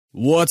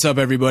What's up,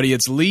 everybody?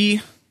 It's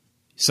Lee.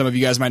 Some of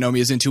you guys might know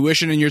me as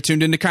Intuition, and you're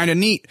tuned into Kinda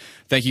Neat.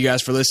 Thank you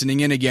guys for listening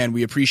in again.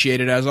 We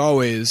appreciate it as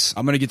always.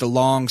 I'm going to get the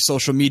long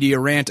social media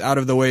rant out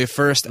of the way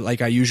first,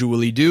 like I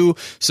usually do.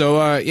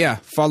 So,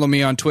 follow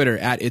me on Twitter,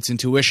 at It's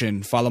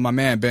Intuition. Follow my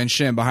man, Ben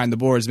Shim, behind the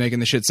boards, making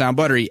the shit sound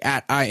buttery,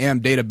 at I Am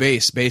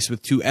Database, base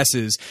with 2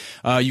 S's.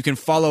 You can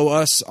follow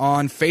us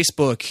on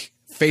Facebook,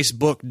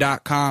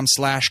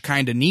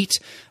 facebook.com/kinda neat.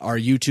 Our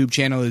YouTube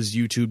channel is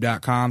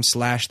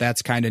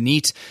youtube.com/that's kinda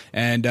neat.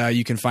 And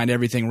you can find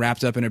everything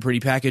wrapped up in a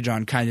pretty package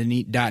on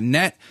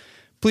kindaneat.net.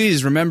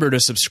 Please remember to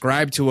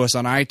subscribe to us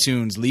on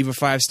iTunes. Leave a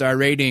 5-star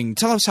rating.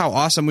 Tell us how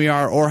awesome we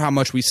are or how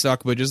much we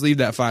suck, but just leave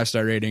that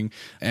 5-star rating.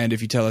 And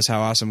if you tell us how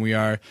awesome we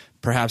are,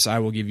 perhaps I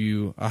will give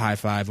you a high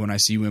five when I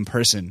see you in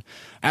person.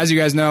 As you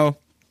guys know,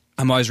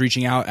 I'm always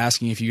reaching out,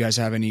 asking if you guys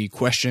have any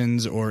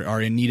questions or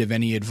are in need of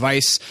any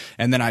advice.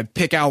 And then I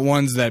pick out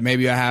ones that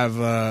maybe I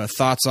have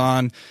thoughts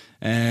on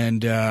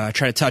and I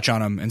try to touch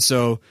on them. And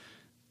so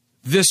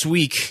this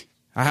week,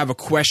 I have a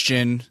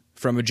question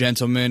from a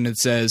gentleman that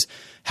says,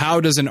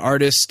 how does an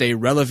artist stay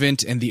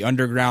relevant in the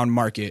underground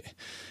market?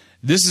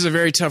 This is a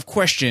very tough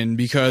question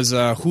because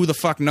who the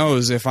fuck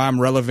knows if I'm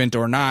relevant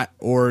or not,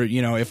 or,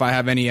 you know, if I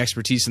have any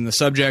expertise in the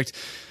subject.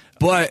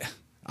 But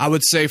I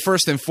would say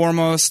first and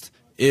foremost,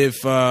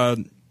 if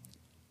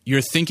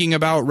you're thinking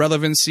about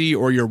relevancy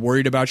or you're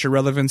worried about your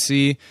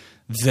relevancy,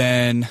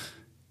 then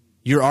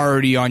you're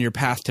already on your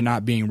path to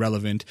not being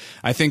relevant.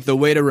 I think the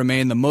way to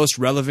remain the most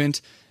relevant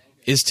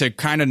is to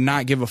kind of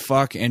not give a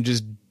fuck and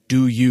just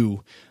do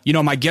you. You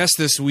know, my guest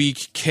this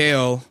week,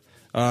 Kale,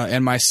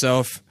 and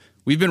myself,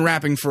 we've been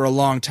rapping for a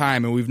long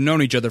time, and we've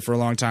known each other for a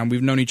long time.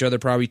 We've known each other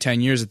probably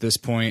 10 years at this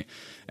point.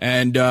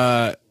 And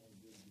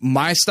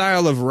my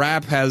style of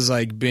rap has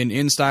like been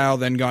in style,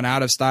 then gone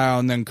out of style,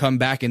 and then come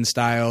back in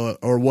style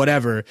or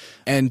whatever.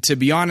 And to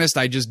be honest,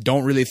 I just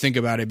don't really think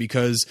about it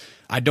because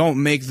I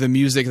don't make the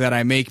music that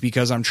I make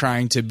because I'm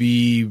trying to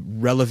be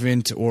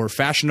relevant or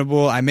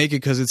fashionable. I make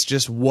it because it's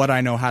just what I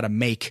know how to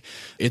make.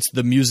 It's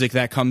the music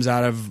that comes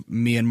out of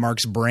me and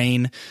Mark's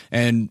brain,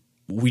 and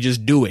we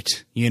just do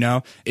it, you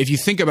know? If you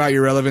think about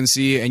your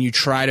relevancy and you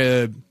try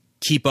to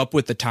keep up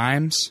with the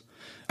times,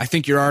 I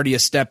think you're already a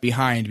step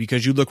behind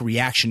because you look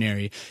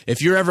reactionary.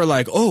 If you're ever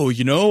like, oh,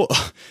 you know,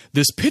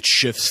 this pitch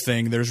shifts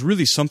thing, there's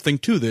really something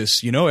to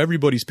this. You know,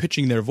 everybody's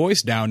pitching their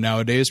voice down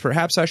nowadays.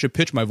 Perhaps I should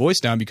pitch my voice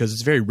down because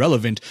it's very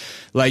relevant.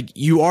 Like,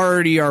 you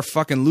already are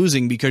fucking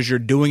losing because you're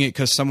doing it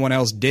because someone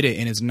else did it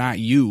and it's not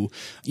you.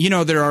 You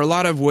know, there are a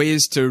lot of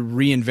ways to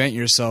reinvent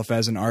yourself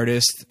as an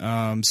artist.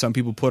 Some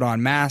people put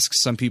on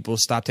masks. Some people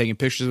stop taking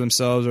pictures of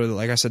themselves, or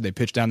like I said, they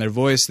pitch down their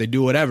voice. They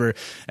do whatever.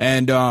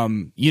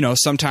 And, you know,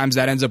 sometimes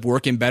that ends up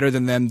working better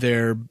than them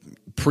their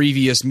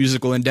previous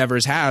musical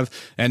endeavors have,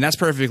 and that's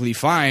perfectly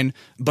fine.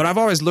 But I've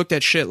always looked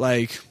at shit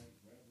like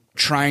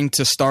trying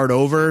to start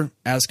over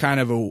as kind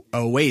of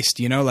a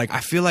waste, you know? Like, I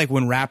feel like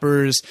when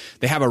rappers,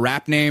 they have a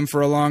rap name for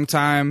a long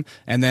time,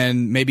 and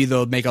then maybe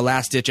they'll make a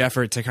last-ditch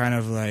effort to kind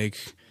of like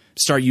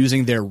start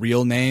using their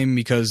real name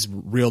because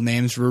real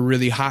names were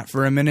really hot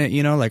for a minute,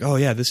 you know? Like, oh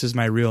yeah, this is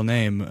my real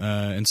name.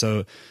 And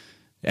so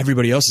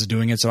everybody else is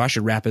doing it, so I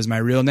should rap as my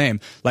real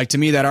name. Like, to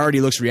me, that already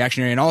looks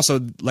reactionary. And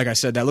also, like I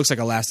said, that looks like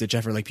a last-ditch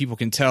effort. Like, people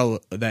can tell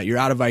that you're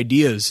out of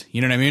ideas.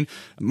 You know what I mean?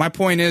 My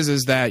point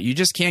is that you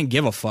just can't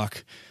give a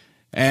fuck.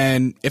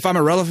 And if I'm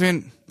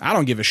irrelevant, I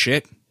don't give a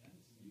shit.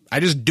 I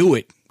just do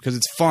it because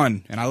it's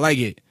fun and I like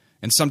it.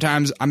 And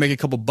sometimes I make a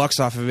couple bucks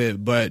off of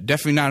it, but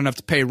definitely not enough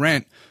to pay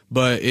rent.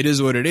 But it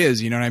is what it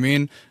is, you know what I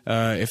mean?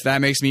 If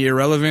that makes me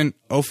irrelevant,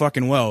 oh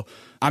fucking well.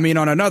 I mean,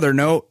 on another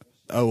note,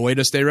 a way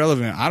to stay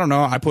relevant, I don't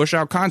know, I push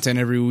out content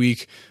every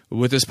week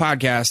with this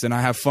podcast and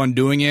I have fun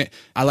doing it.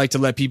 I like to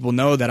let people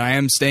know that I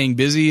am staying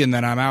busy and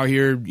that I'm out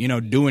here, you know,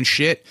 doing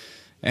shit.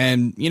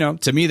 And, you know,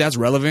 to me, that's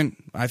relevant.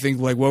 I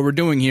think like what we're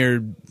doing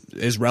here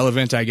is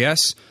relevant, I guess,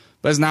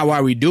 but it's not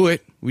why we do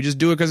it. We just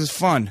do it because it's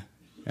fun.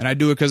 And I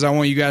do it because I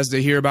want you guys to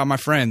hear about my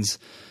friends.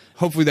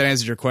 Hopefully that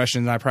answers your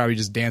question. I probably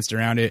just danced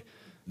around it.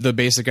 The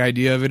basic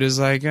idea of it is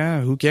like,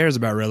 who cares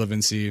about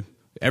relevancy?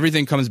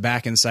 Everything comes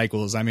back in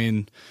cycles. I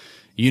mean,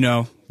 you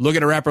know, look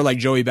at a rapper like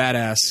Joey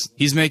Badass.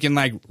 He's making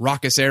like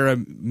raucous era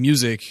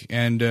music,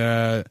 and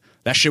that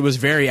shit was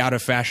very out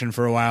of fashion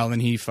for a while,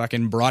 and he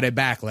fucking brought it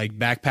back. Like,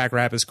 backpack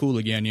rap is cool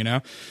again, you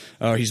know?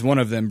 He's one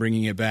of them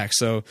bringing it back.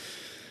 So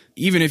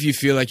even if you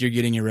feel like you're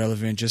getting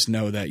irrelevant, just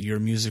know that your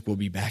music will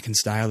be back in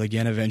style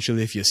again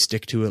eventually if you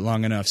stick to it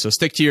long enough. So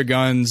stick to your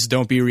guns.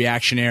 Don't be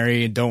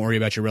reactionary. Don't worry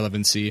about your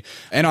relevancy.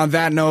 And on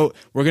that note,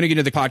 we're going to get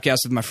into the podcast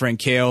with my friend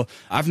Kale.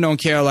 I've known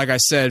Kale, like I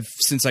said,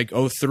 since like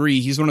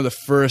 2003. He's one of the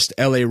first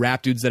LA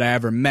rap dudes that I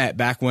ever met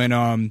back when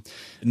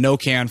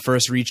NoCan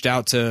first reached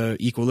out to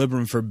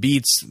Equilibrium for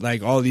beats.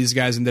 Like, all these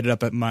guys ended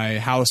up at my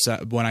house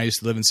when I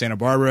used to live in Santa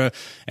Barbara.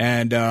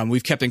 And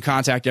we've kept in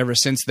contact ever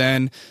since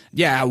then.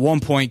 Yeah, at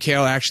one point,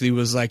 Kale actually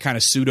was like kind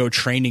of pseudo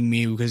training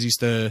me because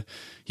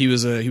he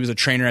was a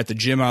trainer at the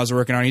gym I was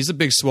working on. He's a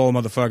big swole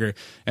motherfucker.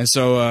 And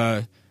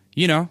so,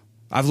 you know,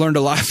 I've learned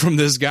a lot from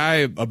this guy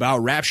about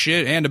rap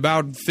shit and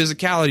about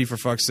physicality, for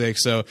fuck's sake.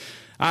 So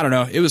I don't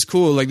know. It was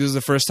cool. Like, this is the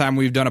first time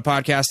we've done a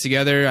podcast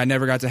together. I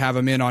never got to have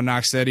him in on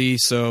Knock Steady,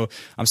 so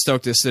I'm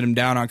stoked to sit him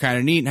down on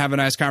Kinda Neat and have a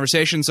nice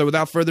conversation. So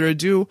without further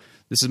ado,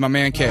 this is my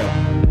man, Kale.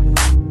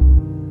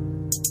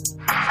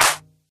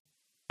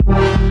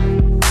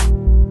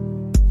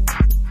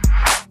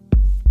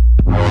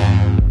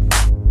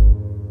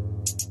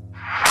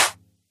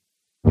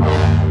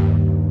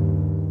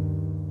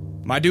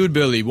 My dude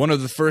Billy, one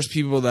of the first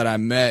people that I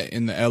met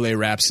in the LA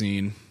rap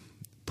scene.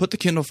 Put the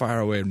Kindle Fire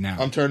away now.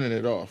 I'm turning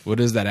it off. What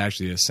is that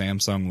actually? A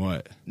Samsung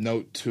what?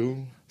 Note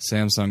 2.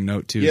 Samsung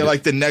Note 2. Yeah,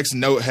 like the next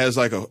Note has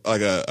like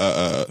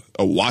a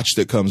watch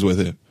that comes with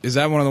it. Is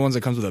that one of the ones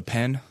that comes with a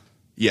pen?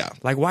 Yeah.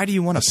 Like, why do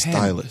you want a pen?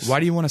 Stylus. Why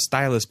do you want a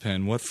stylus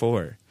pen? What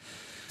for?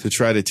 To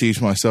try to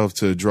teach myself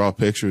to draw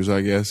pictures,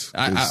 I guess.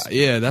 I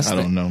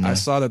don't know, man. I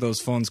saw that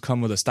those phones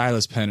come with a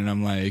stylus pen, and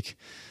I'm like,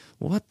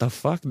 what the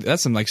fuck?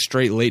 That's some like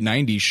straight late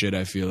 90s shit,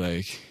 I feel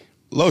like.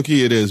 Low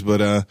key it is,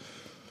 but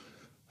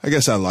I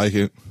guess I like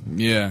it.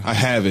 Yeah. I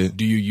have it.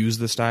 Do you use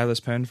the stylus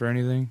pen for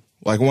anything?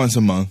 Like once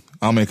a month,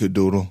 I'll make a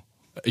doodle.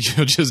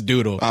 You'll just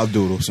doodle. I'll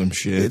doodle some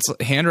shit. It's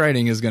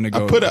handwriting is going to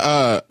go. I put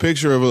a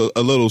picture of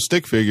a little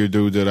stick figure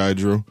dude that I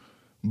drew,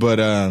 but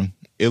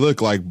it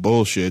looked like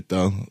bullshit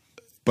though.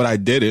 But I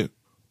did it.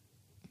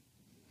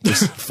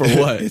 For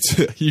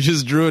what? You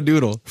just drew a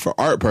doodle for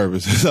art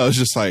purposes. I was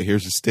just like,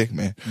 here's a stick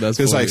man. That's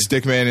because like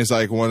stick man is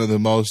like one of the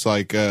most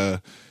like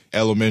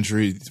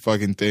elementary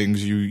fucking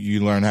things you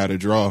learn how to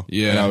draw.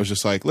 Yeah. And I was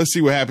just like, let's see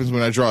what happens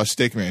when I draw a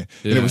stick man.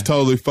 Yeah. And it was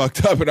totally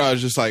fucked up, and I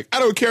was just like, I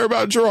don't care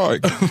about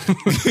drawing.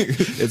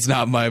 It's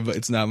not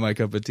my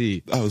cup of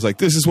tea. I was like,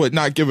 this is what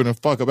not giving a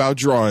fuck about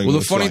drawing. Well,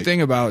 the funny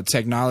thing about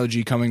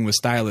technology coming with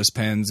stylus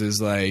pens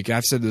is, like,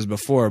 I've said this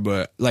before,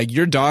 but like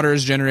your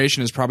daughter's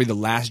generation is probably the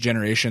last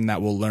generation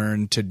that will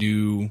learn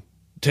to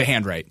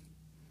handwrite.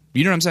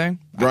 You know what I'm saying?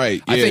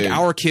 Right. I think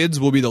our kids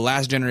will be the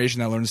last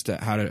generation that learns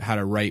how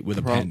to write with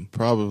a pen.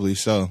 Probably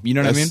so. You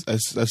know what I mean?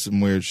 That's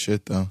some weird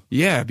shit though.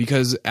 Yeah,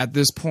 because at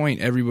this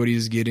point,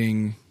 everybody's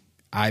getting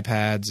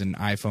iPads and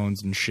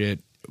iPhones and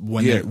shit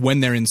when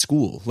they're in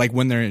school, like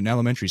when they're in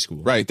elementary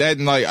school. Right. That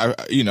and like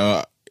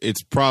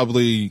it's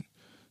probably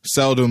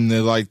seldom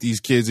that like these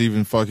kids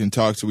even fucking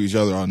talk to each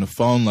other on the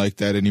phone like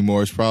that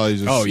anymore. It's probably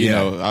just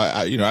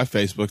I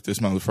Facebooked this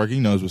motherfucker. He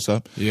knows what's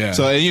up. Yeah.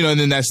 So and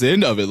then that's the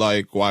end of it.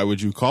 Like, why would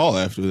you call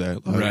after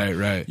that? Like,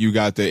 right. You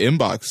got the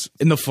inbox.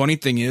 And the funny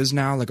thing is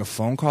now, like a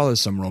phone call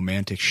is some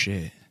romantic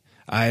shit.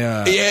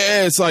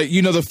 It's like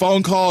the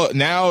phone call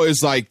now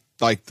is like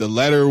the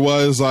letter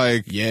was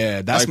like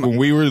that's like when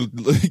we were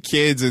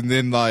kids, and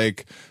then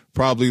like.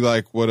 Probably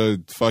like what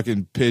a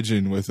fucking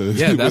pigeon with a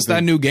that's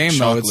that new game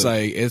chocolate. Though.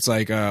 It's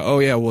like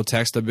we'll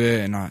text a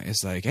bit, and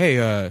it's like, hey,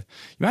 you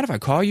mind if I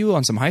call you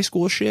on some high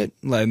school shit?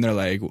 And they're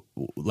like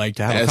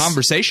to have a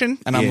conversation,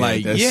 and I'm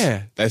like,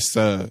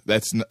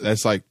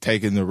 that's like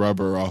taking the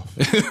rubber off.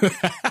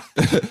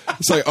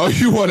 It's like, oh,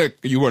 you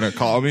want to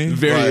call me?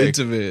 Very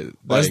intimate.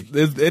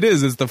 It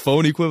is. It's the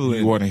phone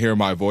equivalent. You want to hear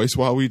my voice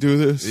while we do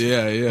this?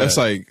 Yeah. That's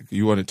like,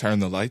 you want to turn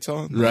the lights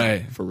on?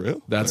 Right. For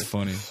real? That's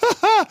funny.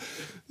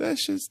 That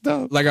shit's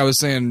dumb. Like I was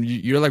saying,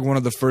 you're like one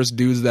of the first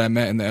dudes that I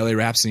met in the LA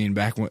rap scene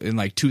back in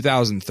like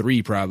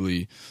 2003,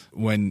 probably,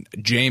 when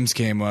James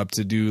came up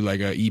to do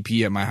like a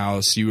EP at my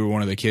house. You were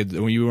one of the kids.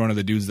 When you were one of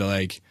the dudes that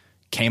like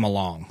came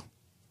along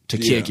to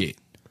kick it.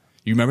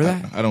 You remember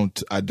that?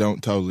 I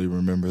don't totally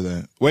remember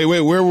that. Wait,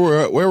 where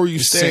were you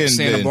staying?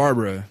 Santa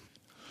Barbara.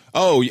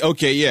 Oh,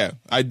 okay, yeah,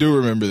 I do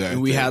remember that.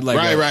 And we had like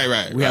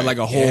right. We had like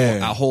a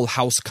whole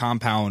house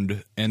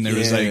compound, and there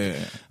was like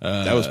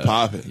that was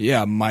popping.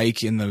 Yeah,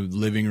 Mike in the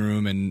living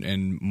room,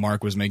 and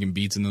Mark was making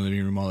beats in the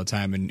living room all the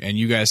time, and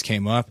you guys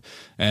came up,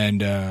 and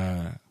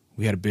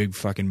we had a big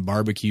fucking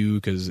barbecue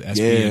because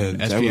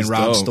SB and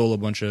Rob stole a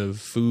bunch of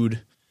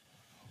food.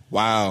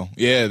 Wow,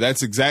 yeah,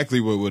 that's exactly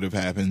what would have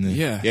happened then.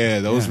 Yeah,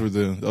 those were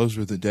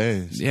the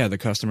days. Yeah, the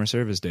customer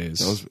service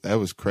days. That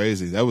was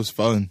crazy. That was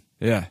fun.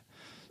 Yeah.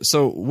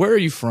 So where are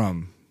you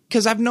from?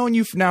 Because I've known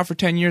you now for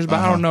 10 years, but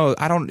I don't know.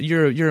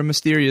 You're a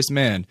mysterious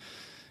man,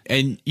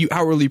 and you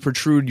outwardly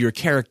protrude your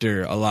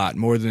character a lot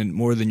more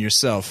than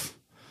yourself.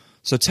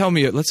 So tell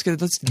me, let's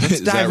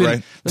dive in.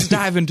 Right? Let's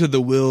dive into the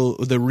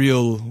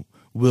real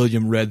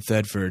William Red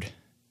Thedford.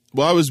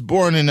 Well, I was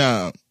born in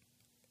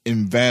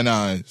Van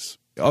Nuys.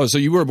 Oh, so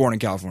you were born in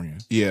California?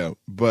 Yeah,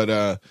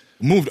 but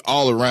moved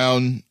all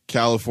around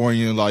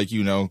California, like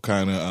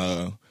kind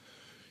of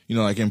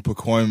like in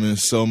Pacoima,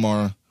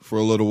 Sylmar. For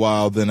a little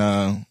while,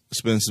 then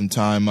spent some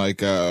time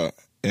like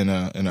in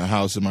a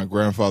house that my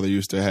grandfather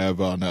used to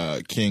have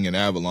on King and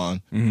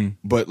Avalon. Mm-hmm.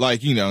 But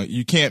like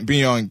you can't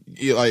be on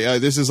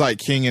this is like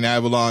King and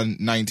Avalon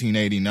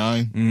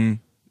 1989. Mm-hmm.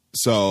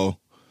 So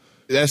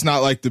that's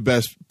not like the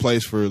best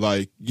place for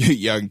like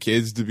young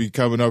kids to be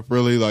coming up.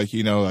 Really, like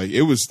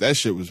it was, that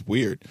shit was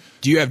weird.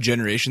 Do you have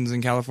generations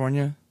in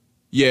California?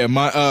 Yeah,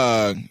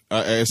 I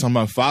guess on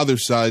my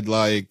father's side,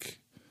 like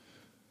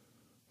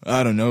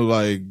I don't know,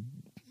 like.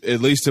 At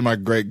least to my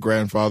great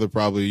grandfather,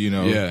 probably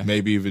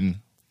maybe even a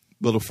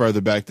little further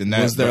back than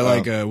that. Was there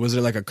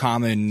like a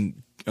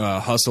common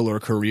hustle or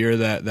career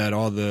that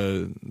all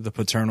the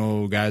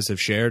paternal guys have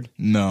shared?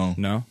 No,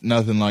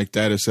 Nothing like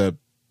that except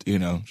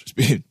just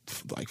being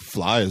like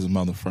fly as a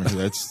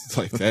motherfucker.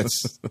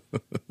 That's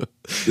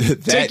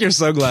take your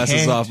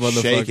sunglasses off,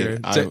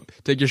 motherfucker.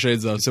 Take your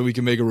shades off so we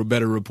can make a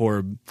better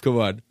rapport. Come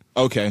on.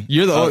 Okay.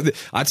 You're the.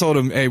 I told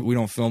him, hey, we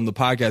don't film the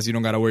podcast. You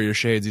don't got to wear your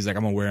shades. He's like,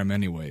 I'm gonna wear them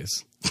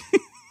anyways.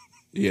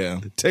 Yeah,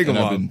 take them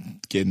off. I've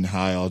been getting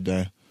high all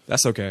day.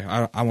 That's okay.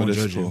 I won't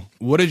judge you.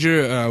 What did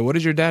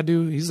your dad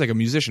do? He's like a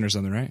musician or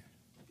something, right?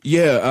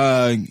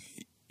 Yeah.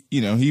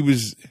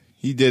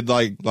 He did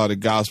like a lot of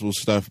gospel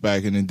stuff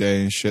back in the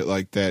day and shit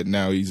like that.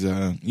 Now he's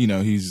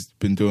he's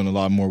been doing a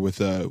lot more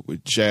with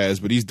jazz,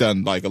 but he's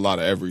done like a lot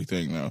of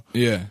everything now.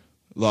 Yeah.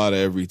 A lot of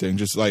everything.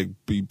 Just like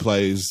he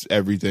plays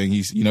everything.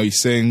 He's he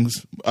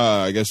sings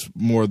I guess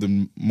more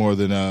than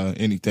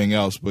anything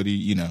else, but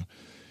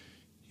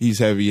he's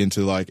heavy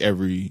into like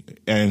every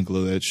angle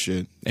of that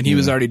shit. And he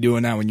was already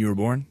doing that when you were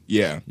born?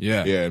 Yeah,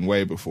 and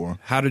way before.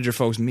 How did your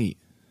folks meet?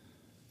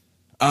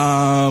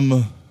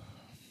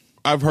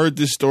 I've heard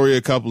this story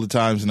a couple of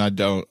times, and I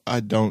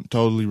don't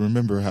totally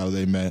remember how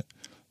they met,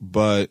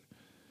 but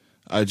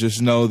I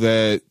just know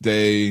that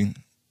they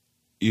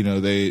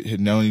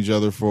had known each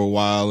other for a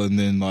while, and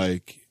then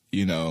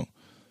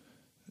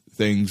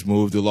things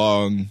moved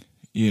along,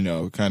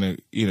 kind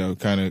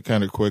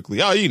of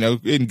quickly. Oh,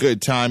 in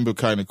good time, but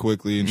kind of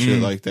quickly and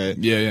shit like that.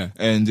 Yeah.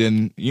 And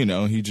then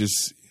he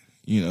just.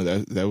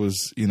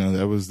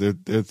 That was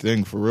their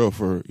thing for real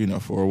for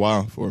a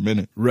while, for a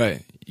minute.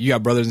 Right. You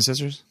got brothers and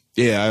sisters?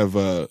 Yeah,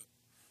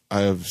 I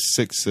have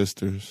 6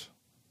 sisters.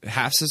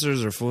 Half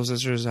sisters or full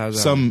sisters? How's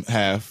that? Some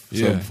half,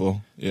 some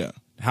full. Yeah.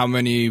 How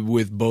many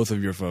with both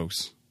of your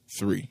folks?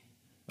 3.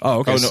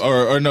 Oh, okay.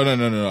 Oh,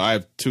 no. I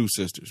have 2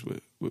 sisters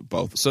with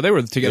both. So they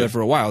were together for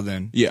a while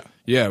then. Yeah.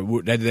 Yeah.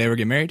 Did they ever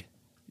get married?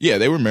 Yeah,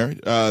 they were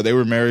married. They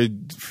were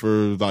married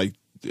for the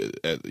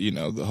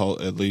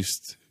whole, at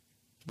least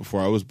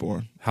before I was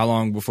born. How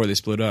long before they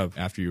split up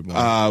after you were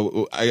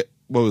born?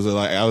 What was it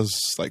like? I was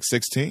like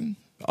 16.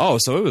 Oh,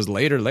 so it was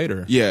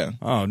later. Yeah.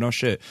 Oh, no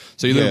shit.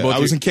 So you lived both. I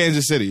was in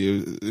Kansas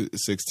City. It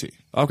was 16.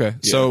 Okay.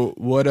 Yeah. So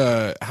what?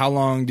 How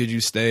long did you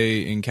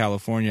stay in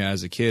California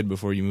as a kid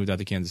before you moved out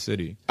to Kansas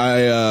City?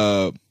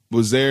 I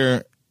was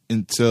there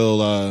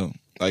until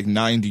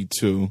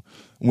 92.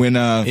 When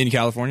in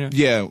California?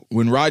 Yeah.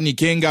 When Rodney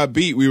King got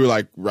beat, we were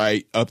like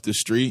right up the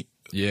street.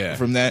 Yeah.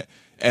 From that,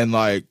 and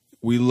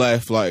we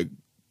left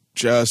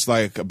just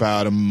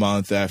about a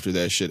month after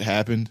that shit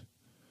happened.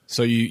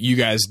 So you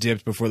guys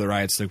dipped before the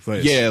riots took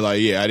place? Yeah, I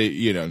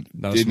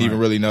didn't even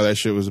really know that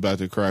shit was about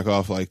to crack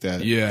off like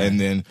that. Yeah. And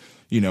then,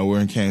 we're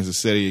in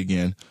Kansas City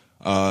again.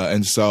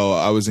 And so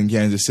I was in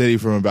Kansas City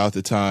from about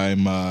the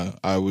time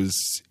I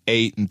was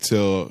 8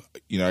 until,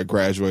 I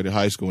graduated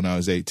high school when I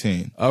was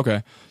 18.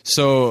 Okay.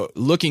 So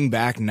looking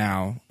back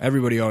now,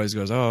 everybody always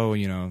goes, oh,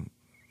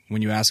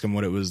 when you ask them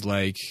what it was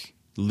like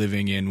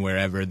living in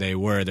wherever they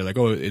were, they're like,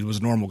 oh, it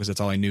was normal because that's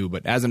all I knew.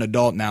 But as an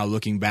adult now,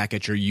 looking back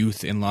at your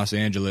youth in Los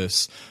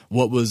Angeles,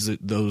 what was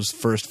those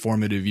first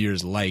formative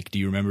years like? Do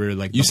you remember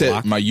you said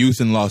block? My youth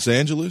in Los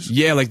Angeles?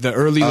 Yeah, like the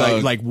early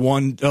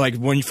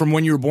from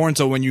when you were born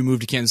till when you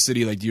moved to Kansas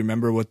City. Do you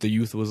remember what the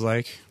youth was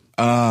like?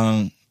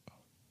 I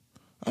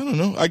don't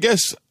know. I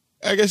guess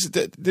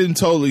it didn't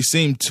totally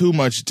seem too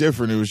much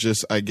different. It was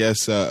just, I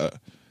guess,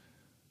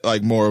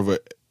 more of a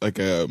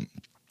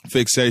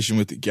fixation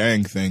with the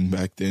gang thing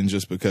back then,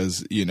 just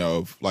because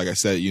like I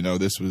said,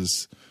 this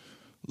was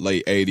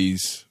late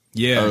 80s,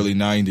 early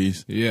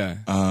 90s,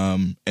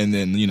 and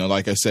then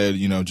like I said,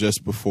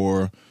 just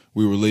before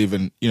we were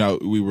leaving,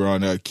 we were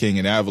on King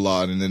and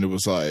Avalon, and then it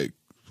was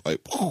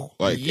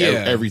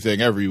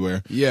everything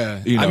everywhere.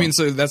 Yeah. I mean,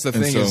 so that's the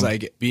thing, is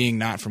being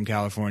not from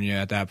California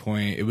at that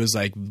point, it was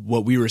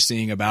what we were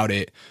seeing about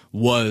it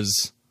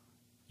was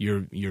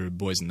your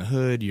Boys in the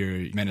Hood,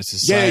 your Menace to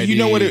Society. Yeah, you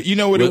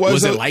know what it was.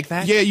 Was it like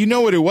that? Yeah, you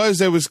know what it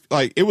was. It was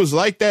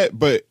like that,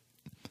 but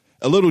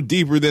a little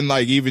deeper than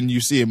even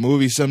you see in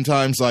movies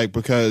sometimes.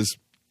 Because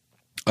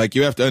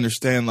you have to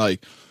understand the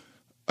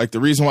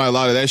reason why a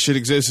lot of that shit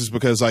exists is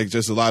because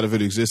just a lot of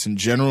it exists in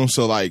general.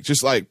 So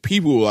just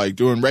people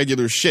doing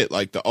regular shit,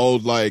 the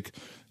old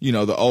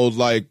the old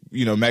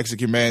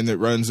Mexican man that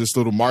runs this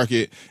little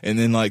market, and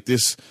then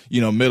this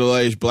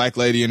middle-aged black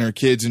lady and her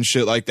kids and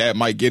shit like that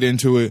might get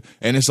into it,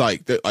 and it's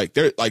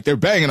they're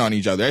banging on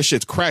each other. That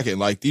shit's cracking.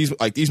 These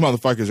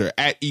motherfuckers are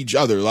at each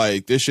other.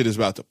 This shit is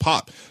about to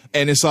pop,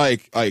 and it's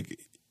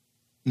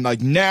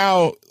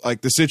now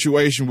the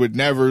situation would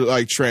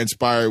never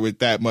transpire with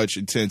that much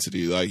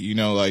intensity.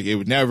 It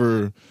would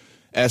never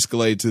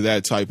escalate to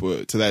that type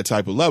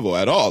of level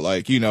at all.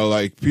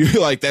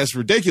 People that's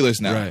ridiculous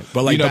now. Right.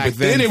 But but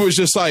then it was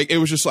just fuck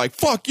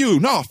you.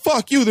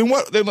 Fuck you. Then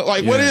what? Then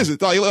what is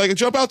it?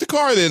 Jump out the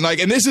car then.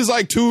 And this is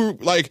too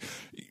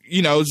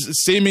you know,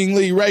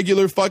 seemingly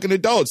regular fucking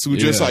adults who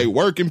just like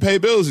work and pay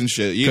bills and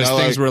shit. You know,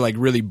 things were like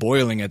really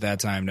boiling at that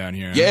time down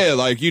here. Yeah,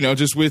 like, you know,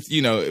 just with,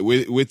 you know,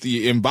 with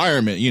the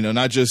environment, you know,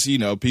 not just, you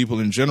know,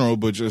 people in general,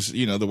 but just,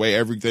 you know, the way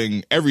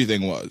everything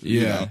was.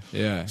 You know?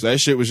 Yeah. So that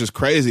shit was just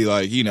crazy.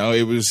 Like, you know,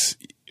 it was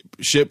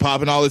shit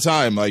popping all the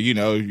time. Like, you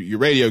know, your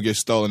radio gets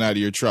stolen out of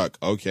your truck.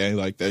 Okay,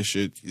 like that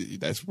shit,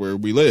 that's where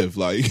we live.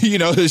 Like, you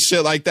know, there's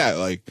shit like that.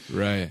 Like,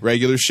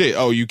 regular shit.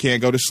 Oh, you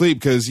can't go to sleep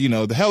because, you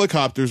know, the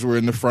helicopters were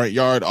in the front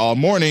yard all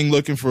morning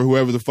looking for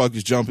whoever the fuck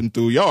is jumping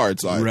through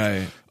yards.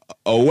 Like,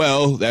 oh,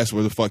 well, that's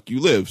where the fuck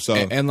you live. So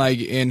and like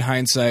in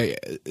hindsight,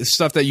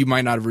 stuff that you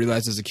might not have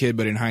realized as a kid,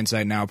 but in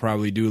hindsight now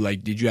probably do.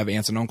 Like, did you have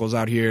aunts and uncles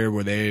out here?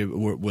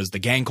 Was the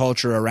gang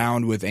culture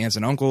around with aunts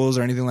and uncles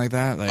or anything like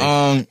that?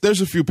 Like,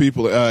 there's a few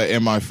people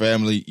in my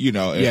family, you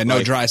know. Yeah, no,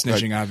 like, dry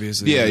snitching,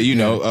 obviously. Yeah, you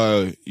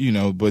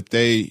know, but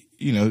they,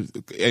 you know,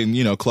 and,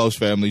 you know, close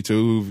family too,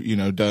 who've, you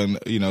know, done,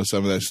 you know,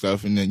 some of that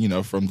stuff, and then, you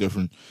know, from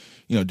different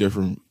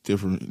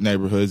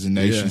neighborhoods and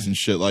nations and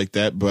shit like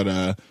that.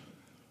 But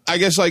I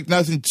guess like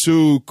nothing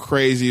too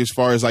crazy as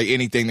far as like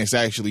anything that's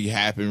actually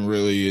happened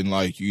really, and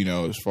like, you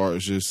know, as far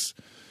as just,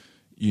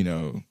 you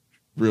know,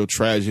 real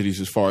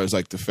tragedies as far as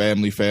like the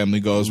family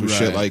goes with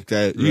shit like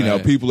that. You know,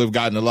 people have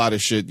gotten a lot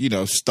of shit, you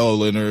know,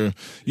 stolen or,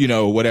 you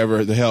know,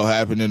 whatever the hell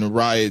happened in the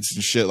riots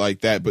and shit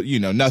like that. But, you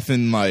know,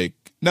 nothing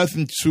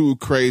too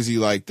crazy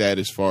like that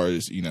as far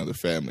as, you know, the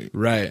family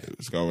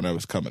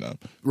was coming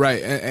up.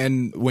 Right.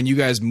 And when you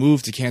guys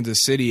moved to Kansas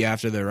City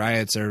after the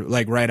riots, or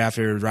like right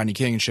after Rodney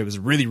King and shit was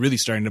really, really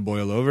starting to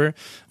boil over,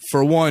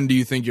 for one, do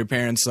you think your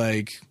parents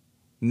like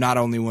not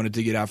only wanted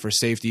to get out for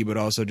safety, but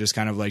also just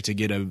kind of like to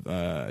get a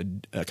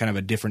kind of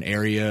a different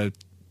area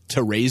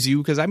to raise you?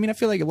 Because I mean, I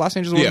feel like Los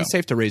Angeles wasn't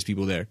safe to raise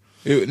people there.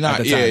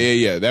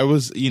 That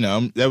was, you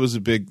know, that was a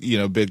big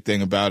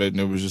thing about it.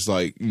 And it was just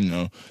like, you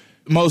know,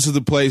 most of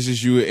the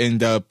places you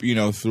end up, you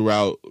know,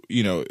 throughout,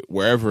 you know,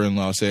 wherever in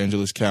Los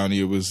Angeles County,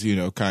 it was, you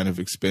know, kind of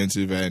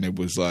expensive, and it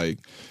was like,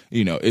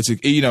 you know, it's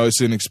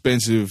an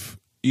expensive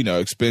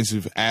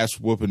ass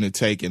whooping to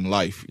take in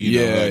life.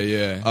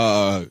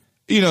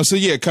 You know, so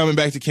yeah, coming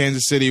back to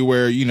Kansas City,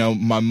 where, you know,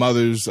 my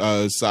mother's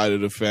side of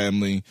the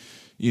family,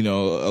 you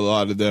know, a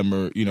lot of them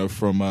are, you know,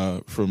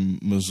 from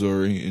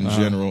Missouri in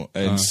general,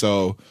 and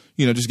so,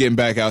 you know, just getting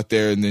back out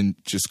there, and then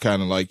just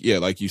kind of like, yeah,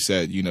 like you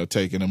said, you know,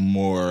 taking a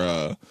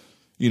more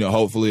you know,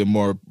 hopefully a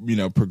more, you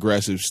know,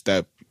 progressive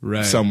step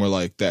somewhere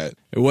like that.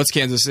 What's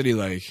Kansas City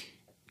like?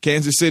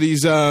 Kansas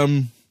City's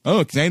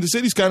Kansas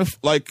City's kind of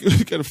like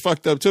kind of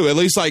fucked up too. At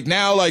least like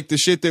now, like the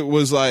shit that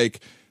was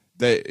like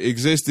that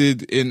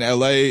existed in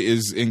LA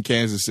is in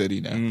Kansas City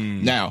now.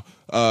 Now,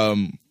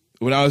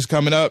 when I was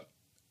coming up,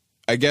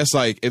 I guess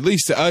like at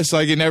least to us,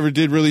 like it never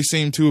did really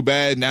seem too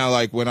bad. Now,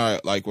 like when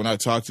I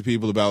talk to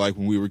people about like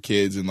when we were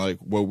kids and like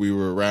what we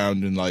were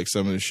around and like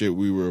some of the shit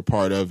we were a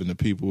part of and the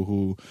people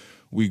who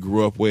we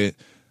grew up with,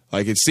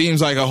 like it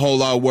seems like a whole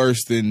lot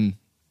worse than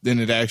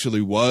it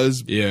actually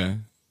was. Yeah,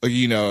 like,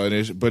 you know,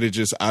 but it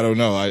just, I don't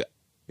know.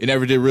 It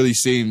never did really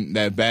seem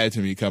that bad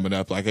to me coming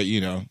up. Like, you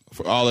know,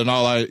 for all in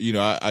all,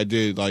 I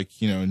did like,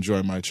 you know,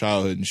 enjoy my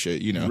childhood and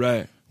shit. You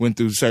know, went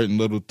through certain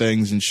little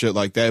things and shit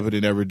like that, but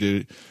it never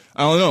did.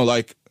 I don't know.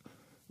 Like,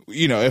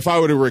 you know, if I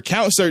were to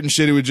recount certain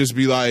shit, it would just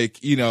be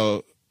like, you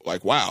know,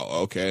 like, wow,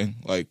 okay,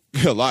 like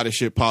a lot of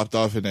shit popped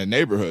off in that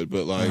neighborhood,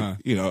 but like,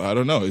 you know, I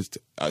don't know.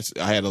 I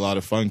had a lot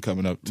of fun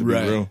coming up, to be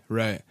real.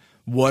 Right.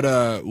 What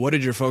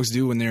did your folks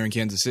do when they were in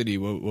Kansas City?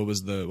 What was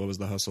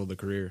the hustle, the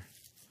career?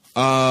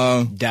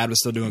 Dad was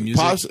still doing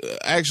music.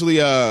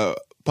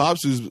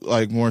 Pops is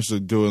like more so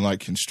doing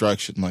like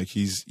construction. Like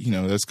he's, you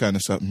know, that's kind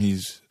of something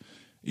he's,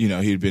 you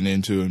know, he'd been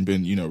into and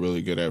been, you know,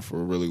 really good at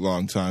for a really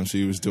long time. So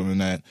he was doing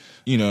that.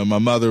 You know, my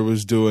mother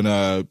was doing,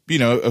 you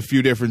know, a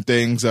few different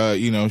things.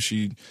 You know,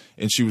 she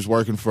was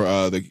working for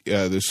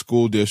the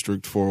school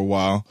district for a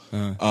while.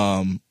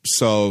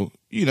 So,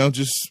 you know,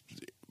 just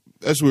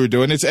that's what we were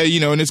doing. It's,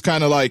 you know, and it's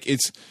kind of like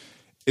it's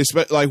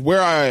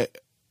like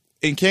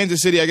in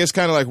Kansas City, I guess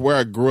kind of like where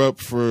I grew up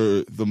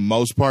for the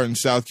most part in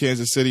South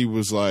Kansas City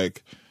was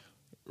like,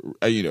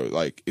 you know,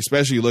 like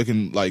especially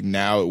looking like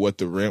now at what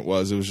the rent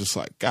was, it was just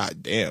like,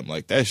 god damn,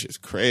 like that shit's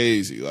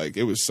crazy. Like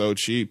it was so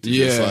cheap to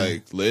just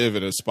like live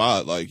in a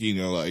spot, like, you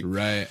know, like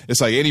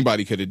it's like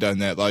anybody could have done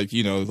that. Like,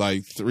 you know,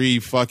 like 3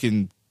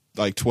 fucking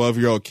like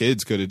 12-year-old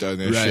kids could have done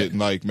that shit and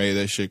like made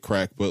that shit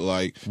crack. But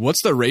like,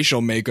 what's the racial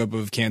makeup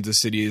of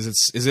Kansas City? Is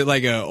it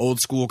like a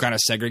old school kind of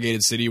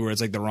segregated city where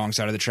it's like the wrong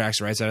side of the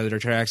tracks, right side of the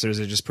tracks, or is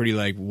it just pretty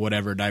like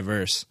whatever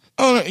diverse?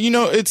 Oh, you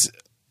know, it's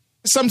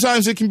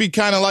sometimes it can be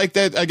kind of like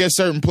that, I guess,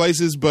 certain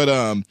places, but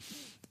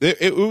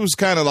it was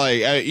kind of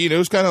like, you know, it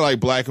was kind of like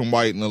black and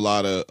white in a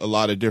lot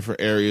of different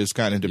areas,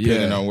 kind of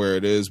depending on where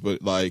it is.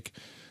 But like,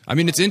 I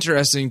mean, it's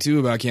interesting too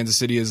about Kansas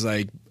City is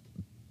like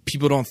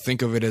people don't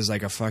think of it as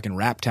like a fucking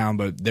rap town,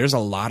 but there's a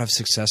lot of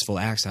successful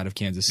acts out of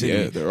Kansas City.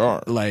 Yeah, there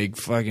are. Like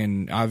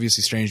fucking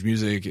obviously Strange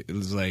Music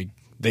is like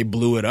they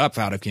blew it up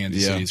out of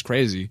Kansas City. It's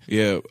crazy.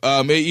 Yeah,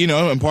 you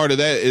know, and part of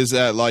that is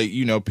that like,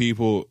 you know,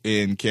 people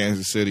in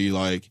Kansas City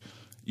like,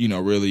 you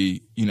know,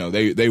 really, you know,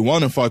 they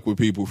want to fuck with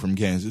people from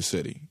Kansas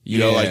City. You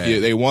know, like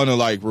they want to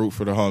like root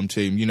for the home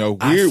team. You know,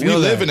 we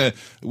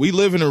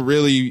live in a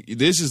really,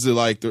 this is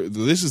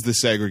the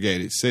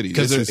segregated city.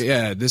 Because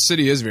this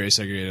city is very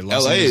segregated.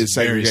 LA is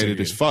segregated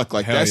as fuck.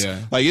 Like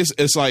like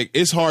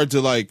it's hard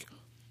to like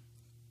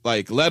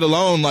let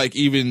alone like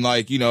even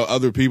like, you know,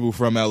 other people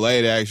from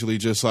LA to actually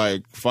just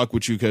like fuck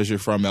with you because you're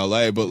from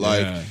LA. But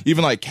like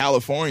even like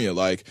California,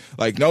 like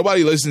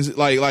nobody listens,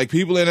 like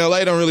people in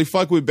LA don't really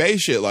fuck with Bay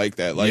shit like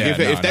that. Like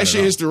if that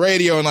shit hits the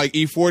radio and like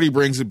E40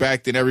 brings it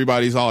back, then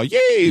everybody's all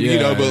yay, you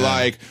know. But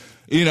like,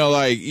 you know,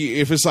 like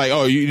if it's like,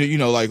 oh, you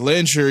know, like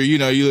Lynch, or, you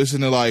know, you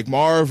listen to like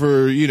Marv,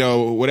 or, you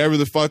know, whatever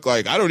the fuck,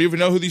 like I don't even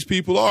know who these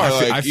people are.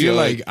 I feel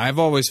like I've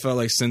always felt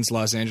like since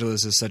Los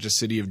Angeles is such a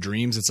city of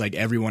dreams, it's like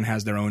everyone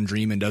has their own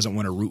dream and doesn't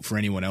want to root for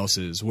anyone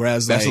else's.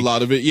 Whereas that's like, a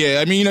lot of it. Yeah,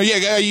 I mean,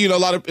 you know, a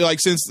lot of like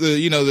since the,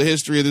 you know, the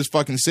history of this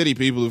fucking city,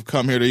 people have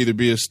come here to either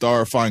be a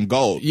star or find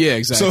gold. Yeah,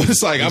 exactly. So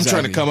it's like I'm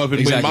trying to come up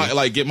and get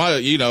my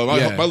you know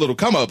my little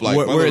come up, like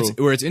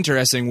where it's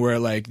interesting, where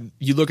like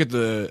you look at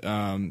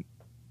the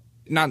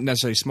not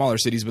necessarily smaller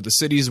cities, but the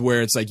cities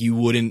where it's like you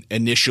wouldn't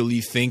initially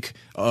think,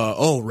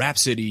 rap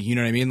city, you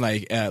know what I mean?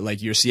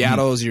 Like your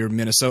Seattle's, your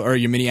Minnesota, or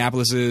your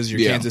Minneapolis's, your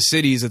Kansas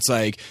Cities. It's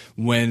like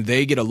when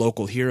they get a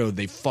local hero,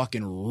 they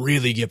fucking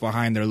really get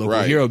behind their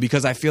local hero,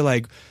 because I feel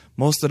like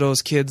most of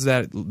those kids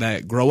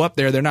that grow up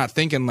there, they're not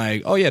thinking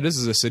like, oh yeah, this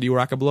is a city where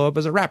I could blow up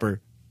as a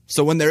rapper.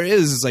 So when there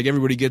is, it's like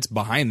everybody gets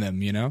behind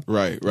them, you know?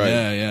 Right.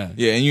 Yeah.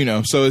 And, you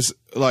know, so it's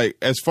like,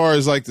 as far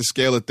as like the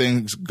scale of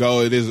things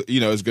go, it is, you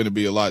know, it's going to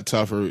be a lot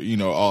tougher, you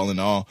know, all in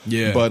all.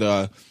 Yeah.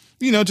 But,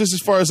 you know, just as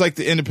far as like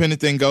the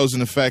independent thing goes,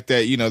 and the fact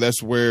that, you know,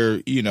 that's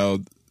where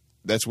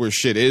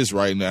shit is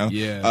right now.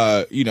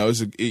 Yeah. You know,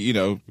 you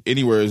know,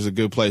 anywhere is a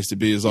good place to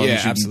be, as long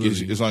as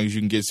as long as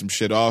you can get some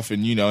shit off.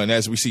 And, you know, and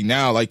as we see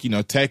now, like, you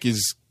know, tech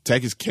is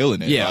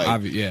killing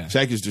it.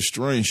 Tech is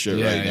destroying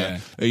shit right now.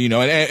 You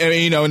know, and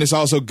you know, and it's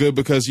also good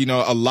because, you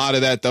know, a lot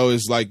of that though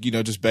is like, you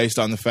know, just based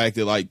on the fact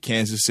that like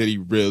Kansas City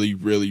really,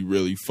 really,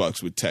 really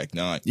fucks with Tech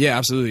 9. Yeah,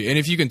 absolutely. And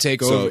if you can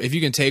take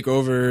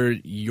over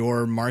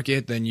your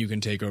market, then you can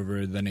take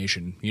over the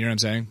nation. You know what I'm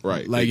saying?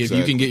 Right. Like if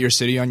you can get your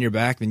city on your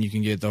back, then you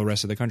can get the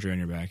rest of the country on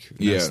your back.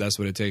 That's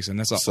what it takes. And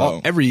that's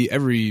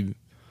every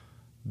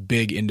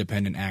big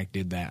independent act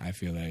did that, I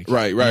feel like.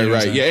 Right.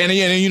 Yeah, and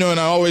you know, and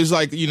I always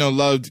like, you know,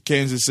 loved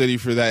Kansas City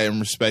for that and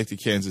respected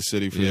Kansas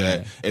City for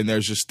that. And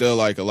there's just still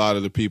like a lot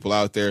of the people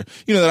out there,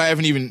 you know, that I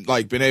haven't even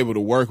like been able to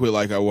work with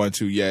like I want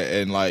to yet.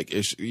 And like,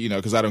 it's, you know,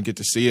 because I don't get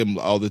to see them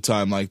all the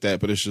time like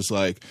that. But it's just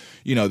like,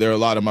 you know, there are a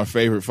lot of my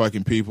favorite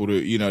fucking people to,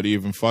 you know, to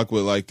even fuck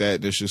with like that.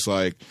 And it's just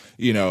like,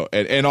 you know,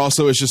 and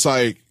also it's just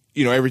like,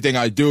 you know, everything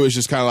I do is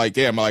just kind of like,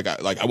 damn, I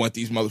want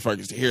these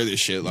motherfuckers to hear this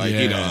shit. Like,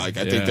 you know, like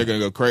I think they're gonna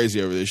go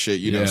crazy over this shit,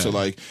 you know. So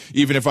like,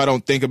 even if I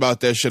don't think about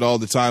that shit all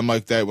the time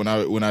like that, when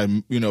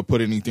I you know,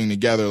 put anything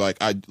together, like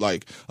I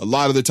like a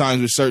lot of the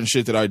times with certain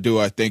shit that I do,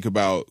 I think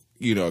about,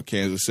 you know,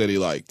 Kansas City,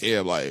 like,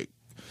 damn, like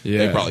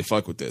they probably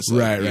fuck with this,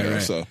 like,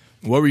 right. So,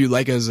 what were you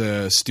like as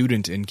a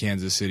student in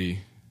Kansas City?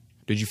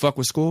 Did you fuck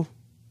with school?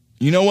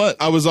 You know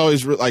what? I was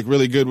always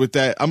really good with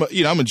that. I'm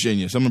a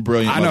genius. I'm a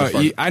brilliant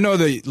motherfucker. I know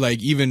that, like,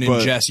 even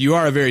in jest, you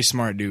are a very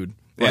smart dude.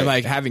 Right. And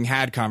like having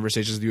had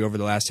conversations with you over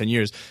the last 10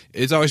 years,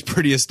 it's always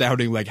pretty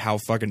astounding like how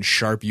fucking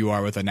sharp you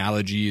are with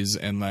analogies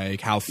and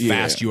like how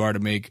fast you are to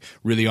make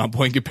really on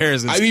point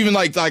comparisons. I've even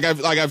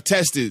I've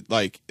tested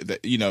like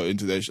you know,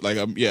 into that shit. Like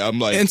I'm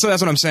like, and so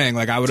that's what I'm saying.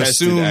 Like I would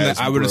assume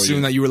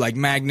that you were like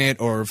Magnet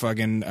or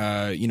fucking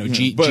you know,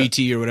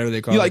 GT or whatever they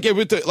call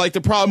it. Like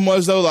the problem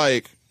was though,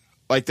 like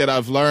that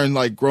I've learned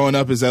like growing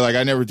up is that like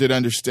I never did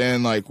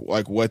understand like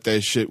what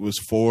that shit was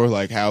for,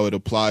 like how it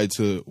applied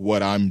to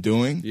what I'm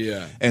doing.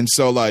 Yeah. And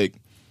so like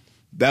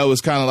that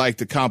was kind of like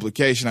the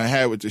complication I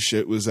had with this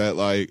shit, was that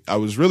like I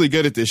was really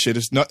good at this shit.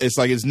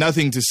 It's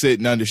nothing to sit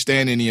and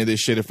understand any of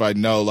this shit if I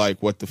know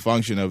like what the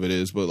function of it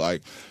is, but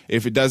like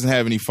if it doesn't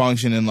have any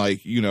function, and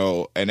like, you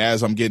know, and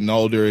as I'm getting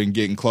older and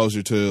getting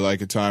closer to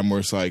like a time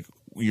where it's like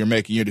you're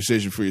making your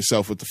decision for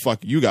yourself, what the fuck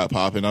you got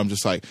popping, I'm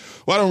just like,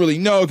 well, I don't really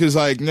know, because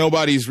like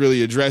nobody's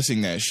really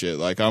addressing that shit.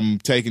 Like I'm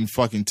taking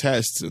fucking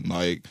tests and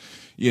like,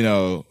 you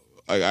know,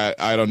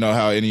 I don't know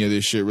how any of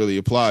this shit really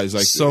applies.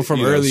 Like, so from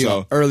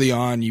early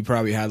on, you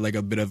probably had like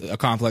a bit of a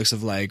complex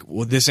of like,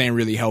 well, this ain't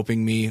really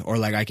helping me, or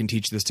like I can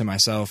teach this to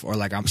myself, or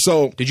like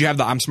did you have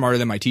the I'm smarter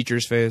than my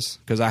teachers phase?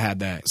 Because I had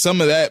that. Some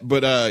of that,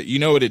 but you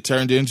know what it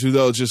turned into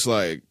though? Just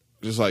like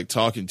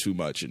talking too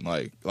much, and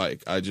like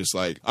I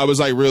was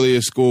like really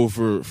at school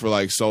for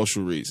like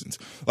social reasons.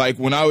 Like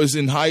when I was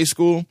in high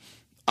school,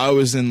 I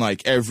was in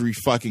like every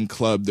fucking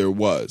club there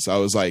was. I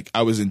was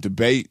in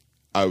debate,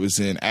 I was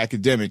in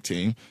academic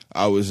team,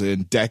 I was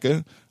in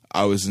DECA,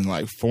 I was in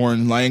like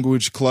foreign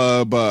language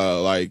club.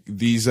 Like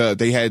these,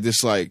 they had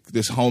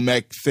this home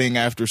ec thing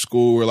after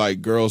school where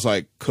like girls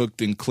like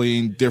cooked and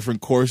cleaned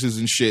different courses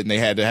and shit, and they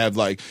had to have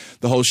like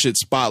the whole shit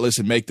spotless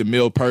and make the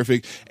meal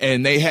perfect.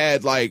 And they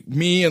had like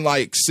me and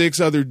like 6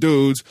 other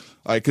dudes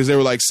like, because there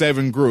were like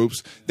 7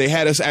 groups. They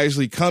had us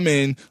actually come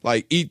in,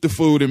 like, eat the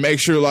food and make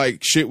sure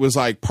like shit was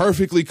like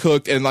perfectly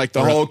cooked and like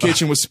the whole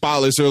kitchen was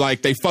spotless. Or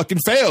like they fucking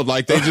failed.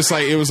 Like they just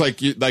like, it was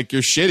like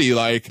you're shitty.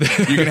 Like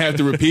you're gonna have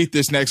to repeat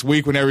this next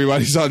week when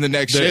everybody's on the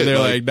next shit. They're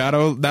like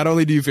not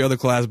only do you fail the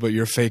class, but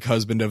your fake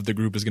husband of the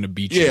group is gonna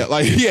beat you. Yeah,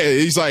 like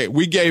he's like,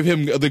 we gave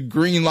him the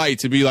green light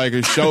to be like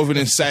a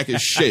chauvinist sack of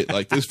shit.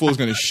 Like this fool's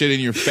gonna shit in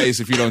your face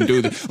if you don't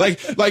do this.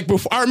 Like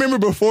before, I remember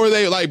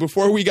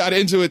before we got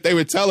into it, they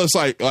would tell us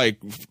like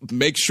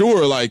make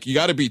sure like you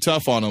got to be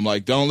tough on them.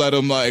 Like don't let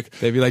them like.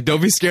 They'd be like,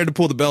 don't be scared to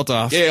pull the belt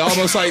off. Yeah,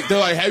 almost like they're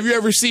like, have you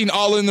ever seen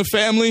All in the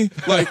Family?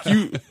 Like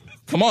you.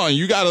 Come on,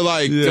 you gotta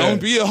don't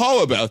be a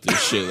hoe about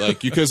this shit, like,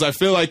 because I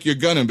feel like you're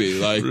gonna be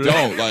like,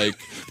 don't like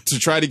to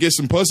try to get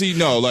some pussy.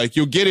 No, like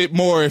you'll get it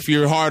more if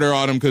you're harder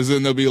on them, because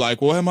then they'll be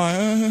like, well, am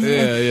I?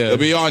 They'll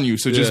be on you.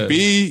 So just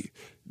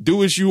do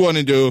what you want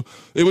to do.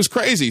 It was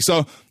crazy.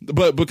 So,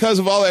 but because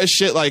of all that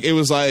shit, like it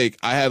was like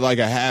I had like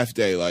a half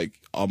day, like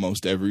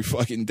almost every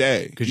fucking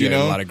day, because you had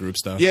a lot of group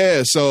stuff.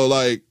 Yeah, so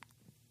like.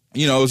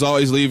 I was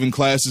always leaving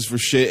classes for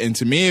shit, and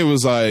to me it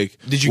was like.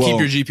 Did you keep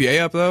your GPA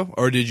up though,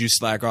 or did you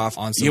slack off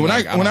on some? Yeah,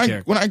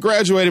 when I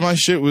graduated, my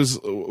shit was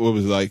what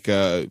was like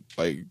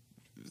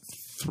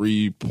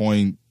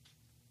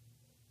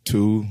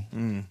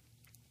 3.2.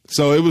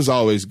 So it was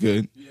always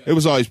good. It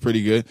was always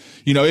pretty good.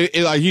 And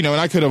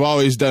I could have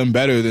always done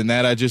better than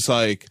that. I just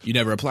like. You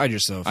never applied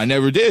yourself. I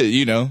never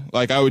did,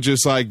 Like I would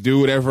just like do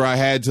whatever I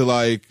had to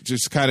like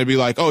just kind of be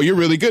like, oh, you're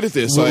really good at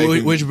this.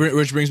 Like,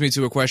 which brings me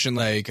to a question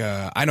like,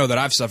 I know that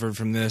I've suffered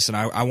from this, and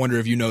I wonder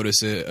if you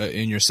notice it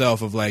in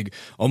yourself of like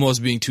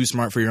almost being too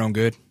smart for your own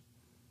good.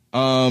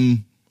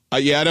 I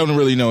don't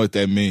really know what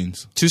that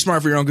means. Too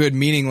smart for your own good,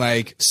 meaning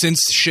like since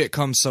shit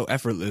comes so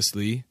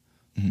effortlessly.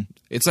 Mm-hmm.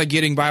 It's like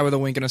getting by with a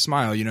wink and a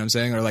smile, you know what I'm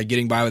saying? Or like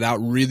getting by without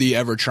really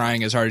ever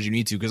trying as hard as you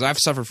need to. Because I've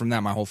suffered from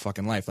that my whole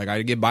fucking life. Like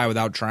I get by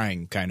without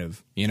trying, kind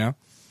of, I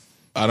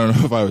don't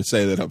know if I would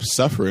say that I'm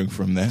suffering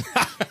from that.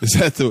 Is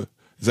that the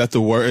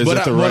word? Is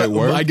that the right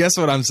word? I guess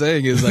what I'm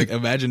saying is like,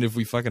 imagine if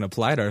we fucking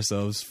applied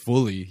ourselves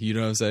fully, you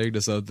know what I'm saying,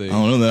 to something. I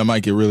don't know, that I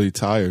might get really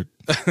tired.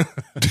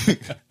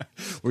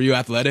 Were you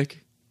athletic?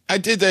 I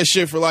did that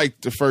shit for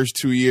like the first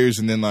 2 years,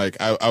 and then like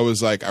I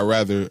was like I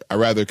rather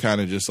kind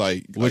of just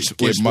like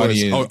get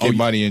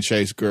money and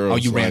chase girls. Oh,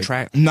 you ran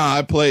track? Nah,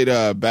 I played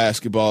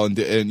basketball and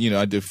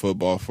I did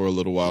football for a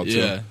little while too.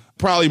 Yeah,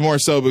 probably more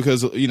so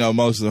because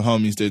most of the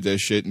homies did that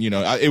shit. And,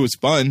 it was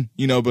fun,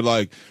 but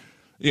like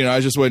I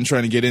just wasn't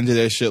trying to get into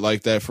that shit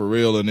like that for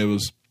real, and it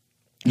was.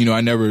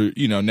 I never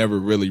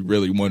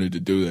really wanted to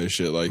do that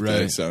shit like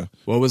that. So,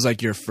 what was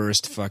like your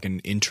first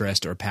fucking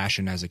interest or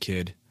passion as a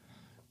kid?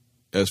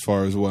 As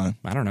far as what?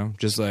 I don't know.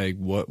 Just like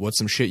what's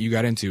some shit you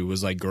got into?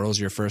 Was like girls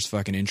your first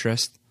fucking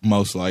interest?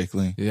 Most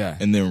likely. Yeah.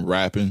 And then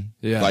rapping.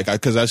 Yeah. Like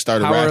because I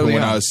started rapping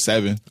when I was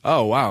 7.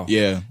 Oh wow.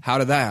 Yeah. How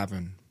did that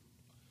happen?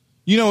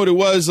 You know what it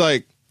was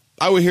like?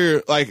 I would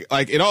hear like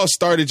it all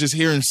started just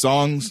hearing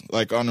songs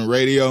like on the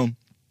radio.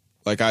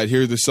 Like I'd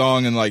hear the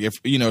song and like if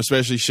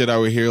especially shit I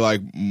would hear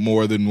like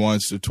more than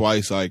once or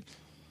twice like.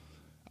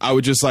 I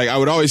would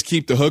always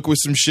keep the hook with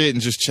some shit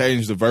and just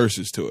change the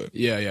verses to it.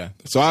 Yeah, yeah.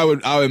 So I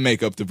would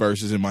make up the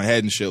verses in my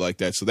head and shit like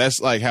that. So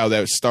that's like how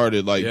that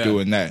started, like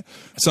doing that.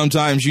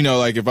 Sometimes,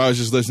 like if I was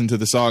just listening to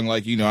the song,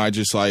 like, I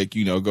just like,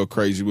 go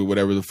crazy with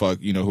whatever the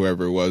fuck,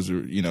 whoever it was,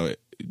 or,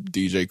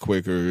 DJ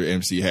Quick or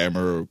MC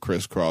Hammer or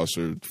Criss Cross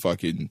or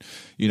fucking,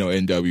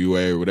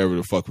 NWA or whatever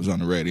the fuck was on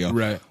the radio.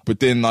 Right.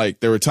 But then like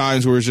there were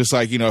times where it's just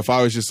like, if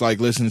I was just like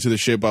listening to the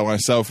shit by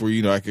myself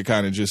where, I could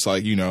kind of just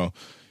like,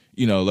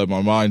 let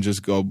my mind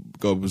just go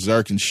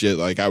berserk and shit.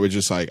 Like I would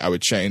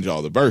change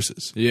all the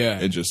verses. Yeah.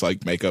 And just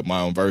like make up my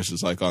own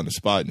verses like on the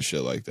spot and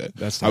shit like that.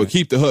 That's I would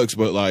keep the hooks,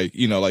 but like,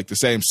 like the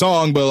same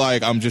song, but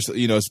like I'm just,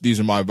 these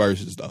are my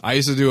verses though. I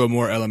used to do a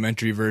more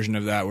elementary version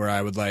of that where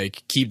I would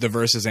like keep the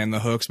verses and the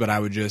hooks, but I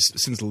would just,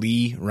 since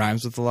Lee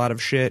rhymes with a lot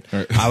of shit,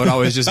 I would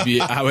always just be,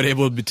 I would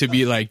able to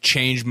be like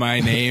change my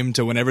name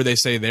to whenever they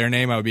say their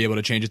name, I would be able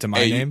to change it to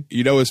my name.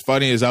 What's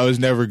funny is I was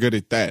never good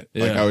at that.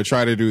 Yeah. Like I would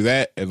try to do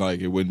that and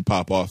like it wouldn't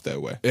pop off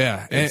that way.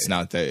 Yeah. It's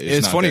not that.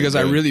 It's funny because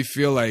I really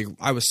feel like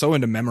I was so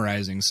into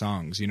memorizing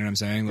songs, you know what I'm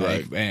saying?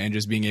 Like, right. And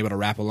just being able to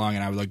rap along,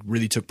 and I would like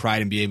really took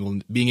pride in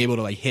being able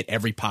to like hit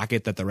every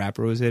pocket that the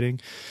rapper was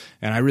hitting.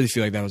 And I really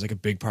feel like that was like a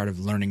big part of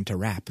learning to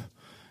rap.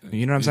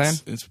 You know what I'm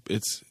saying?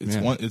 It's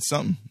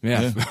something.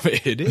 Yeah.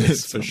 It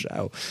is for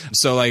sure.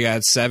 So like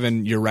at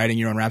 7, you're writing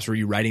your own raps. Were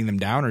you writing them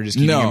down or just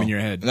keeping them in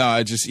your head? No, I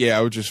would just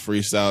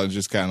freestyle and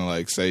just kind of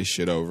like say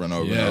shit over and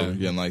over and over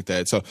again like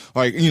that. So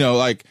like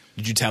like.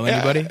 Did you tell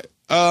anybody?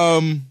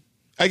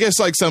 I guess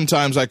like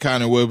sometimes I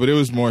kind of would, but it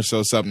was more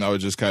so something I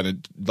would just kind of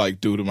like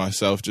do to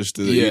myself just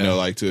to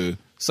like to.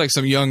 It's like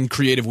some young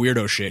creative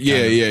weirdo shit.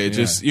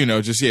 Just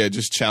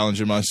just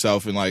challenging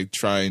myself and like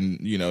trying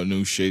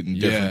new shit and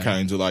different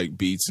kinds of like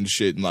beats and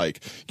shit, and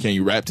like, can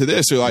you rap to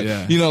this, or like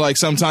like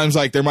sometimes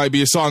like there might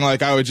be a song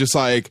like I would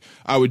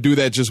do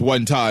that just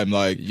one time,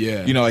 like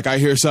like I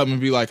hear something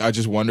and be like, I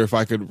just wonder if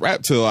I could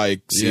rap to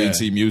like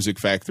CNC Music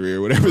Factory or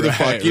whatever the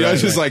fuck,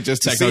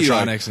 just to see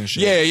like, and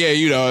shit.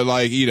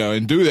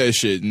 and do that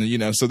shit,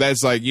 and so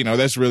that's like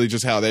that's really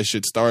just how that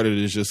shit started,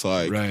 is just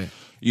like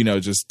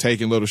just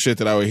taking little shit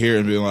that I would hear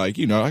and being like,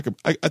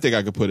 I think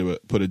I could put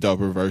a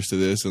doper verse to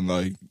this, and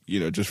like,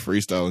 just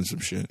freestyling some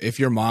shit. If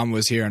your mom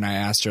was here and I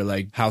asked her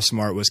like, how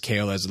smart was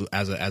Kale as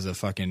a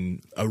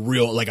fucking a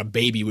real like a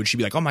baby, would she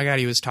be like, oh my god,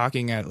 he was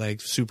talking at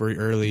like super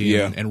early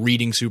and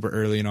reading super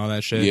early and all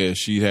that shit? Yeah,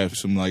 she'd have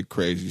some like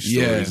crazy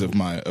stories of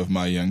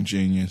my young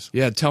genius.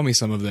 Yeah, tell me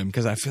some of them,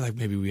 because I feel like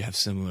maybe we have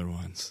similar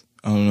ones.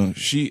 I don't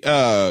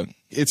know.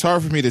 It's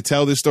hard for me to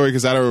tell this story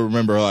because I don't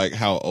remember like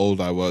how old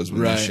I was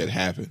when this shit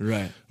happened.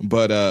 Right.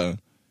 But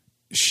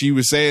she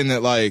was saying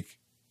that like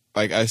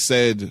I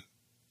said,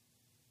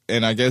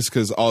 and I guess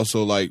because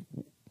also like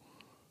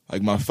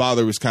my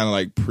father was kind of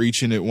like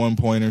preaching at one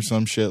point or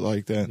some shit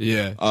like that.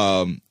 Yeah.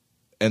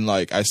 And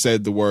like I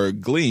said the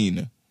word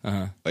glean,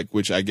 like,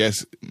 which I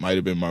guess might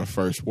have been my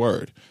first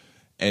word,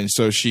 and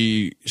so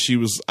she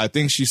was, I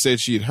think she said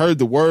she had heard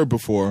the word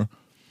before.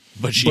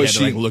 But she had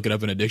to like look it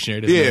up in a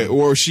dictionary.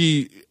 Or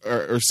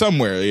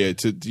somewhere,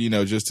 to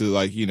just to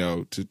like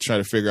to try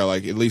to figure out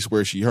like at least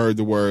where she heard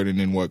the word and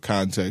in what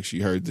context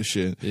she heard the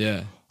shit.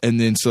 Yeah. And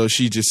then so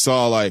she just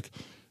saw like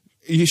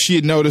she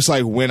had noticed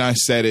like when I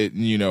said it,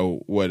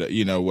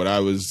 what I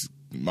was,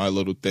 my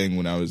little thing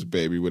when I was a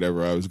baby,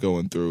 whatever I was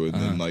going through, and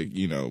then like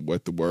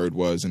what the word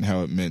was and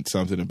how it meant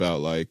something about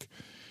like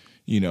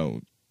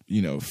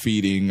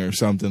feeding or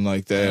something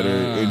like that,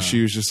 and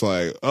she was just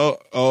like, oh,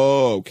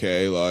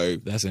 okay,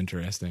 like that's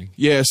interesting.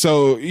 Yeah,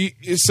 so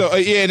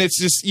and it's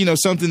just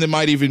something that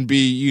might even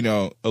be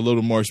a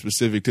little more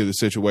specific to the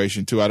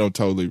situation too. I don't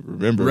totally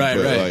remember, right.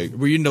 Like,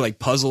 were you into like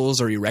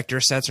puzzles or erector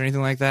sets or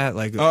anything like that?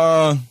 Like,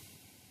 I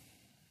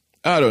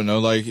don't know,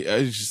 like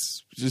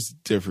just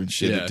different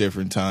shit at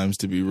different times.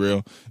 To be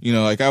real,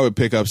 like I would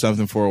pick up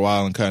something for a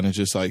while and kind of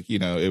just like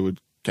it would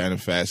kind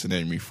of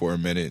fascinated me for a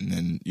minute, and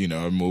then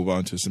I'd move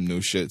on to some new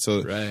shit.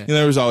 So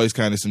there was always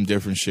kind of some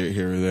different shit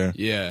here or there.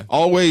 Yeah,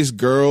 always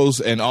girls,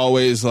 and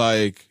always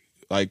like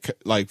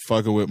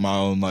fucking with my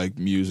own like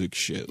music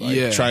shit,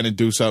 like trying to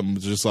do something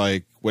just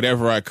like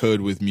whatever I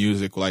could with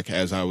music, like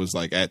as I was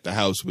like at the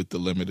house with the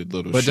limited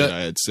little shit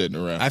I had sitting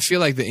around. I feel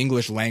like the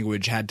English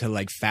language had to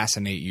like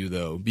fascinate you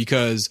though,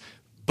 because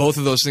both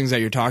of those things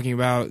that you're talking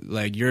about,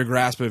 like your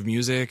grasp of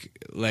music,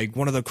 like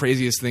one of the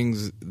craziest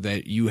things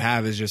that you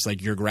have is just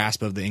like your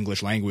grasp of the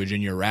English language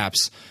in your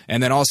raps.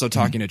 And then also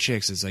talking to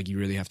chicks, it's like you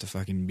really have to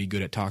fucking be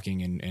good at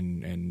talking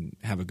and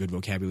have a good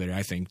vocabulary,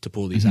 I think, to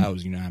pull these out,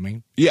 you know what I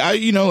mean? Yeah,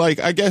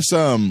 I guess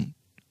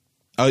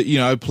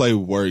I play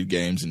word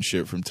games and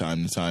shit from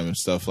time to time and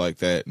stuff like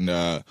that.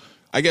 And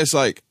I guess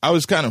like I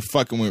was kind of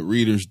fucking with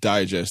Reader's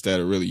Digest at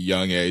a really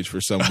young age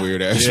for some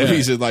weird ass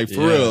reason. Like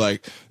for real,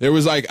 like there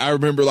was like I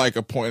remember like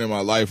a point in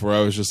my life where I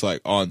was just like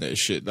on that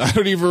shit. I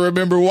don't even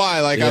remember why.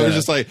 Like I was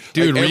just like,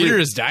 dude, like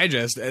Reader's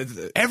Digest.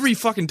 Every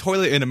fucking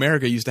toilet in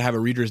America used to have a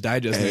Reader's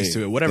Digest next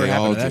to it. Whatever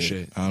happened to that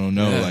shit? I don't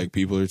know. Like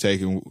people are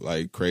taking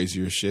like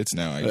crazier shits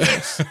now, I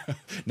guess.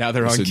 Now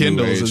they're on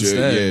Kindles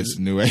instead. It's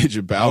a new age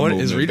of bowel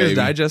movement. Is Reader's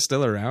Digest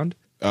still around?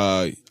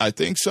 I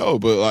think so,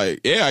 but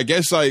like, I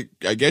guess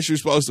you're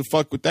supposed to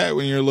fuck with that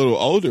when you're a little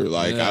older.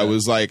 Like, I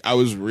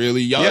was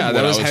really young. Yeah,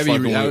 that was heavy.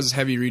 That was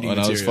heavy reading when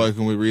material. I was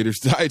fucking with Reader's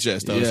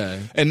Digest.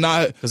 And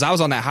not because I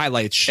was on that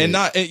highlights shit.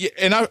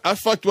 And I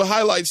fucked with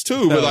highlights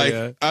too, but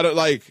I don't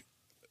like,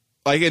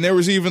 and there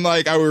was even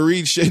like I would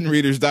read shit in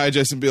Reader's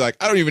Digest and be like,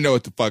 I don't even know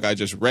what the fuck I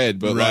just read,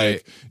 but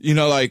like,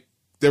 like.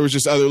 There was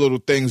just other little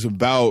things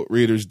about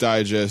Reader's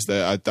Digest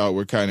that I thought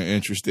were kind of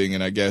interesting,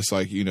 and I guess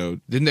like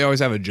didn't they always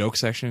have a joke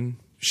section?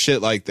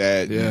 Shit like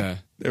that. Yeah,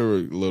 there were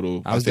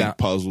little I think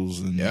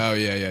puzzles and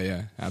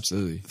yeah,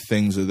 absolutely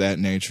things of that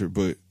nature.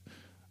 But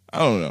I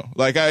don't know.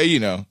 Like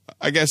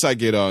I guess I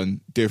get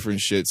on different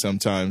shit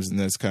sometimes, and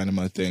that's kind of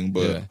my thing.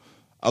 But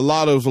a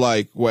lot of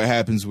like what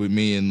happens with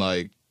me and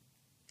like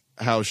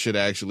how shit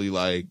actually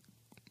like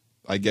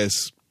I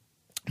guess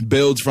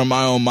builds from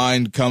my own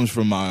mind comes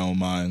from my own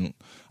mind.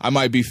 I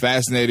might be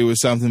fascinated with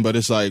something, but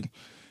it's like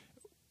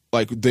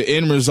the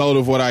end result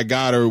of what I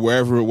got or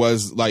wherever it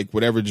was, like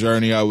whatever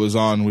journey I was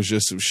on was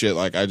just some shit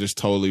like I just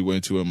totally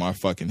went to in my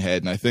fucking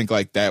head. And I think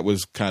like that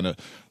was kind of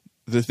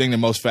the thing that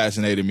most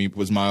fascinated me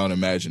was my own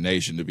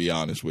imagination, to be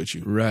honest with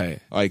you. Right.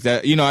 Like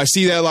that, I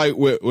see that like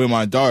with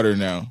my daughter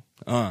now.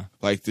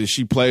 Like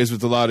she plays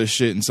with a lot of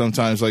shit, and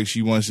sometimes like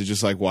she wants to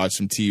just like watch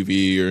some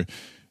TV or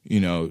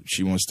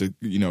she wants to,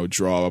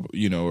 draw,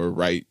 or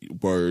write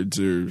words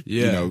or,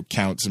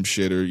 count some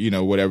shit or,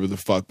 whatever the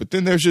fuck. But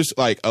then there's just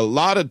like a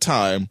lot of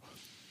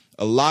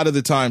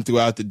the time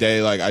throughout the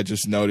day, like I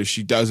just noticed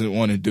she doesn't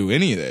want to do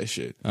any of that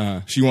shit.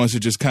 She wants to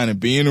just kind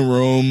of be in a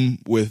room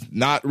with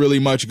not really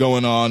much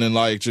going on and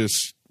like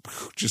just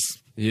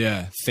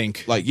Yeah,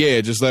 think. Like,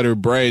 yeah, just let her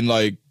brain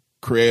like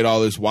create all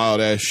this wild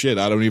ass shit.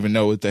 I don't even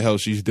know what the hell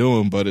she's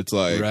doing, but it's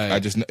like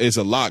it's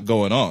a lot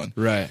going on.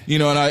 Right. You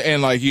know,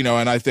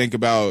 and I think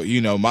about,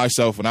 you know,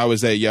 myself when I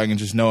was that young and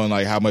just knowing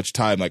like how much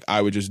time like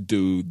I would just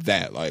do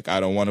that. Like, I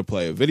don't want to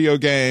play a video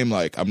game.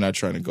 Like, I'm not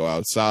trying to go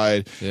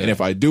outside. Yeah. And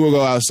if I do go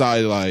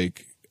outside,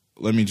 like,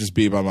 let me just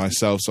be by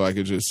myself so I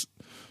could just,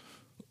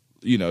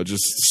 you know,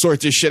 just sort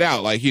this shit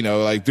out. Like, you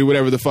know, like do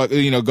whatever the fuck,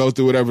 you know, go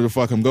through whatever the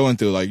fuck I'm going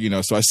through. Like, you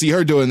know, so I see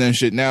her doing that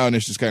shit now and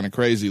it's just kind of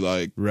crazy.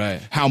 Like,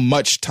 how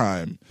much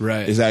time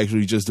is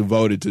actually just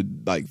devoted to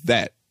like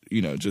that,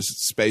 you know,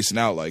 just spacing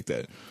out like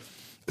that.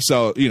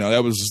 So, you know,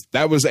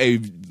 that was a,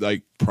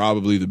 like,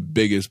 probably the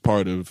biggest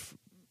part of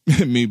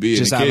me being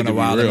just a kid, having a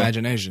wild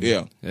imagination.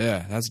 Yeah.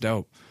 Yeah. That's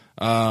dope.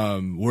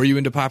 Were you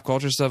into pop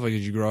culture stuff? Like,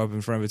 did you grow up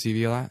in front of a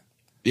TV a lot?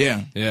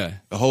 Yeah. Yeah.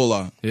 A whole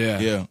lot. Yeah.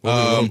 Yeah.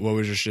 What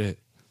was your shit?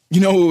 You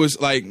know, it was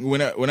like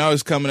when I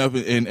was coming up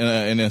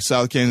in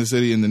South Kansas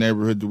City in the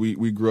neighborhood that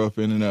we grew up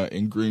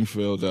in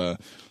Greenfield. There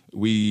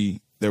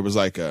was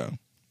like a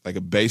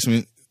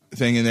basement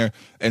thing in there,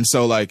 and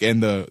so like,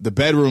 and the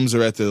bedrooms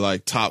are at the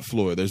like top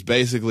floor. There's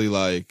basically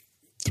like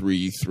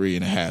three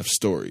and a half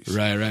stories.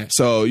 Right.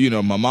 So, you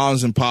know, my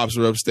moms and pops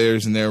were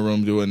upstairs in their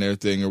room doing their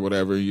thing or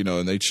whatever, you know,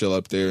 and they chill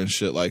up there and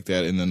shit like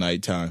that in the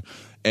nighttime.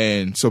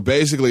 And so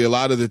basically a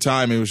lot of the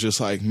time it was just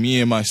like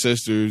me and my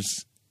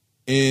sisters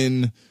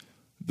in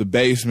the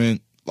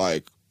basement,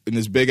 like in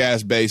this big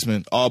ass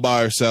basement, all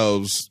by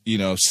ourselves, you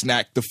know,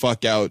 snack the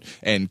fuck out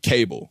and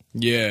cable.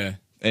 Yeah.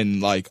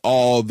 And like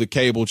all the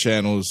cable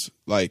channels,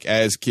 like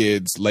as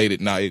kids late at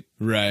night.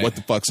 Right. What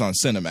the fuck's on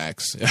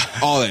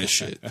Cinemax? All that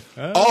shit.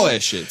 All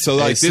that shit. So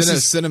like,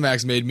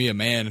 Cinemax made me a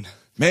man.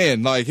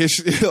 Man, like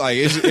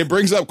it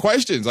brings up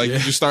questions. Like, you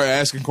just start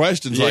asking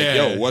questions. Like,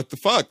 yo, what the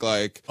fuck?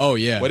 Like, oh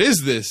yeah, what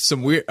is this?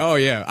 Some weird. Oh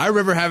yeah, I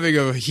remember having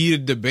a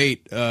heated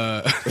debate.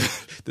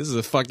 This is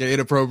a fucking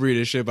inappropriate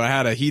as shit, but I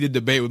had a heated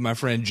debate with my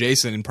friend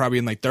Jason, and probably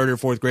in like 3rd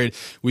or 4th grade,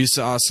 we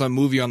saw some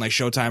movie on like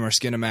Showtime or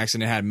Skinamax,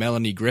 and it had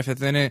Melanie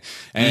Griffith in it,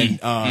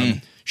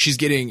 and she's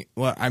getting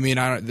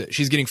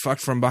she's getting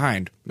fucked from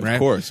behind, right? Of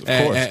course.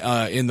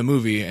 In the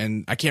movie,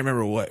 and I can't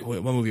remember what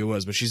movie it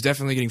was, but she's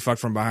definitely getting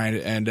fucked from behind.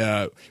 And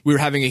we were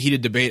having a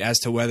heated debate as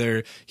to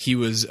whether he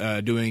was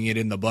doing it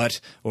in the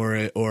butt or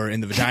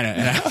in the vagina.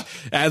 And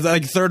as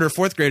like 3rd or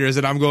 4th graders,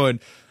 and I'm going,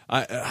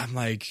 I'm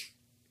like,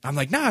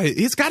 nah,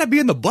 it's got to be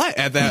in the butt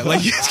at that.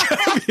 Like, it's got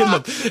to be in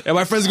the. And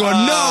my friend's going,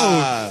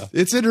 no,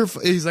 it's in her.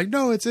 He's like,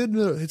 no,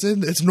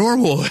 it's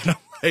normal. And I'm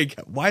like,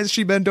 why is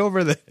she bent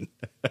over then?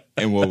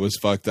 And what was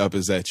fucked up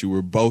is that you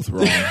were both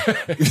wrong.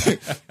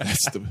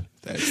 That's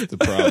the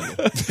problem.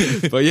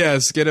 But yeah,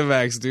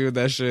 Skinamax, dude,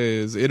 that shit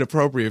is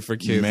inappropriate for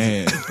kids.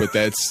 Man, but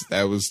that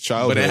was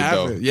childhood, but it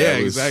happened. Though. Yeah,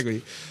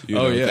 exactly.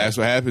 Yeah, that's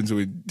what happens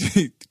when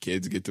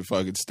kids get to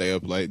fucking stay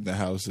up late in the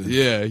house. And,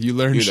 you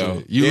learn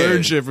shit. You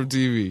learn shit from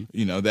TV.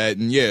 You know that,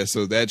 and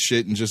so that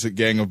shit and just a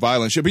gang of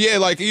violent shit. But yeah,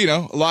 like, you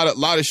know, a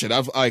lot of shit.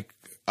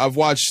 I've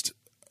watched.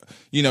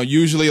 You know,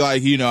 usually,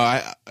 like,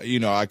 I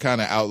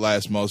kind of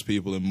outlast most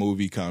people in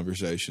movie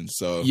conversations.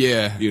 So,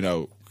 you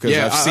know, because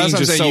I've seen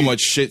just so much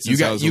shit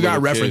since I was a little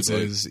kid.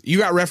 References. You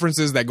got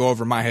references that go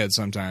over my head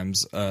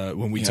sometimes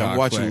when we talk. I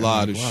watch a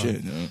lot of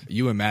shit.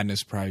 You and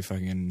Madness probably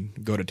fucking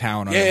go to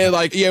town on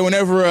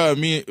whenever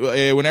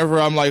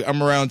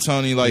I'm around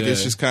Tony, like,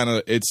 it's just kind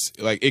of, it's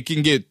like, it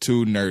can get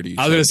too nerdy.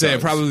 I was going to say,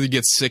 it probably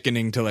gets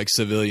sickening to, like,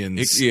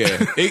 civilians.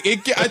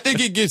 I think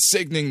it gets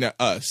sickening to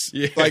us.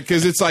 Yeah. Like,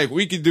 because it's like,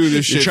 we could do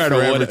this shit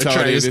forever,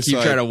 Tony.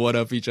 Keep trying to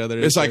one-up each other.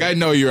 It's like, I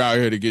know you're out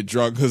here to get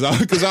drunk, because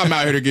I'm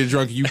out here to get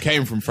drunk. You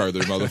came from further,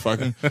 motherfucker.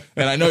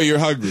 And I know you're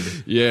hungry.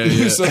 Yeah.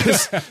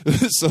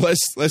 so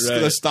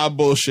let's stop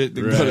bullshit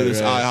and go to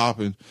this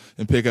IHOP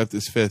and pick up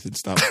this fifth and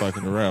stop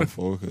fucking around,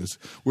 for, because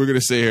we're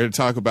gonna sit here and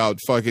talk about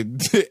fucking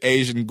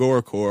Asian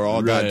gorecore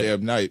all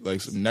goddamn night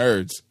like some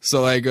nerds.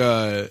 So like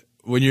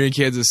when you're in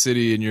Kansas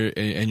City and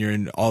you're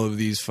in all of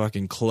these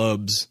fucking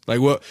clubs, like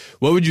what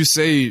would you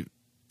say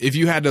if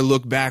you had to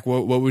look back?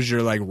 What was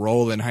your like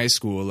role in high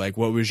school? Like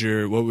what was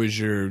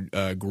your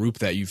group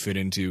that you fit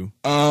into?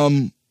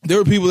 There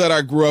were people that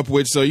I grew up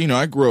with. So, you know,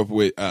 I grew up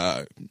with,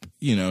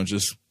 you know,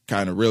 just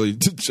kind of really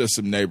just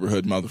some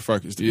neighborhood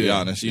motherfuckers, to be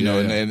honest, you know,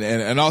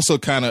 and also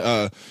kind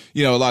of,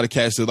 you know, a lot of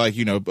cats that, like,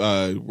 you know,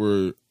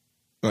 were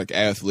like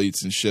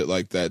athletes and shit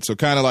like that. So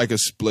kind of like a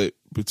split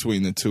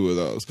between the two of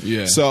those.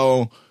 Yeah.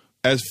 So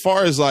as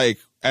far as like,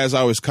 as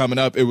I was coming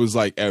up, it was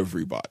like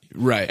everybody.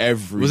 Right.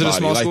 Everybody. Was it a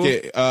small like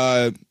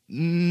school?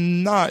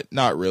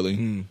 Not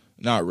really.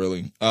 Not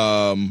really.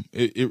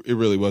 It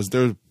really was.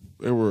 There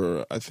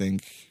were, I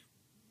think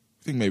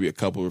maybe a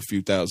couple or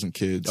few thousand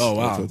kids. Oh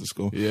wow! At the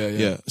school.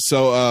 Yeah.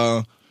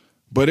 So,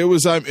 But it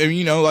was,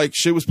 you know, like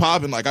shit was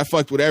popping. Like I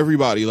fucked with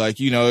everybody. Like,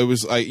 you know, it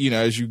was like, you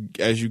know, as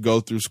you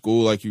go through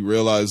school, like you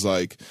realize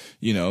like,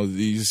 you know,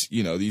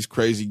 these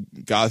crazy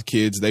goth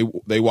kids,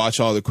 they watch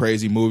all the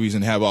crazy movies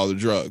and have all the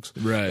drugs.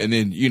 Right. And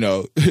then, you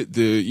know,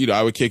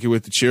 I would kick it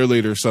with the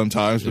cheerleader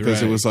sometimes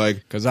because it was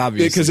like,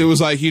 because it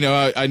was like, you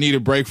know, I need a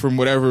break from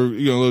whatever,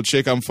 you know, little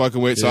chick I'm fucking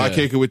with. So I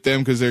kick it with them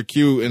because they're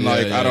cute and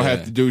like, I don't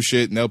have to do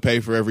shit and they'll pay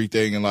for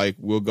everything. And like,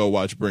 we'll go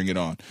watch Bring It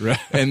On. Right.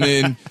 And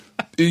then,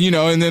 you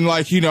know, and then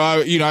like,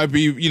 I'd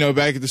be, you know,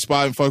 back at the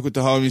spot and fuck with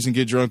the homies and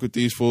get drunk with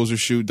these fools or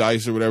shoot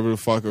dice or whatever the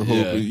fuck or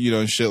hoop, you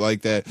know, and shit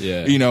like that.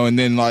 Yeah. You know, and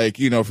then like,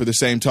 you know, for the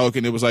same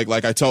token, it was like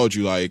I told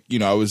you, like, you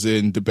know, I was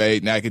in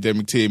debate and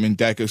academic team and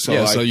DECA. So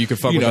like, so you could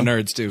fuck with the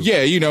nerds too.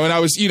 Yeah. You know, and I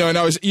was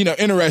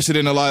interested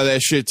in a lot of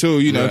that shit too,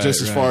 you know,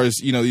 just as far as,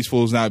 you know, these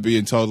fools not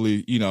being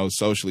totally, you know,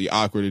 socially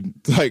awkward and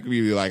like,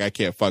 really like, I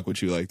can't fuck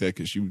with you like that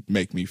because you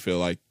make me feel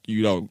like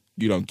you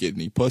don't get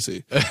any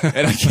pussy.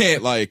 And I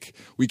can't like,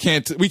 we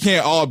can't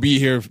all be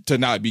here to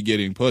not be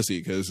getting pussy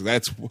because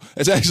that's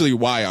actually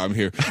why I'm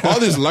here. All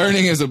this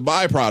learning is a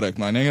byproduct,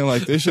 my nigga.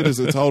 Like this shit is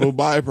a total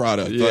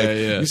byproduct.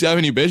 You see how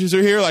many bitches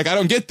are here? Like I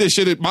don't get this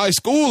shit at my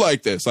school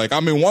like this. Like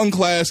I'm in one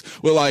class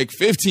with like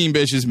 15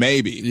 bitches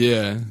maybe.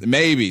 Yeah.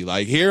 Maybe.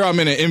 Like here I'm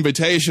in an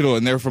invitational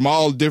and they're from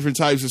all different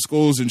types of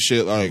schools and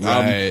shit. Like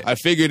I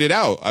figured it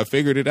out.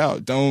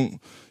 Don't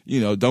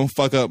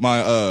fuck up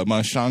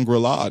my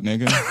Shangri-La,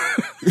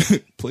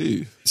 nigga.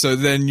 Please. So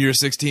then you're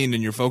 16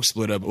 and your folks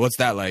split up. What's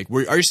that like?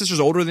 Are your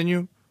sisters older than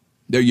you?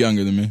 They're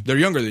younger than me. They're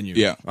younger than you?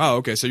 Yeah. Oh,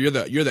 okay. So you're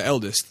the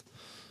eldest.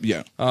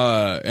 Yeah.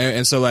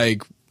 And so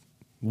like,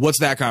 what's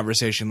that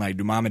conversation like?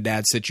 Do mom and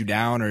dad sit you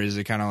down or is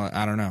it kind of,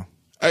 I don't know.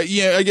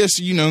 Yeah, I guess,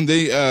 you know,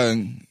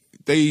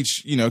 they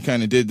each, you know,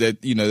 kind of did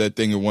that, you know, that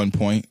thing at one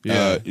point.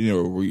 Yeah. You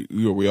know,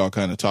 we all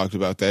kind of talked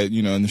about that,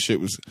 you know, and the shit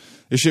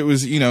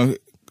was, you know,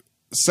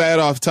 sad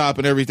off top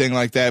and everything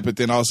like that, but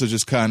then also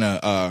just kind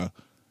of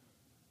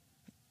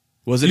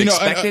was it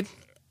expected?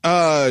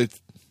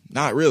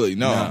 Not really.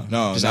 No,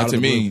 not to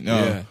me. Blue.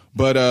 No.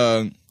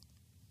 Yeah.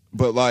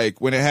 But like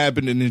when it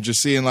happened and then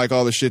just seeing like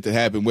all the shit that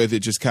happened with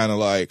it, just kind of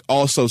like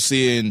also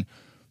seeing,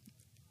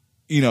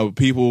 you know,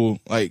 people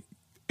like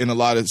in a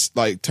lot of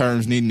like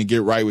terms needing to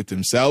get right with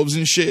themselves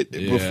and shit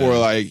before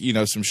like, you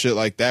know, some shit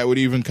like that would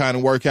even kind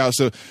of work out.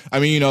 So, I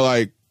mean, you know,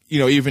 like, you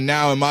know, even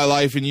now in my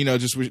life and, you know,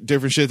 just with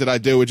different shit that I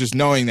deal with, just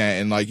knowing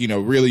that and like, you know,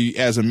 really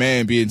as a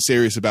man being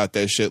serious about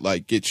that shit,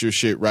 like get your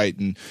shit right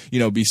and, you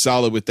know, be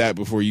solid with that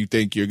before you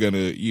think you're going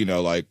to, you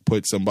know, like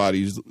put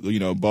somebody's, you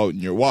know, boat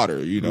in your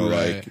water, you know,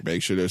 like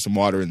make sure there's some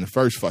water in the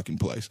first fucking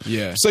place.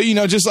 Yeah. So, you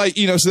know, just like,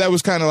 you know, so that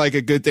was kind of like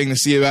a good thing to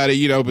see about it,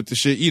 you know, but the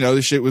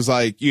shit was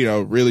like, you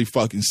know, really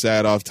fucking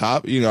sad off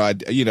top. You know, I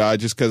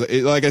just, cause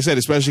like I said,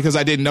 especially cause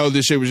I didn't know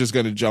this shit was just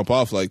going to jump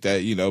off like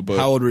that, you know, but.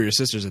 How old were your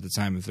sisters at the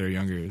time if they're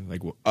younger?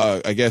 Like,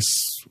 I guess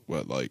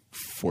like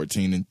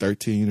 14 and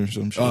 13 or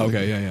some shit. Oh,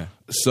 okay, yeah.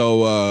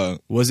 So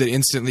was it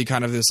instantly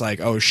kind of this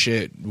like, oh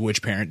shit,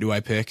 which parent do I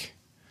pick?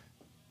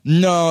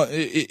 No,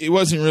 it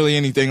wasn't really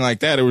anything like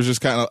that. It was just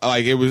kind of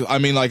like it was. I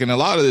mean, like in a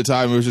lot of the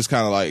time, it was just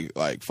kind of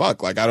like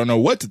fuck. Like I don't know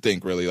what to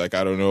think really. Like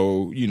I don't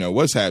know, you know,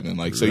 what's happening.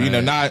 Like so, you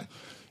know,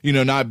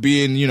 not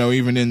being, you know,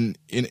 even in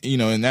you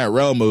know in that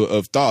realm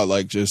of thought.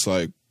 Like just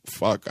like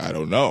fuck, I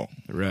don't know.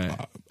 Right.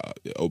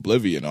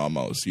 Oblivion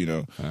almost, you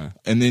know.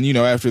 And then, you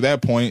know, after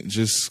that point,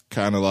 just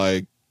kind of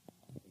like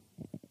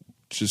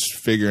just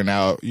figuring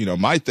out, you know,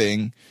 my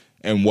thing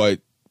and what,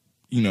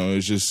 you know,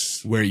 is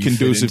just where you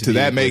conducive to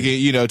that making,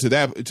 you know, to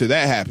that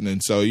happening.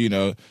 So, you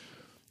know,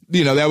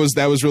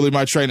 that was really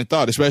my train of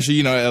thought, especially,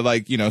 you know, at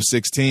like, you know,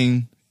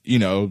 16, you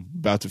know,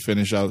 about to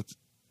finish out,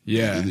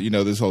 you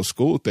know, this whole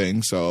school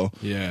thing. So,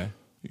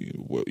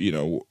 you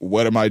know,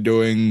 what am I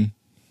doing?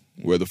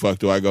 Where the fuck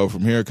do I go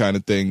from here kind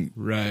of thing.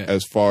 Right.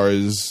 As far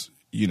as,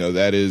 you know,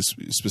 that is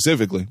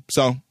specifically.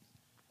 So.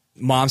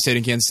 Mom stayed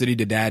in Kansas City.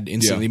 Did dad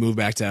instantly move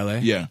back to LA?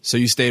 Yeah. So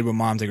you stayed with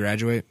mom to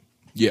graduate?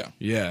 Yeah.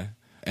 Yeah.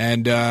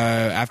 And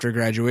after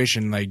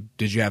graduation, like,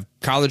 did you have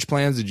college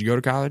plans? Did you go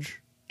to college?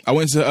 I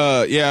went to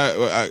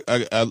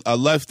I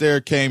left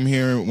there, came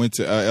here, went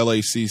to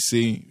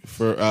LACC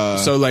for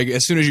So like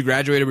as soon as you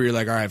graduated, were you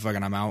like, all right,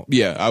 fucking, I'm out?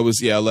 Yeah, I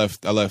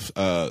left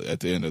at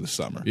the end of the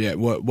summer. Yeah,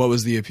 what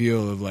was the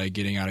appeal of like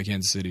getting out of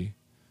Kansas City?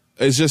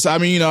 It's just, I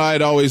mean, you know,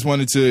 I'd always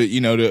wanted to, you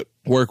know, to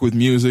work with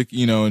music,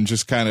 you know, and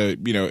just kind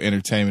of, you know,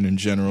 entertainment in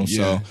general.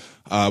 Yeah. So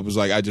I was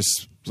like,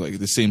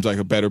 this seems like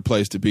a better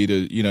place to be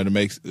to, you know, to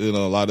make, you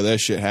know, a lot of that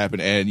shit happen.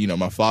 And, you know,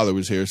 my father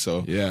was here,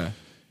 so yeah.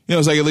 You know,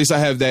 it's like at least I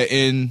have that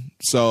in.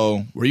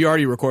 So, were you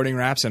already recording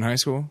raps in high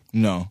school?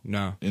 No,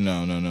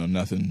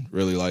 nothing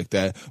really like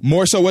that.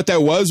 More so, what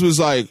that was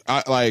like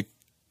I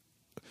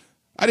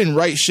didn't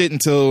write shit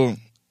until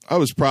I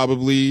was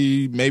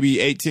probably maybe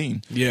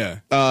 18. Yeah.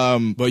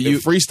 But you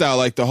freestyle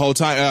like the whole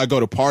time. I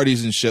go to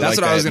parties and shit. That's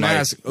like what that, I was gonna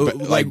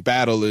ask. like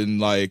battle and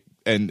like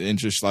and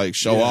just like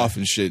show off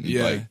and shit,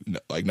 and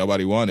like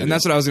nobody wanted. And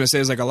that's what I was gonna say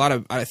is like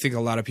I think a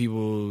lot of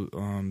people,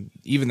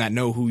 even that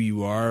know who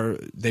you are,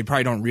 they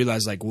probably don't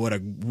realize like what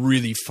a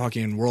really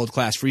fucking world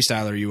class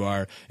freestyler you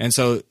are. And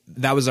so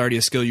that was already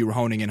a skill you were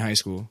honing in high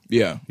school.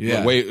 Yeah.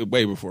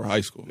 Way before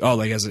high school. Oh,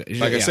 like I said,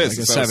 like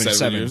since I was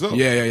 7 years old.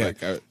 Yeah.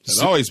 Like I've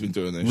always been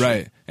doing this.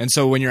 Right. Shit. And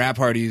so when you're at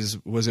parties,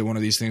 was it one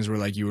of these things where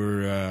like you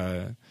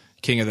were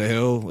king of the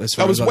hill?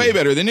 I was way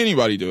better than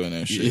anybody doing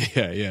that shit.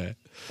 Yeah.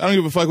 I don't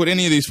give a fuck what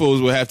any of these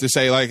fools would have to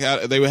say. Like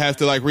they would have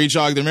to like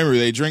re-jog their memory.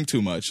 They drink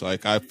too much.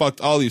 Like I fucked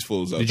all these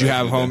fools up. Did you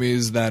have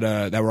homies that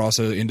were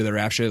also into the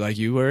rap shit like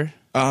you were?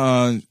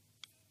 I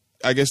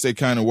guess they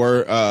kind of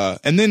were.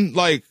 And then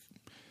like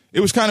it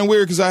was kind of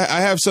weird because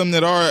I have some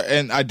that are,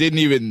 and I didn't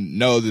even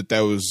know that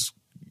was,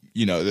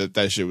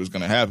 that shit was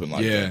gonna happen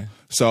like that.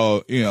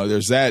 So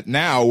there's that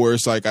now where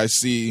it's like I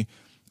see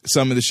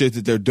some of the shit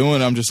that they're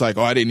doing, I'm just like,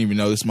 oh, I didn't even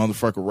know this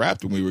motherfucker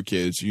rapped when we were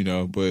kids,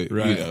 but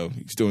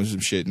he's doing some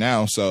shit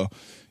now. So,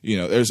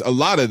 there's a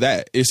lot of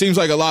that. It seems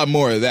like a lot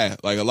more of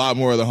that. Like a lot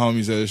more of the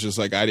homies that it's just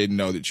like, I didn't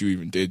know that you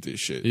even did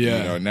this shit.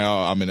 Yeah.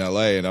 Now I'm in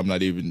LA and I'm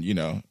not even,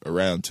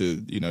 around to,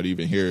 to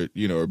even hear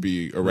it, or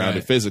be around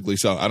it physically.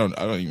 So I don't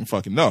even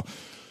fucking know,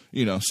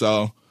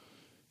 so,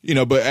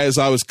 but as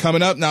I was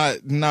coming up,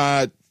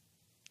 not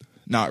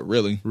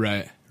really.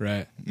 Right.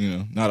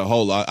 Not a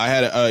whole lot. I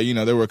had,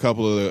 there were a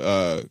couple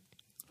of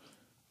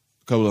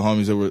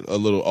homies that were a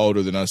little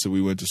older than us that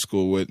we went to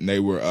school with, and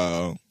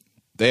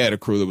they had a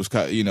crew that was,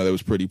 that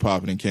was pretty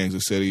popping in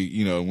Kansas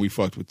City, and we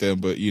fucked with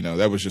them, but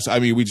that was just,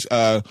 we just,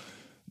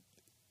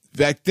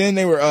 back then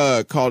they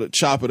were called a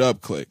Chop It Up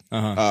Clique,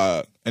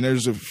 and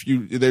there's a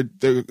few,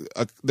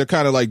 they're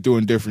kind of like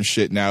doing different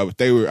shit now, but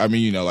they were,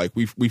 like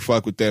we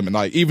fuck with them, and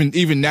like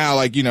even now,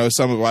 like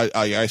some of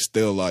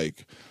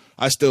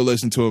I still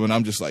listen to them, and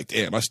I'm just like,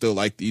 damn, I still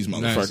like these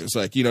motherfuckers. Nice.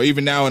 Like,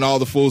 even now in all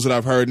the fools that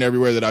I've heard and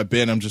everywhere that I've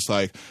been, I'm just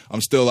like, I'm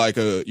still like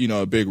a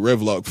big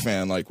Rivloc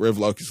fan. Like,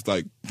 Rivloc is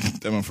like,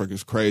 that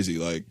motherfucker's crazy.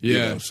 Like,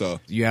 so.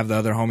 You have the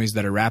other homies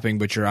that are rapping,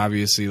 but you're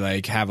obviously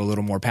like, have a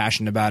little more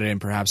passion about it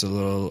and perhaps a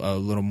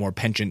little more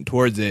penchant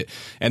towards it.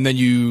 And then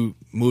you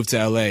move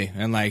to LA.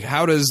 And like,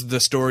 how does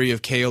the story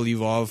of Kale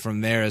evolve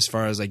from there as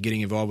far as like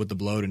getting involved with the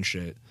Bloat and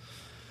shit?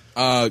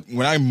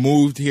 When I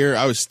moved here,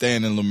 I was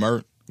staying in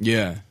Leimert.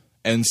 Yeah.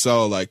 And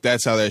so, like,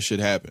 that's how that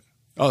shit happened.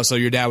 Oh, so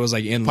your dad was,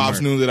 like, in Pops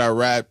Leimert. knew that I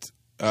rapped.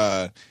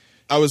 I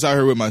was out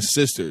here with my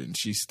sister, and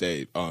she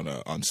stayed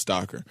on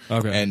Stalker.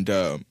 Okay. And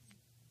so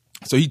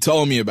he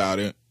told me about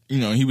it.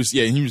 He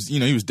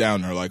was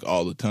down there, like,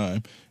 all the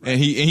time. And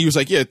he was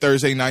like, yeah,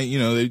 Thursday night,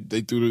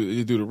 they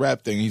do the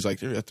rap thing. He's like,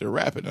 they're out there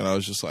rapping. And I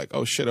was just like,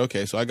 oh, shit,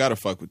 okay, so I got to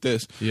fuck with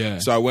this. Yeah.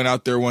 So I went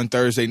out there one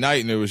Thursday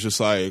night, and it was just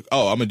like,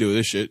 oh, I'm going to do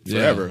this shit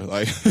forever. Yeah.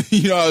 Like,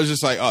 I was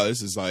just like, oh,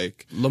 this is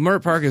like...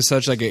 Leimert Park is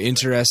such, like, an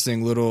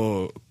interesting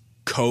little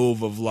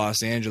cove of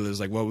Los Angeles.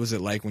 Like, what was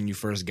it like when you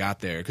first got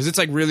there? Because it's,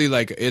 like, really,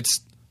 like, it's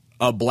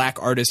a black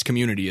artist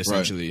community,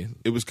 essentially. Right.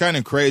 It was kind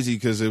of crazy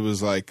because it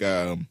was, like...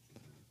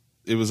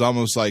 it was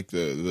almost like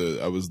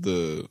I was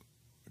the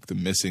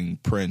missing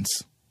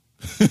prince,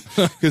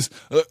 because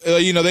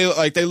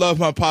they love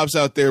my pops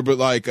out there, but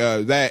like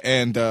that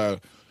and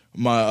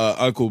my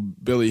uncle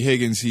Billy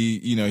Higgins,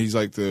 he's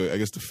like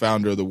the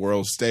founder of the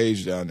World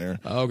Stage down there.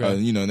 Oh, okay.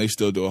 And they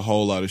still do a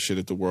whole lot of shit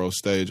at the World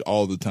Stage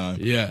all the time.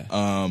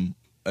 Yeah.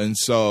 And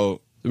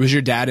so. Was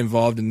your dad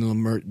involved in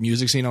the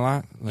music scene a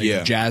lot?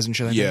 Like jazz and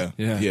shit like that?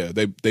 Yeah.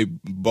 They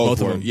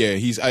both were. Yeah,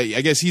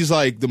 I guess he's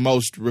like the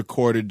most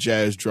recorded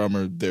jazz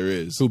drummer there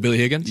is. Who, Billy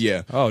Higgins?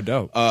 Yeah. Oh,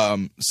 dope.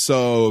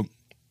 So,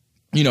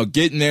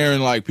 getting there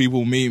and like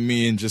people meet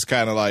me and just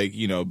kind of like,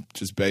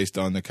 just based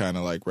on the kind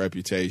of like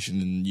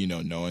reputation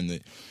and, knowing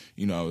that,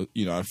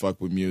 I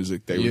fuck with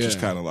music. They were just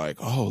kind of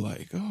like, wow,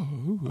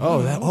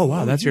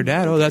 that's your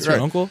dad. Oh, that's your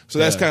uncle. So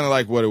that's kind of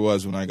like what it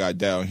was when I got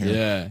down here.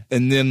 Yeah.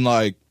 And then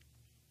like,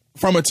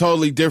 from a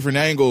totally different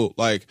angle,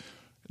 like,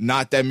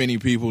 not that many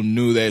people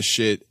knew that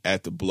shit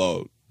at the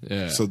Bloat.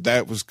 Yeah. So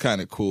that was kind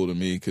of cool to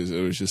me because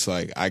it was just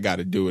like, I got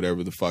to do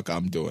whatever the fuck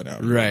I'm doing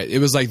out here. Right. It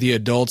was like the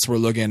adults were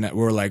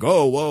like,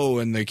 oh, whoa,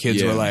 and the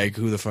kids were like,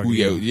 who the fuck are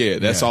you? Yeah,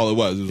 that's all it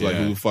was. It was like,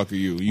 who the fuck are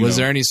you? Was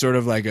there any sort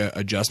of like a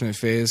adjustment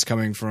phase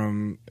coming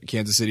from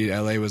Kansas City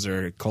to LA? Was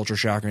there a culture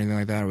shock or anything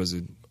like that? Or was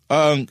it?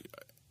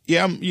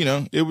 Yeah,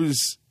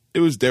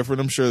 it was different.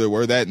 I'm sure there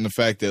were that, and the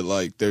fact that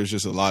like there's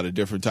just a lot of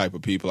different type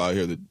of people out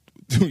here that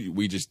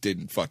we just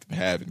didn't fucking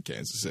have in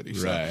Kansas City.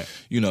 So, right.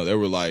 There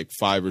were like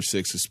 5 or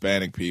 6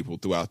 Hispanic people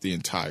throughout the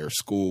entire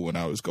school when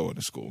I was going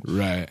to school.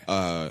 Right.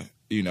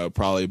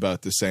 Probably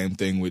about the same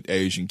thing with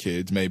Asian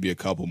kids, maybe a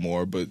couple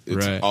more, but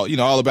it's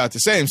all about the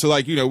same. So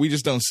like, we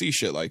just don't see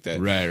shit like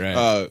that.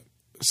 Right.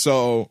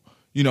 So,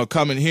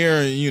 coming here,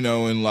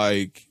 and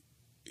like,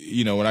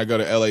 when I go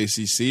to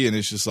LACC and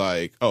it's just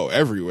like, oh,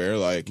 everywhere,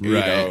 like,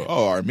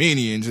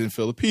 Armenians and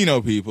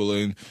Filipino people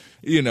and,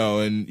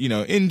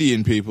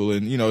 Indian people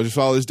and, just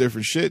all this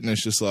different shit. And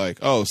it's just like,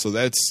 oh, so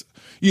that's,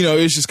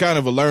 it's just kind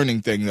of a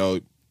learning thing though,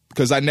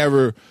 because I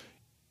never,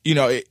 you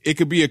know, it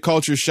could be a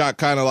culture shock,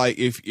 kind of like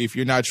if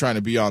you're not trying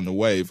to be on the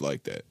wave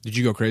like that. Did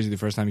you go crazy the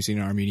first time you seen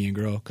an Armenian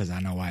girl? Because I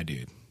know I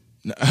did.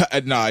 No,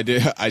 I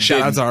did.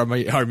 Shout out to our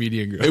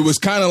Armenian girls. It was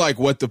kind of like,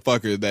 what the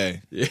fuck are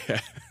they? Yeah. I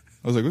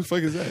was like, what the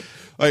fuck is that?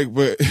 Like,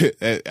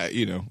 but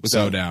you know,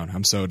 So down.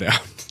 I'm so down.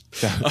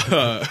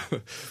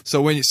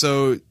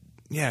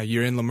 Yeah,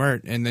 you're in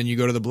Lamert, and then you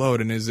go to the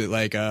Blowed, and is it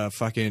like a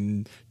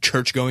fucking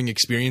church going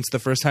experience the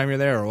first time you're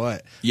there, or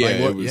what?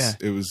 Yeah, like, what?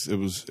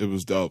 It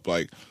was dope.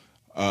 Like,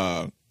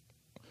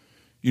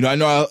 you know, I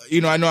know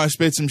I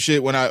spit some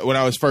shit when I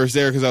was first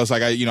there because I was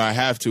like, I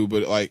have to,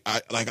 but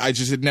I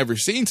just had never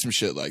seen some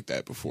shit like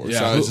that before.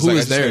 Yeah, so who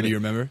was there? Do you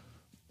remember?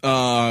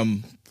 I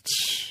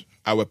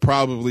would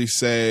probably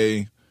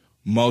say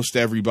most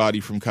everybody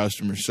from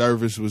customer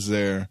service was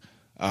there.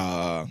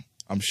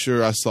 I'm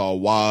sure I saw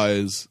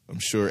Wise. I'm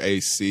sure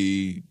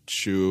AC,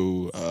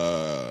 Chew,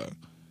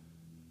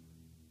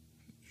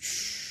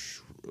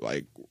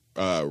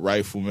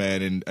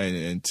 Rifleman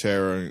and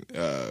Terra.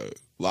 There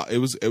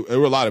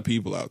were a lot of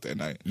people out that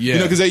night. Yeah, you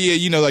know, because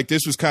like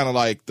this was kind of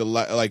like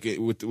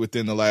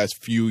within the last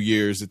few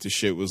years that the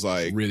shit was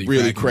like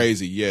really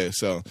crazy. Yeah,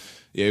 so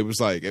yeah, it was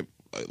like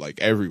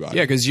everybody.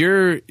 Yeah, because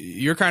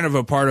you're kind of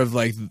a part of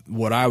like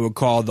what I would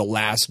call the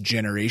last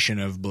generation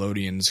of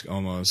Blodians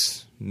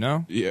almost.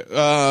 No?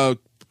 Yeah.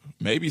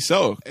 Maybe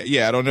so.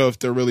 Yeah, I don't know if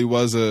there really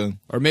was a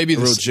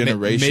real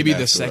generation. Maybe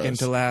the second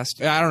to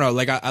last. I don't know.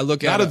 Like I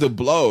look at out of the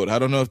Blowed. I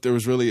don't know if there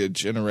was really a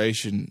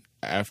generation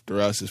after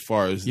us as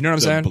far as you know what I'm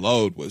saying?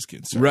 Blowed was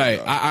concerned. Right.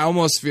 I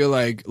almost feel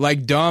like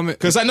Dumb,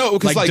 because I know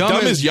like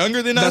Dumb is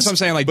younger than us. That's what I'm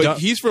saying. Like, but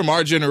he's from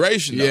our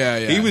generation. Though. Yeah.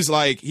 He was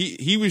like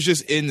he was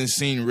just in the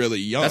scene really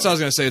young. That's what I was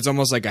gonna say. It's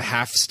almost like a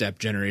half step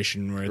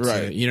generation where it's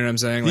right. You know what I'm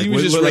saying? Like, he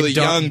was just really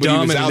young, but he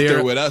was out Lyra,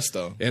 there with us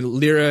though. And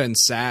Lyra and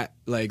Sat,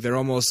 like they're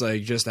almost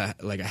like just a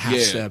half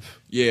step.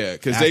 Yeah,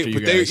 because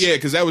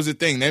that was the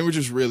thing. They were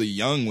just really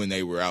young when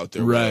they were out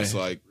there. Right. With us.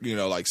 Like, you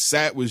know, like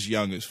Sat was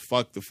young as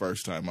fuck the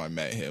first time I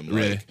met him. Like,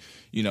 really?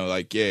 You know,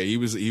 like, yeah, he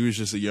was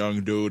just a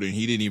young dude, and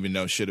he didn't even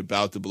know shit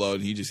about the Blood.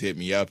 And he just hit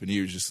me up, and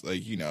he was just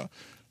like, he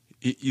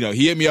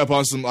hit me up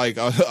on some like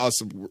on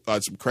some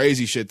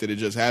crazy shit that had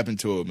just happened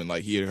to him, and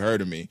like he had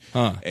heard of me,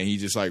 and he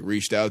just like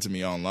reached out to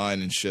me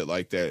online and shit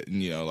like that,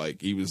 and you know,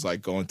 like he was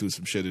like going through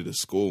some shit at his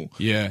school,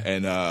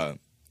 and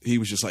he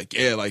was just like,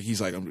 yeah, like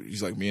he's like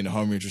me and the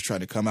homie are just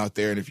trying to come out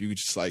there, and if you could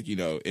just like, you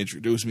know,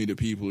 introduce me to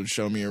people and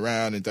show me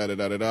around and da da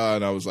da da da,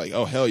 and I was like,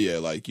 oh hell yeah,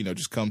 like, you know,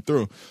 just come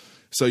through.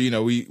 So, you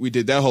know, we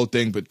did that whole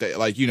thing, but they,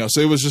 like, you know,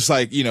 so it was just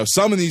like, you know,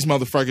 some of these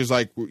motherfuckers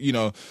like, you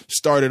know,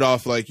 started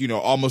off like, you know,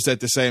 almost at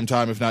the same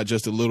time, if not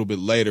just a little bit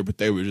later, but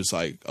they were just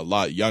like a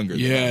lot younger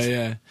than us.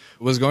 Yeah.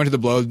 Was going to the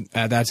Blow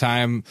at that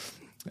time.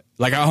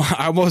 Like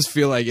I almost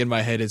feel like in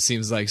my head it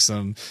seems like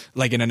some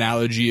like an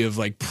analogy of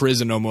like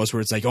prison almost, where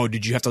it's like, oh,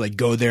 did you have to like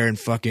go there and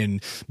fucking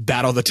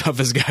battle the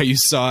toughest guy you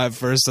saw at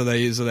first so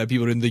that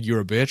people didn't think you were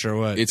a bitch or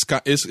what? It's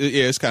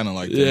kind of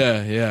like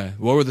that. Yeah.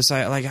 What were the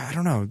side like? I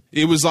don't know.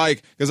 It was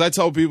like, because I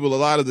tell people a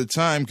lot of the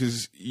time,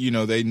 because you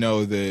know they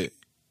know that,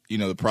 you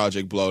know, the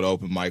Project Blowed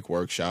open mic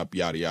workshop,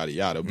 yada yada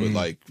yada. But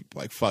like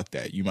fuck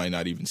that. You might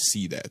not even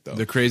see that though.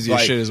 The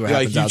craziest shit is what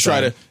happens you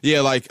outside.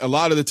 like a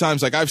lot of the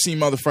times, like I've seen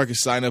motherfuckers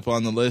sign up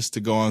on the list to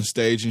go on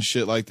stage and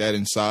shit like that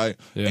inside,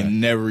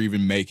 and never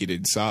even make it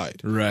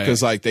inside. Right.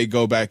 Because like they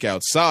go back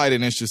outside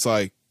and it's just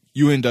like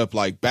you end up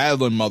like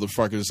battling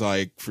motherfuckers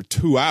like for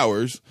 2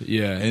 hours.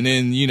 Yeah. And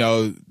then, you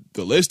know,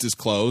 the list is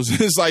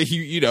closed. It's like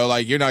you know,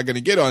 like you're not gonna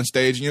get on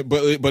stage,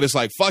 but it's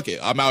like fuck it.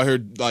 I'm out here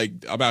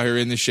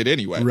in this shit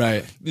anyway.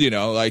 Right. You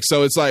know, like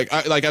so it's like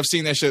I've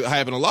seen that shit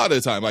happen a lot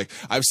of the time. Like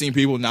I've seen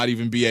people not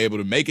even be able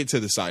to make it to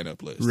the sign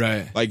up list.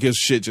 Right. Like his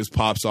shit just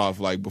pops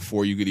off like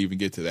before you could even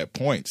get to that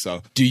point.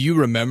 So do you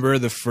remember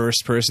the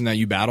first person that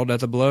you battled at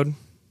the Blowed?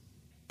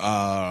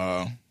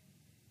 No.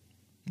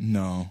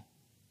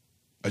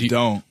 I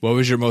don't. What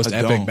was your most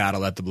epic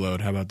battle at the Blowed?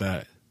 How about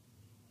that?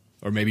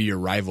 Or maybe your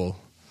rival?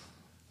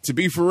 To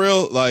be for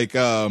real, like,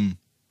 there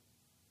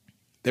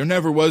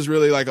never was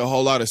really like a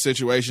whole lot of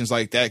situations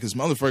like that because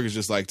motherfuckers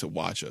just like to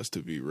watch us, to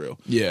be real.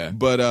 Yeah.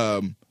 But,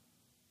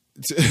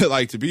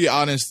 to be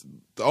honest,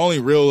 the only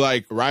real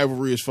like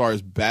rivalry as far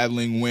as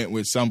battling went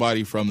with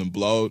somebody from the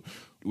Blowed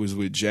was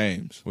with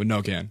James. With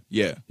No Can.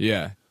 Yeah.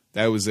 Yeah.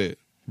 That was it.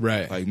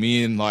 Right. Like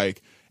me and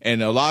like,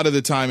 and a lot of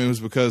the time it was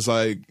because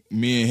like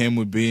me and him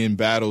would be in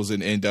battles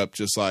and end up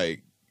just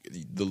like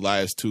the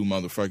last two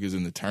motherfuckers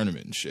in the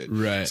tournament and shit.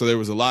 Right. So there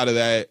was a lot of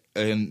that,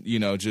 and you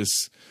know,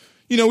 just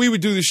we would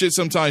do this shit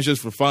sometimes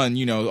just for fun,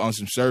 you know, on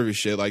some service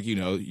shit, like you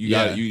know, you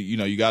got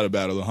to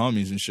battle the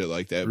homies and shit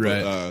like that.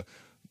 Right.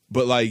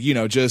 But like you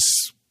know,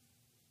 just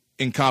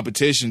in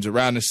competitions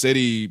around the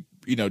city,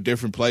 you know,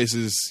 different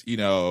places, you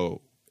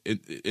know,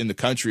 in the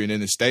country and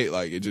in the state,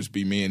 like it just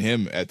be me and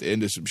him at the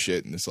end of some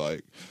shit, and it's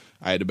like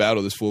I had to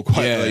battle this fool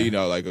quite, like, you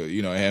know, like a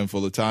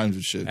handful of times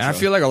and shit. And I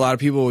feel like a lot of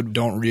people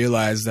don't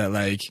realize that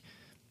like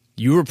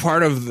you were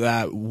part of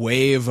that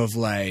wave of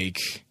like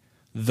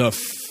the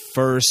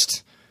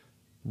first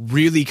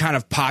really kind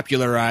of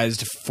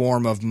popularized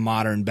form of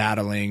modern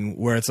battling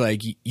where it's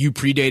like you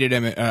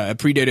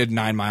predated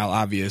 9 Mile,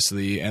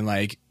 obviously, and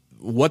like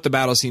what the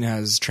battle scene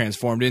has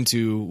transformed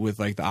into with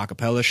like the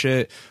acapella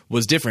shit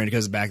was different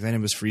because back then it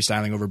was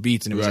freestyling over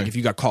beats, and it was like if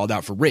you got called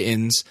out for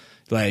writtens,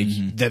 like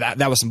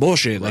that was some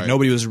bullshit. Like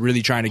nobody was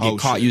really trying to get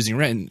caught using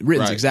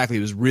writtens. Exactly.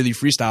 It was really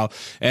freestyle.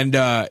 And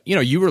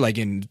you were like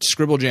in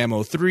Scribble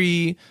Jam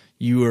 03.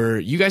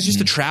 You guys used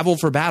to travel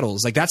for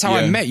battles. Like that's how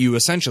I met you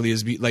essentially,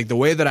 is like the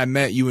way that I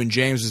met you and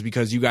James was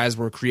because you guys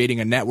were creating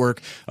a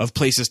network of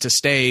places to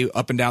stay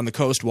up and down the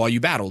coast while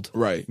you battled.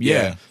 Right.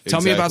 Yeah.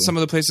 Tell me about some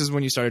of the places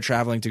when you started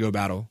traveling to go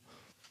battle.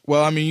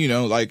 Well, I mean,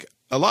 like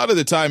a lot of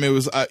the time it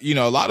was, a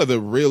lot of the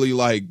really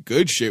like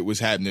good shit was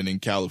happening in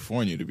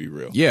California, to be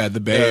real. Yeah, the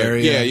Bay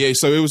Area. Yeah.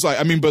 So it was like,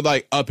 I mean, but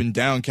like up and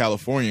down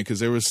California, because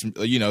there was,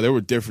 there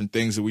were different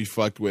things that we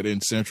fucked with in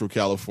Central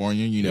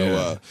California.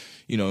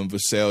 In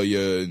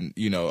Visalia and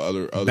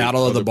other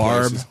Battle of the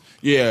Barb. Places.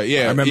 Yeah.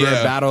 I remember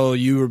a battle.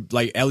 You were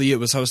like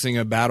Elliot was hosting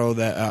a battle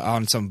that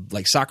on some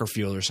like soccer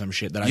field or some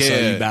shit that I saw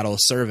you battle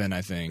Servant,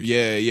 I think.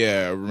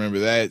 Yeah, I remember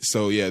that.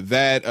 So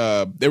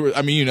that there were.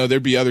 I mean,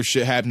 there'd be other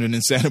shit happening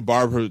in Santa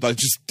Barbara, like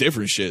just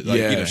different shit.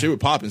 Like shit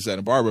would pop in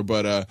Santa Barbara,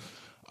 but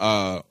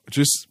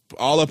just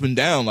all up and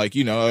down, like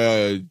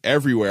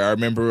everywhere. I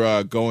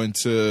remember going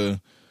to.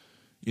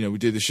 We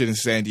did the shit in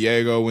San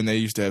Diego when they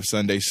used to have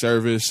Sunday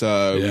service. We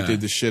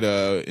did the shit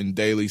in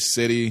Daly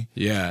City.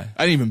 Yeah.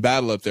 I didn't even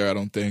battle up there, I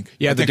don't think.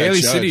 Yeah, the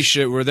Daly City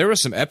shit where there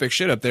was some epic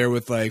shit up there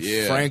with like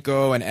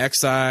Franco and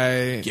Xi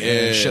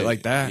and shit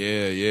like that.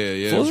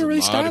 Yeah. Fools were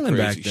really styling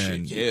back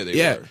then. Shit. Yeah,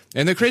 they were.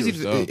 And the crazy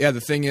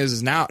the thing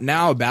is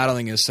now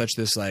battling is such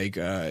this like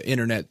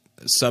internet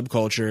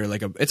subculture,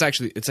 like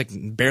it's like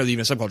barely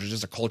even a subculture, it's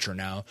just a culture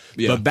now.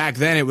 Yeah. But back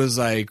then it was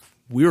like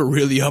we were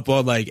really up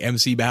on like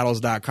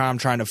mcbattles.com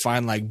trying to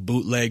find like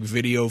bootleg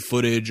video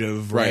footage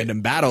of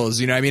random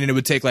battles, you know what I mean? And it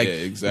would take like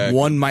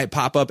one might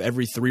pop up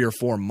every 3 or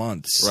 4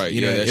 months. Right.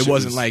 It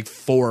wasn't like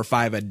 4 or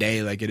 5 a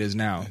day like it is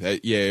now.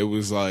 It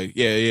was like,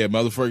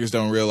 motherfuckers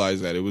don't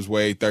realize that. It was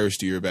way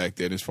thirstier back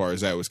then as far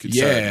as that was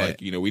concerned. Yeah.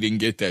 Like, we didn't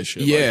get that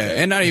shit. Yeah. Like that.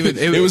 And not even,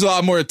 it was a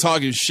lot more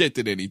talking shit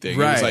than anything.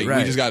 Right. It was like,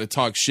 we just got to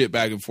talk shit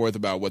back and forth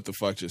about what the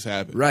fuck just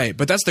happened. Right.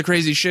 But that's the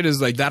crazy shit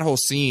is like that whole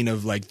scene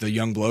of like the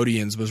Young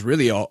Bloodians was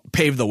really all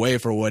paved the way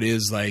for what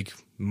is like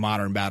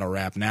modern battle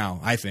rap now,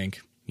 I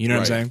think. You know what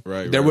I'm saying?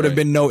 Right. There would have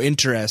been no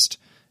interest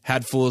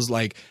had fools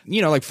like,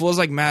 like fools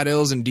like Matt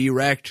Ills and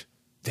D-Rect,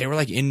 they were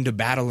like into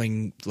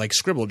battling like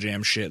Scribble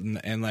Jam shit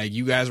and like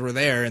you guys were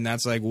there and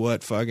that's like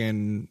what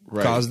fucking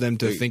caused them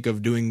to think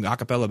of doing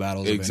acapella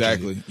battles.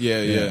 Exactly.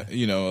 Yeah.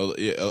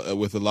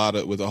 With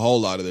a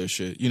whole lot of their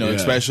shit,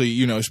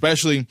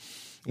 especially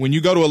when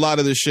you go to a lot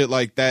of this shit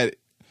like that,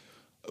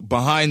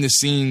 behind the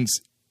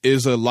scenes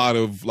is a lot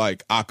of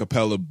like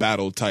acapella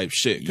battle type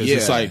shit because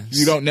it's like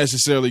you don't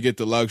necessarily get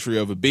the luxury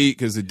of a beat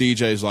because the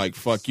DJ's like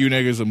fuck you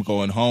niggas, I'm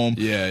going home.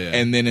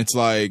 And then it's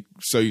like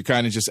so you're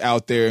kind of just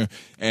out there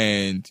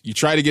and you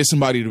try to get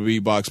somebody to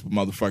beatbox but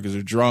motherfuckers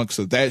are drunk,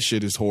 so that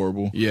shit is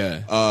horrible.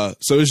 So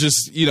it's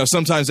just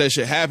sometimes that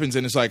shit happens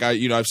and it's like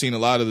I've seen a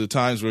lot of the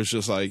times where it's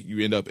just like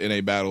you end up in a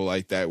battle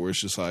like that where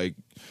it's just like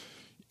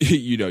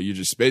you're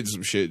just spitting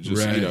some shit,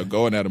 just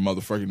going at a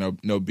motherfucker,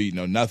 no beat,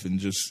 no nothing,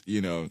 just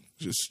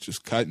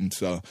just cutting.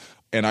 So,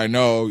 and I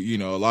know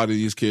a lot of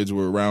these kids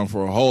were around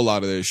for a whole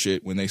lot of their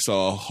shit when they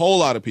saw a whole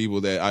lot of people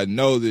that I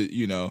know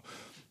that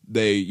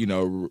they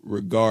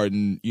regard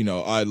and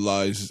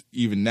idolize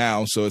even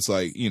now. So it's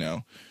like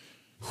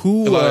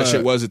who a lot of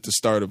shit was at the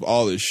start of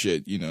all this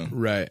shit.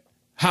 Right.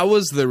 How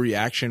was the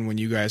reaction when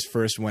you guys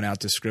first went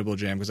out to Scribble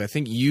Jam? Because I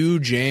think you,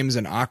 James,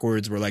 and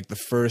Awkwards were like the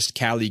first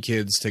Cali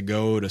kids to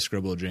go to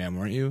Scribble Jam,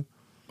 weren't you?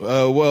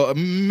 Well,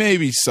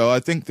 maybe so.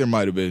 I think there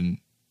might have been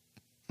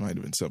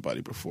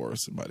somebody before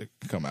somebody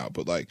come out,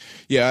 but like,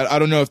 I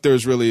don't know if there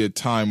was really a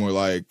time where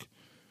like,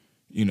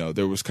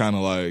 there was kind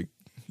of like,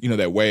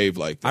 that wave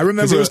like that. I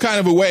remember it was kind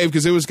of a wave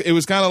because it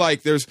was kind of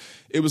like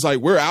it was like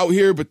we're out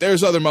here, but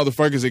there's other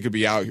motherfuckers that could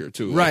be out here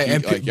too.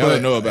 Right. Like, y'all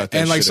don't know about that.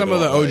 And like shit some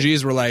of the all.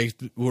 OGs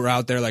were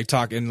out there like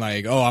talking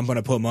like, oh, I'm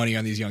gonna put money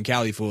on these young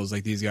Cali fools,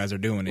 like these guys are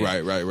doing it.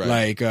 Right.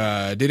 Like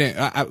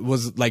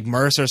was like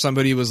Merce or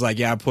somebody was like,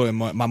 yeah, I'm putting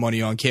my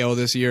money on Kale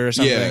this year or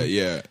something.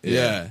 Yeah.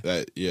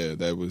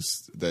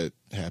 That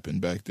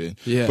happened back then.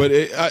 Yeah. But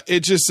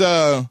it just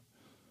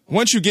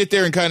once you get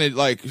there and kind of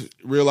like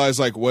realize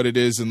like what it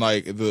is and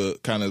like the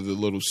kind of the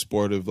little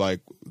sport of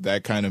like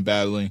that kind of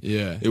battling,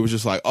 it was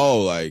just like,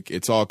 oh, like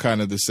it's all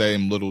kind of the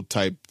same little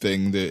type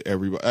thing that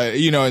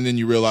everybody, and then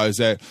you realize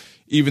that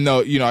even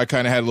though, I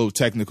kind of had a little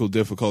technical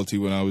difficulty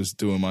when I was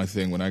doing my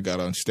thing when I got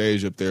on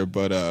stage up there,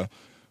 but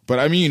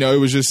I mean, it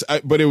was just,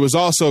 but it was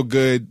also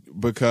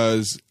good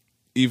because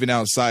even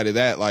outside of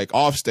that, like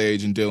off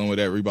stage and dealing with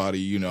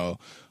everybody,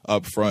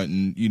 up front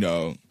and,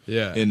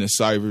 in the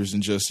cybers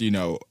and just,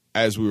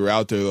 as we were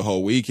out there the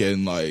whole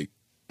weekend, like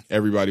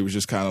everybody was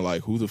just kind of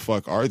like, who the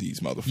fuck are these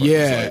motherfuckers?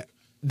 Yeah. Like,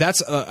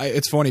 That's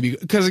it's funny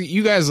because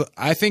you guys,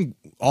 I think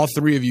all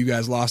three of you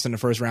guys lost in the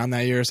first round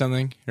that year or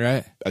something,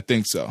 right? I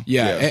think so.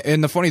 Yeah.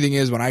 And the funny thing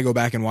is, when I go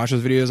back and watch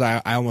those videos,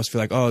 I almost feel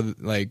like, oh,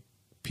 like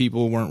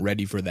people weren't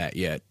ready for that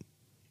yet.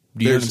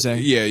 Do you know what I'm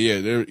saying?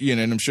 Yeah. There,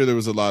 and I'm sure there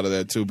was a lot of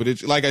that too. But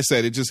it, like I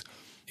said, it just.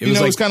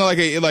 It's kind of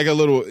like a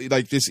little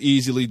like this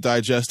easily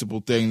digestible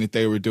thing that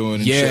they were doing.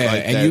 And shit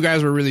like and that. you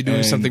guys were really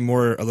doing something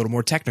a little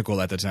more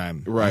technical at the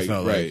time, right?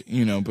 Like.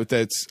 But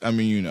that's, I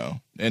mean,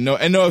 and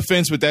no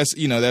offense, but that's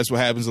that's what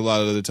happens a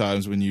lot of the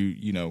times when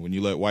when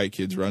you let white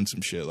kids run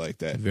some shit like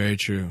that. Very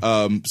true.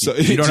 So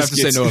you don't have to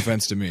say no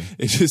offense to me.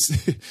 It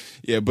just,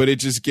 but it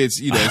just gets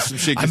some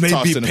shit gets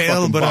tossed in a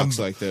fucking box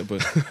like that.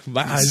 But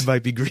my eyes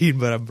might be green,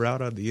 but I'm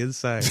brown on the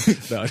inside.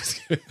 No,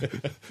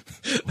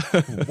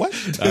 what?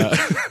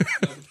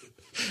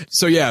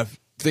 So yeah,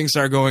 things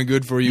start going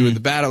good for you with the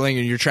battling,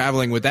 and you're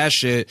traveling with that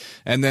shit,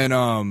 and then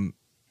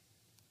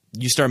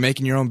you start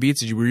making your own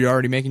beats. Were you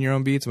already making your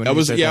own beats? I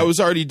was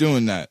already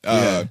doing that.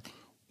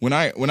 When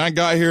I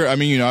got here, I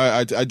mean,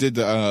 I did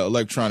the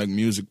electronic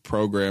music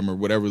program or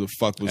whatever the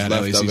fuck was left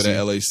of it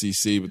at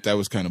LACC, but that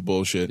was kind of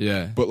bullshit.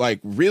 Yeah. But what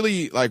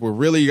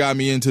really got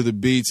me into the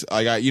beats,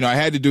 I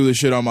had to do this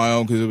shit on my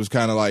own because it was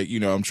kind of like,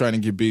 I'm trying to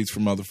get beats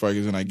from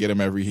motherfuckers and I get them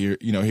here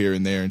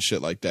and there and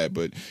shit like that.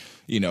 But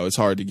it's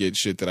hard to get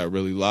shit that I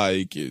really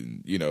like,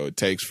 and it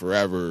takes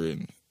forever,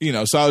 and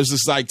so I was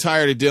just like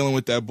tired of dealing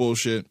with that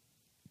bullshit.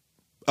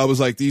 I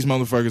was like, these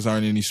motherfuckers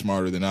aren't any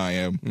smarter than I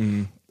am.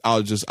 Mm-hmm.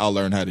 I'll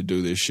learn how to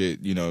do this shit,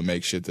 and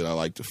make shit that I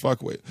like to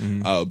fuck with.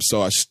 Mm-hmm.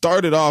 So I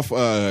started off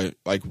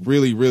like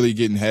really, really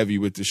getting heavy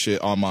with the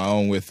shit on my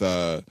own with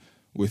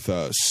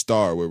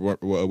Star, with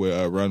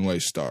Runway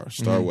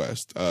Star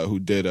West, who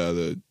did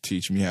the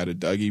Teach Me How to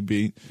Dougie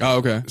beat. Oh,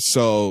 okay.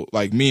 So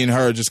like me and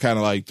her just kind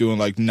of like doing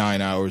like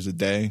 9 hours a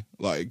day,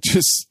 like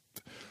just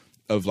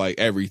of like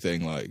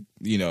everything, like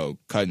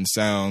cutting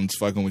sounds,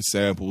 fucking with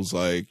samples,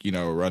 like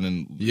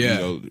running,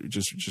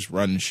 just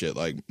running shit,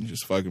 like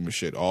just fucking with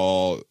shit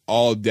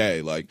all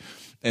day, like.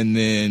 And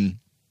then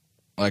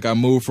like I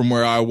moved from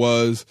where I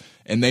was,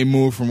 and they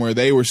moved from where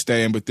they were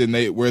staying, but then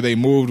where they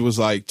moved was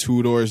like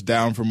 2 doors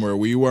down from where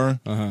we were.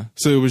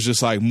 So it was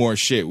just like more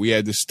shit. We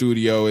had the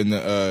studio in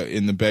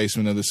the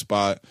basement of the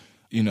spot,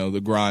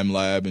 the grime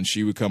lab, and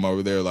she would come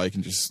over there like,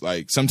 and just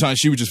like sometimes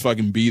she would just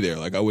fucking be there,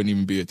 like I wouldn't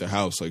even be at the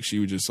house, like she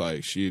would just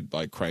like, she'd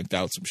like cranked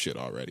out some shit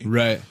already,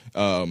 right?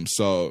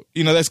 So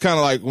that's kind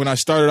of like when I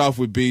started off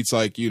with beats,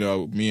 like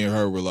me and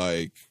her were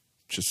like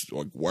just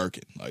like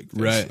working, like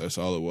that's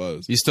all it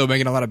was. You still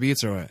making a lot of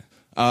beats or what?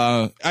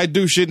 I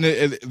do shit.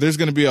 There's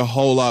going to be a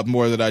whole lot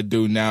more that I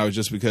do now,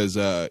 just because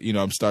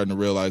I'm starting to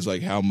realize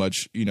like how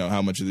much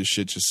of this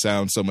shit just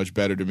sounds so much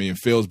better to me and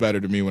feels better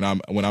to me when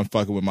I'm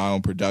fucking with my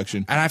own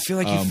production. And I feel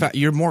like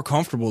you're more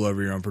comfortable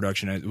over your own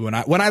production. When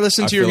I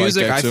listen to your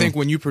music, I think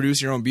when you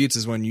produce your own beats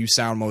is when you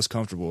sound most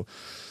comfortable.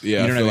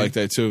 Yeah, I feel like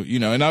that too.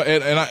 And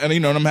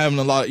I'm having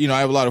a lot. I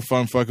have a lot of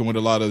fun fucking with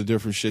a lot of the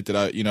different shit that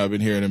I've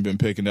been hearing and been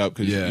picking up,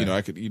 because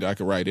I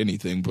could write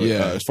anything. But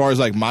as far as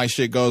like my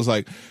shit goes,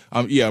 like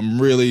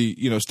I'm really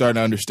starting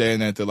to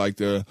understand that like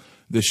the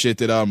shit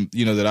that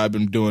that I've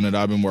been doing, that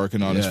I've been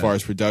working on as far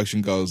as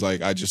production goes,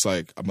 like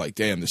I'm like,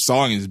 damn, the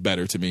song is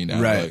better to me now.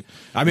 Right. Like,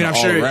 I mean,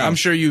 I'm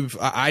sure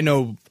I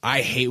know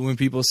I hate when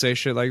people say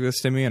shit like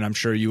this to me, and I'm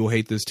sure you will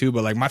hate this too,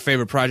 but like my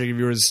favorite project of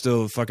yours is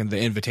still fucking The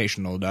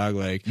Invitational, dog.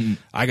 Like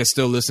I could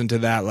still listen to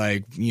that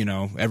like,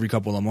 every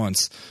couple of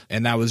months,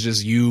 and that was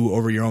just you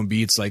over your own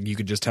beats. Like you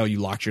could just tell you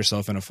locked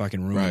yourself in a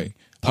fucking room, right?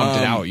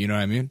 Pumped it out, you know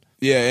what I mean?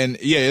 Yeah, and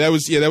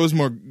that was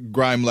more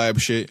grime lab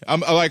shit.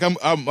 I'm like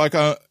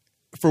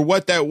for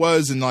what that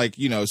was, and like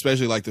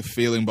especially like the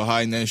feeling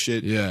behind that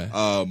shit.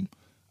 Yeah.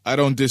 I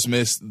don't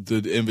dismiss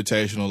the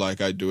Invitational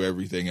like I do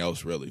everything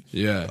else, really.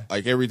 Yeah.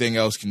 Like everything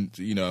else can,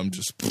 I'm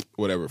just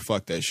whatever,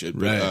 fuck that shit.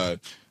 But right.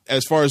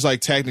 As far as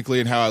like technically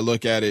and how I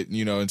look at it, and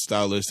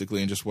stylistically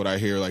and just what I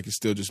hear, like it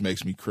still just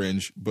makes me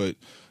cringe. But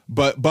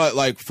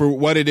like for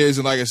what it is,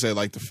 and like I said,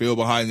 like the feel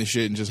behind the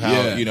shit and just how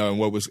and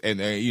what was and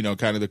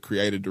kind of the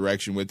creative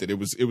direction with it, it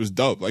was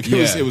dope. Like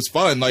it was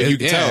fun. Like you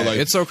could tell, like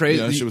it's so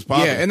crazy. Shit was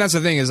popping. Yeah, and that's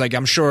the thing is like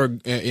I'm sure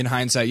in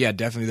hindsight,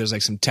 definitely there's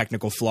like some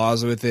technical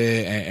flaws with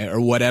it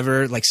or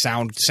whatever, like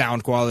sound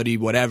quality,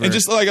 whatever, and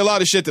just like a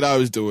lot of shit that I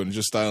was doing,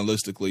 just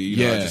stylistically.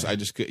 I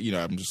just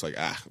I'm just like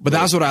But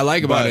that's what I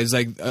like about it is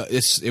like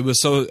it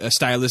was so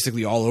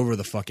stylistically all over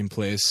the fucking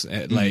place,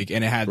 like,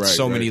 and it had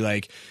so many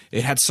like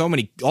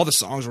all the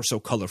songs were so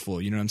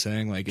colorful, you know what I'm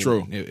saying? Like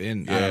true. I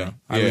don't know.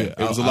 It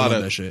was a lot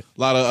of that shit. A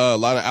lot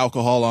of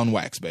alcohol on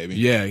wax, baby.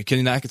 Yeah,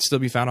 can that could still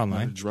be found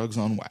online? Drugs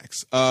on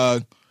wax.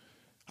 I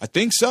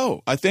think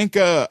so. I think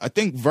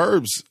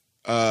Verbs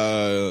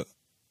has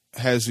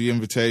the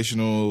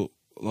Invitational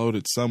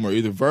uploaded somewhere.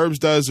 Either Verbs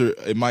does or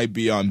it might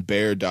be on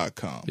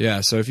Bear.com.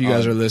 Yeah, so if you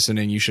guys are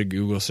listening, you should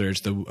Google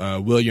search the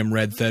William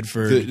Red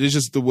Thedford. It's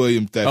just the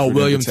William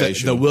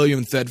Thedford the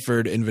William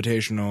Thedford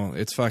Invitational.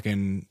 It's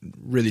fucking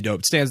really dope.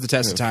 It stands the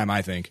test of time,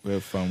 I think. We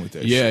have fun with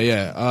that Yeah, shit.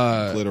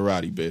 yeah.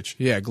 Glitterati, bitch.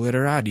 Yeah,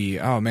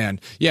 Glitterati. Oh, man.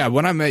 Yeah,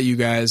 when I met you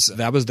guys,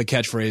 that was the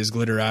catchphrase.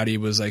 Glitterati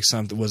was like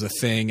something, was a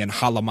thing, and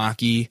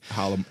Halamaki.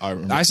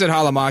 I said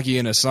Halamaki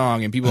in a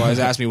song, and people always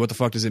ask me, what the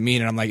fuck does it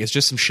mean? And I'm like, it's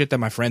just some shit that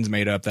my friends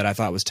made up that I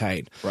thought was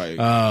tight. Right.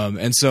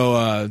 And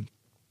so,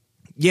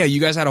 yeah, you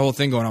guys had a whole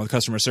thing going on with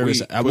customer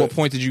service. At what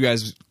point did you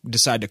guys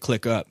decide to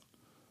click up?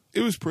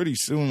 It was pretty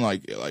soon,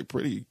 like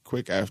pretty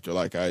quick after,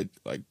 like I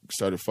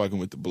started fucking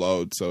with the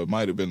Blowed. So it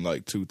might have been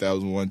like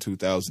 2001,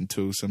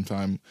 2002,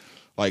 sometime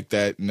like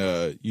that.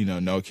 And you know,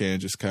 No-Can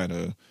just kind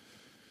of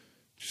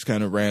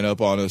ran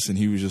up on us, and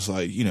he was just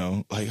like, you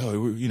know, like, oh,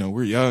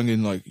 we're young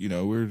and like, you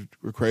know, we're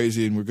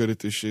crazy and we're good at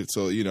this shit.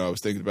 So, you know, I was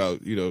thinking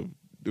about, you know,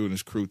 doing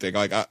this crew thing.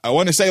 Like, I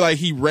want to say like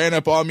he ran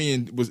up on me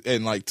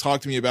and like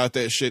talked to me about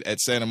that shit at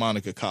Santa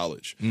Monica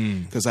College,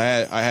 because I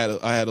had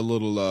a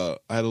little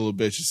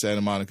bitch at Santa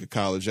Monica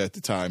College at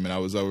the time, and I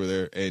was over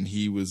there, and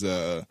he was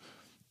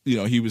you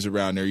know, he was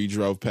around there. He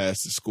drove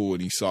past the school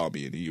and he saw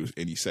me, and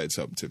he said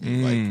something to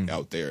me like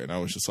out there, and I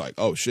was just like,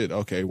 oh shit,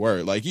 okay,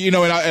 word, like, you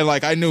know, and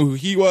I knew who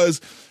he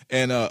was,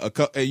 and I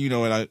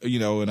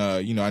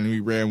knew he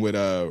ran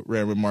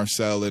with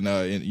Marcel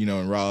and you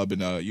know, and Rob,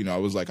 and you know, I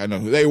was like, I know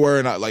who they were,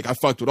 and I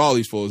fucked with all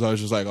these fools. I was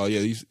just like, oh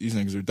yeah, these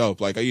niggas are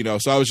dope, like, you know,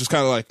 so I was just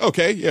kind of like,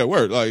 okay, yeah,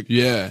 word, like,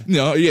 yeah, you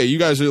know, yeah, you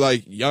guys are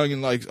like young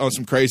and like on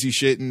some crazy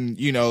shit, and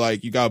you know,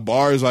 like you got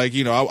bars, like,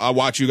 you know, I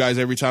watch you guys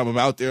every time I'm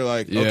out there,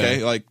 like,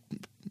 okay, like,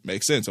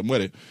 makes sense, I'm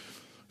with it.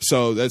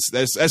 So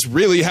that's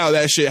really how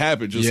that shit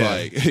happened. Just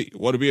like, hey,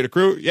 want to be in a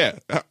crew? Yeah,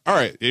 all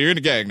right, you're in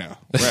the gang now.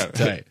 Right.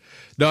 Tight.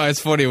 No,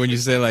 it's funny when you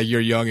say like you're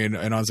young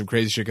and on some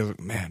crazy shit, because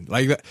man,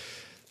 like that,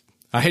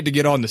 I hate to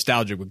get all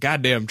nostalgic, but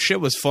goddamn,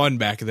 shit was fun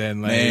back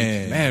then. Like,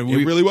 man,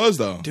 it really was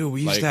though, dude.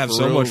 We used like, to have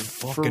so much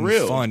fucking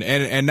fun,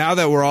 and now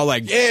that we're all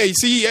like, yeah, you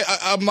see,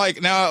 I'm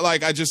like, now,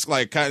 like, I just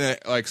like kind of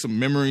like some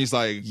memories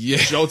like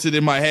jolted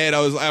in my head.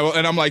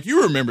 And I'm like,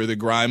 you remember the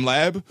Grime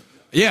Lab?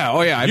 Yeah,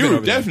 oh yeah, I've been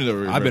over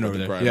there. I've been over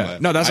there. Grime Yeah,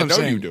 Lab. no, that's what I'm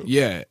saying. You do.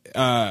 Yeah.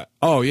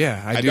 Oh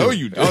yeah, I do. know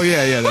you do. Oh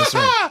yeah, that's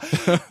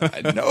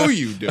right. I know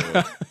you do.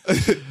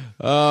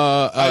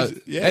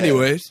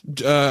 Anyways,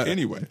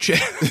 anyway,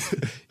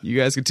 you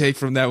guys can take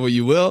from that what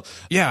you will.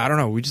 Yeah, I don't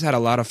know. We just had a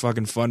lot of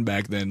fucking fun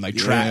back then. Like,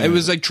 it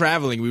was like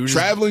traveling. We were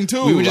traveling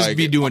too. We would just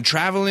be doing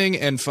traveling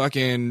and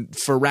fucking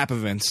for rap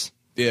events.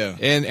 Yeah,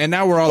 and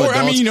now we're all adults,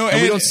 I mean, you know,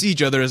 and we don't see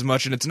each other as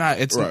much, and it's not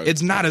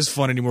as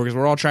fun anymore because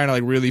we're all trying to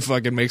like really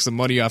fucking make some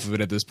money off of it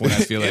at this point. I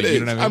feel like,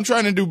 you know what I mean? I'm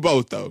trying to do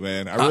both though,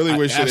 man. I really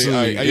wish that you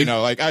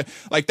know,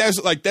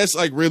 that's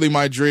really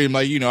my dream.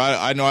 Like, you know,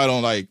 I know I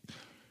don't like,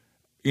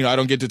 you know, I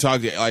don't get to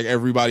talk to like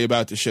everybody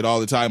about this shit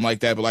all the time like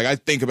that, but like I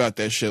think about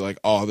that shit like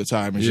all the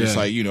time. It's just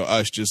like, you know,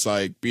 us just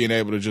like being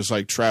able to just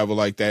like travel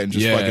like that and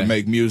just fucking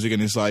make music.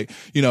 And it's like,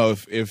 you know,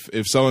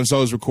 if so and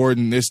so is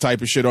recording this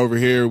type of shit over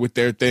here with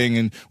their thing,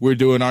 and we're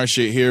doing our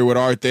shit here with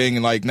our thing,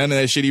 and like none of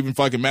that shit even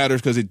fucking matters,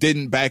 because it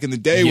didn't back in the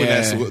day when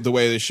that's the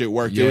way this shit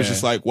worked. It was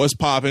just like, what's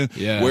popping?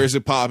 Where's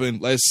it popping?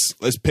 Let's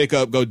pick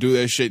up, go do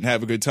that shit and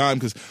have a good time.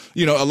 Because,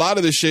 you know, a lot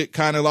of the shit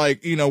kind of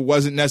like, you know,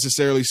 wasn't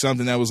necessarily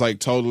something that was like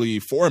totally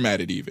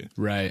formatted even.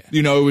 Right.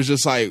 You know, it was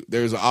just like,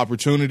 there's an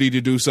opportunity to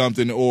do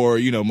something, or,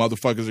 you know,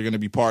 motherfuckers are going to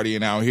be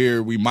partying out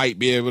here. We might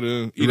be able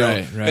to, you know,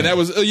 and that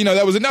was, you know,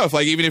 that was enough.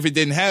 Like, even if it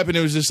didn't happen,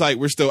 it was just like,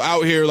 we're still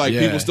out here. Like,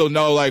 people still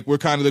know, like, we're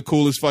kind of the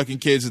coolest fucking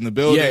kids in the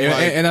building. Yeah,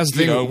 like, and that's the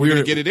thing. You know, we're going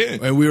to get it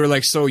in. And we were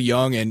like so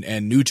young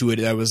and new to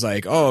it. That was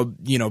like, oh,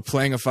 you know,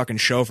 playing a fucking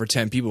show for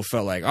 10 people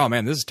felt like, oh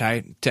man, this is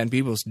tight. 10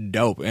 people is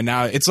dope. And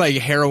now it's like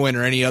heroin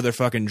or any other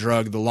fucking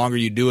drug. The longer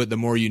you do it, the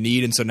more you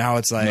need. And so now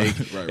it's like,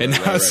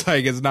 it's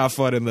like, it's not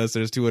fun unless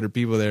there's 200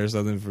 people there or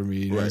something for me.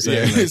 You know what I'm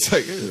saying? Yeah, it's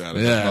like,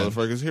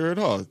 motherfuckers here at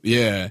all.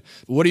 Yeah.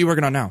 What are you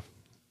working on now?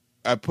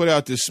 I put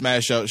out this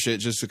smash out shit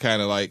just to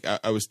kind of like,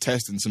 I was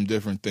testing some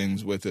different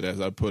things with it as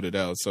I put it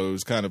out. So it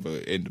was kind of an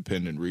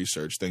independent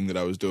research thing that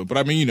I was doing. But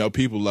I mean, you know,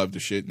 people love the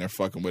shit and they're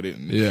fucking with it.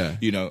 And,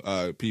 you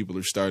know, people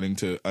are starting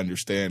to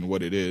understand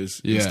what it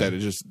is instead of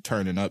just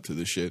turning up to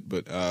the shit.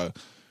 But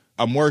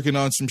I'm working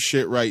on some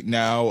shit right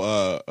now,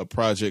 a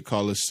project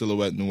called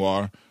Silhouette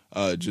Noir.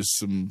 Just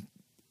some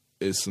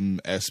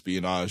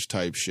espionage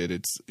type shit.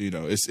 It's, you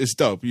know, it's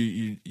dope.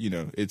 You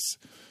know,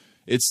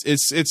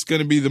 it's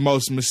going to be the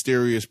most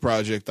mysterious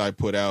project I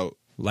put out.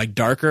 Like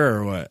darker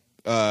or what?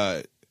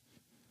 A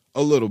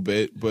little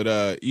bit,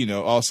 but you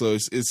know, also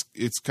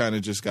it's kind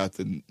of just got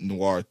the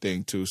noir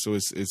thing too. So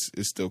it's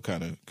still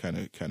kind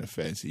of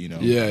fancy, you know.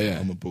 Yeah.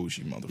 I'm a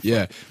bougie motherfucker.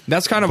 Yeah,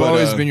 that's kind of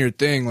always been your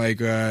thing.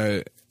 Like,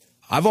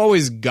 I've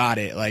always got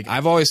it. Like,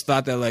 I've always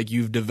thought that, like,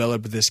 you've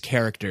developed this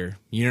character.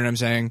 You know what I'm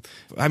saying?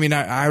 I mean,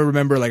 I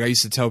remember, like, I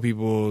used to tell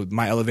people,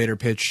 my elevator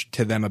pitch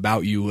to them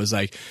about you was,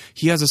 like,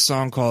 he has a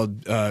song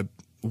called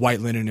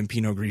White Linen and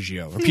Pinot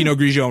Grigio, or Pinot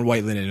Grigio and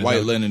White Linen.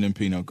 White Linen and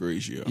Pinot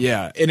Grigio.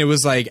 Yeah, and it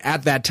was like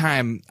at that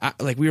time,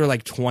 we were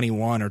like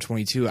 21 or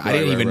 22. I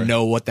didn't even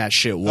know what that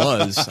shit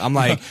was. I'm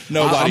like,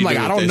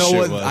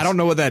 I don't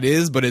know what that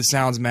is, but it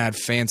sounds mad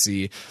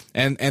fancy.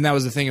 And that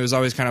was the thing. It was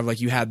always kind of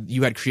like you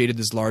had created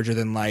this larger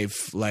than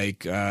life,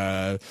 like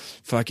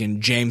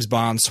fucking James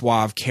Bond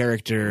suave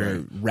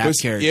character, rap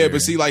character. Yeah, but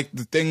see, like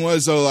the thing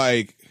was though,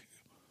 like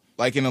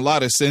in a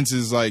lot of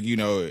senses, like, you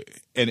know,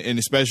 and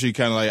especially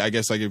kind of like, I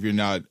guess, like if you're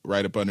not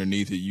right up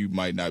underneath it, you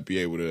might not be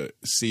able to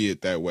see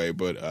it that way.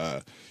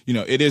 But you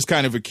know, it is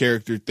kind of a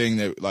character thing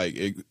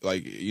that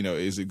you know,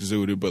 is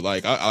exuded. But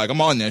like I'm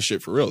on that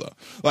shit for real though.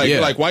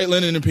 Like White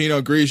Linen and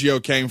Pinot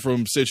Grigio came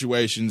from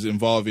situations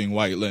involving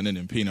White Linen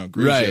and Pinot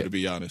Grigio, to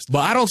be honest. But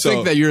I don't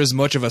think that you're as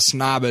much of a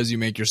snob as you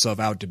make yourself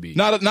out to be.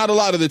 Not a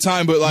lot of the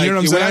time, but like, you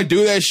know when I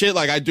do that shit,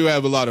 like I do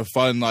have a lot of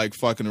fun, like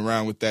fucking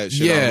around with that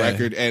shit on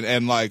record,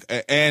 and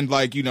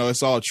like you know,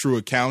 it's all true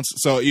accounts.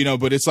 So you know,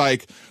 but it's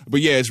like, but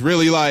yeah, it's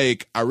really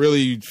like I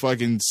really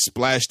fucking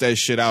splash that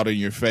shit out in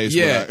your face.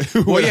 Yeah,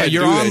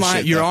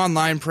 your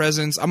online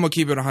presence. I'm gonna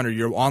keep it 100.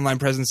 Your online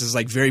presence is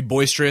like very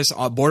boisterous,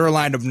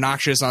 borderline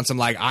obnoxious on some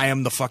like I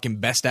am the fucking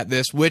best at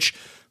this, which.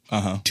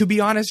 To be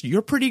honest,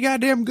 you're pretty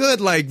goddamn good.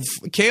 Like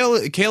Kale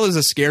is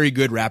a scary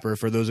good rapper.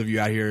 For those of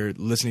you out here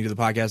listening to the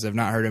podcast that have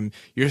not heard him,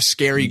 you're a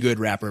scary good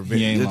rapper.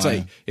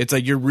 It's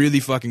like you're really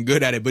fucking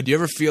good at it. But do you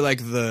ever feel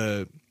like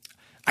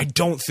I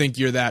don't think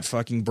you're that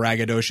fucking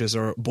braggadocious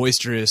or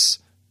boisterous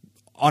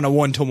on a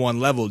one-to-one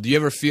level. Do you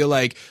ever feel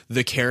like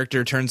the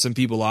character turns some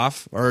people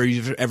off, or are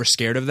you ever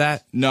scared of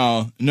that?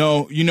 No.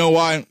 You know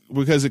why?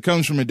 Because it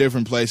comes from a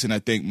different place, and I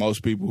think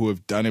most people who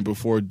have done it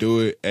before do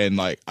it, and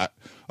I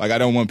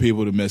don't want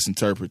people to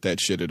misinterpret that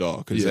shit at all,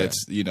 because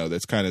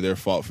that's kind of their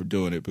fault for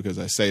doing it, because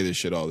I say this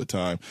shit all the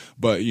time.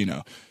 But, you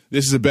know,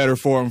 this is a better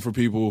forum for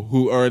people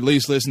who are at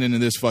least listening to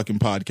this fucking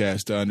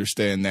podcast to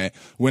understand that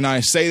when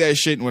I say that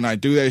shit and when I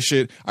do that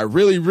shit, I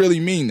really, really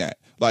mean that.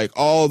 Like,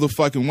 all the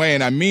fucking way.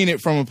 And I mean it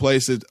from a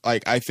place that,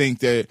 like, I think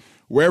that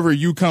wherever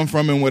you come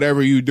from and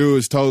whatever you do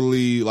is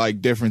totally,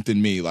 like, different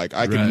than me. Like,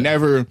 I can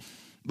never...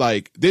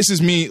 Like, this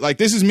is me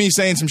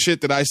saying some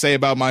shit that I say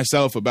about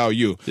myself, about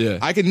you. Yeah.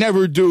 I could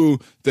never do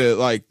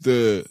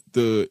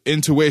the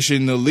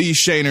intuition, the Lee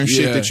Shaner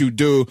shit that you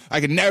do.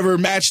 I could never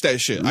match that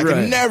shit. I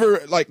could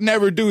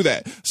never do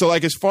that. So,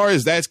 like, as far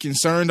as that's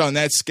concerned on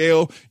that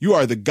scale, you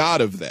are the god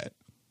of that.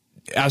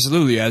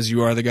 Absolutely, as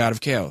you are the god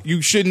of Kale.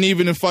 You shouldn't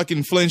even have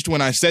fucking flinched when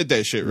I said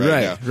that shit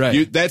right now.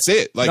 Right. That's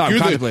it. Like, no, you're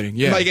I'm contemplating.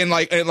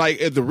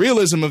 Like the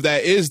realism of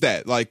that is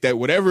that, like, that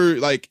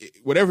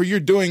whatever you're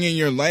doing in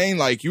your lane,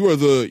 like, you are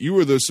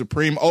the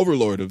supreme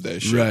overlord of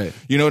that shit. Right.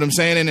 You know what I'm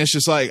saying? And it's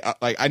just like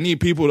I need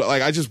people to,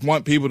 like, I just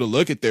want people to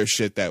look at their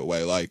shit that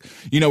way. Like,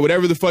 you know,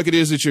 whatever the fuck it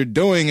is that you're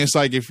doing, it's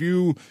like if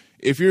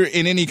you're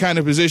in any kind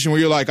of position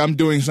where you're like, I'm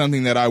doing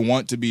something that I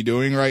want to be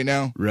doing right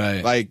now.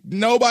 Right. Like,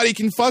 nobody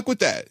can fuck with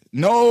that.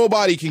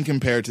 Nobody can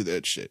compare to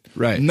that shit.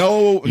 Right.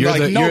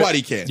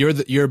 Nobody can.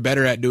 You're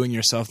better at doing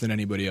yourself than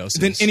anybody else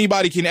than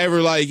anybody can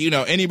ever, like, you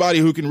know, anybody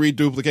who can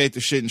reduplicate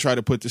the shit and try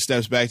to put the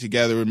steps back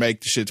together and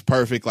make the shits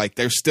perfect, like,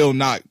 they're still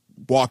not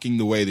walking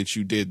the way that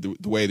you did,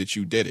 the way that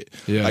you did it.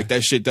 Yeah. Like,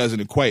 that shit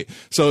doesn't equate.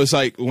 So it's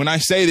like, when I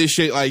say this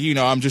shit, like, you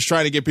know, I'm just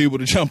trying to get people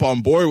to jump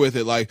on board with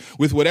it. Like,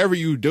 with whatever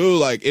you do,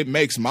 like, it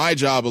makes my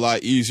job a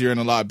lot easier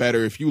and a lot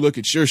better if you look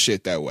at your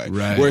shit that way.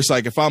 Right. Where it's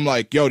like, if I'm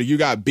like, yo, do you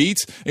got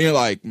beats? And you're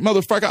like,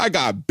 motherfucker, I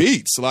got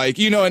beats. Like,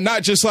 you know, and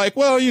not just like,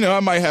 well, you know,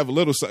 I might have a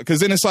little, because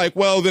then it's like,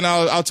 well, then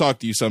I'll talk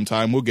to you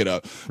sometime. We'll get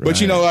up. Right.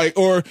 But, you know, like,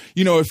 or,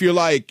 you know, if you're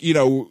like, you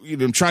know,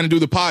 I'm trying to do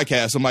the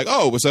podcast, I'm like,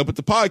 oh, what's up with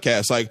the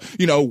podcast? Like,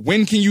 you know,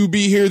 when can you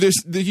be here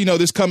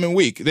this coming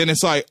week? Then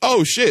it's like,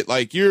 oh shit,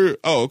 like,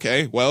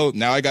 okay, well,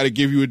 now I got to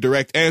give you a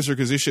direct answer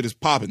because this shit is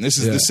popping. This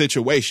is the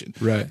situation.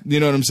 Right. You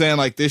know what I'm saying?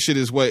 Like, this shit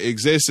is what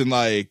exists, and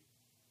like,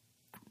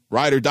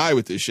 ride or die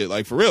with this shit.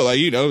 Like, for real, like,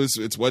 you know,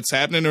 it's what's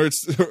happening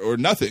or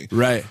nothing.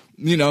 Right.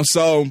 You know,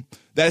 so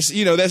that's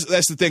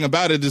the thing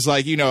about it, is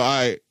like, you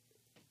know,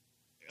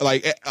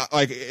 like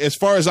as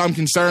far as I'm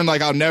concerned,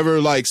 like, I'll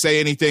never like say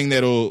anything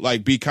that'll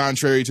like be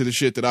contrary to the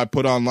shit that I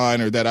put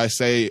online or that I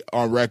say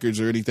on records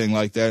or anything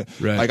like that.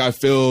 Right. Like, I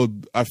feel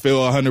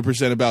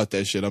 100% about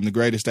that shit. I'm the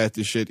greatest at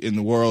this shit in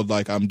the world.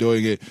 Like, I'm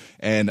doing it,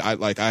 and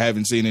I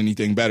haven't seen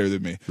anything better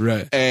than me.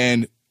 Right.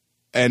 And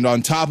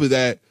on top of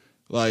that,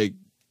 like,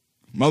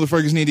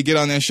 motherfuckers need to get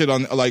on that shit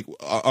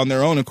on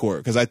their own accord,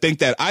 because I think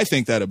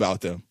that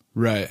about them.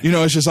 Right. You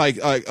know, it's just like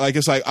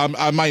it's like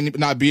I might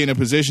not be in a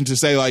position to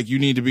say like you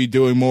need to be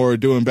doing more or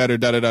doing better,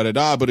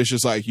 but it's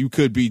just like you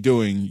could be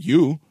doing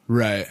you.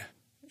 Right.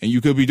 And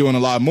you could be doing a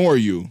lot more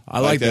you. I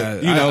like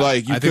that. You know,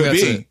 like, you could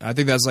be. I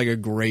think that's like a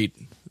great,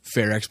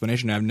 fair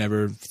explanation. I've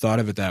never thought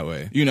of it that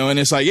way. You know, and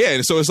it's like, yeah,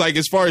 so it's like,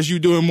 as far as you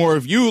doing more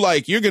of you,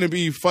 like, you're going to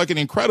be fucking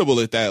incredible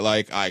at that.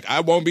 Like,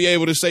 I won't be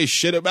able to say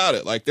shit about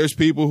it. Like, there's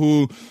people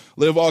who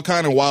live all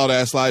kind of wild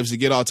ass lives to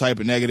get all type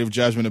of negative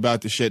judgment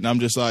about the shit. And I'm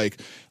just like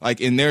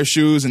in their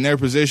shoes and their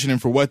position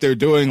and for what they're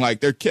doing,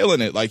 like, they're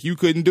killing it. Like, you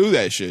couldn't do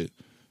that shit.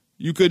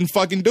 you couldn't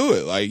fucking do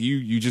it. Like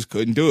you just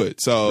couldn't do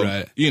it. So,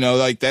 Right.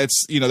 like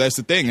that's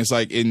the thing. It's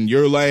like in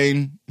your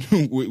lane,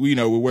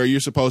 where you're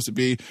supposed to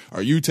be,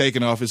 are you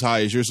taking off as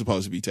high as you're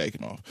supposed to be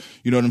taking off?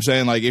 You know what I'm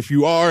saying? Like if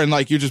you are, and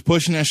like you're just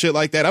pushing that shit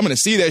like that, I'm going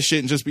to see that shit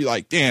and just be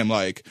like, damn,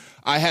 like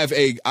I have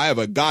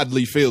a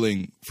godly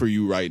feeling for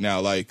you right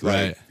now. Like,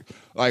 Right.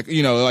 like,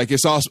 like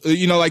it's also,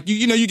 like,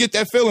 you get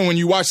that feeling when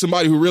you watch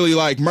somebody who really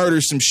like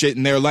murders some shit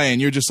in their lane.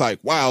 You're just like,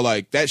 wow,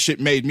 like that shit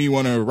made me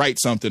want to write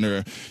something,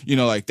 or,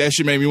 like that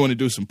shit made me want to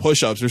do some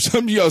push-ups or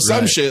some, some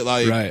Right. shit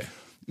like, Right.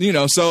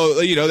 So,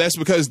 that's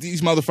because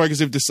these motherfuckers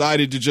have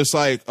decided to just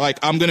like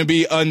I'm going to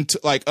be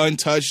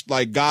untouched,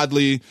 like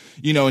godly,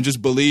 and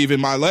just believe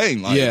in my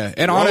lane. Like, Yeah.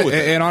 And roll with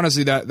it. and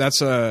honestly,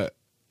 that's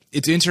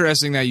it's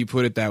interesting that you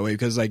put it that way,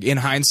 because like in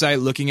hindsight,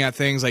 looking at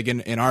things like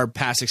in our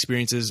past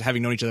experiences,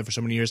 having known each other for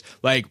so many years,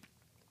 like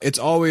it's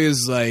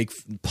always like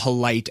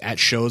polite at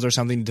shows or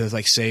something to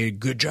like say,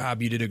 good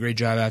job, you did a great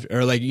job after,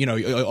 or like,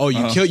 oh,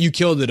 you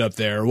killed it up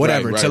there or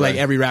whatever, Right, to like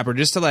right. every rapper,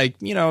 just to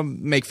like,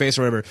 make face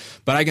or whatever.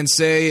 But I can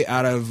say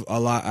out of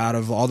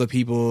all the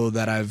people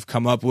that I've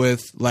come up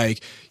with,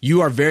 like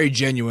you are very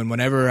genuine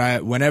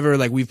whenever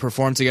like we've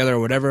performed together or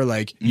whatever,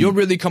 like you'll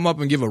really come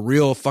up and give a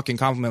real fucking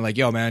compliment, like,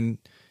 yo man,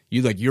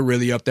 you're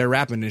really up there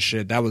rapping this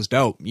shit. That was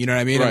dope. You know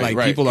what I mean? Right, And like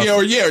right. people are,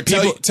 or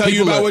tell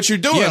you about what you're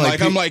doing. Yeah,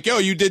 like I'm like, yo,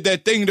 you did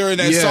that thing during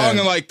that Yeah. song,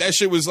 and like that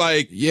shit was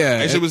like, Yeah.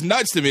 that shit was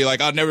nuts to me. Like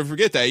I'll never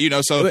forget that.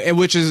 So and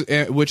which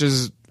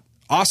is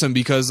awesome,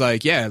 because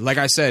like, yeah, like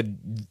I said,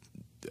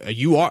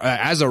 you are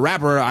as a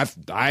rapper,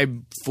 I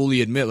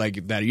fully admit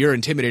like that you're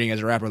intimidating as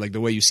a rapper, like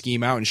the way you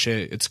scheme out and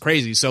shit. It's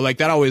crazy. So like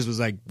that always was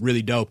like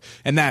really dope,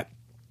 and that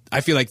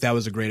I feel like that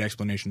was a great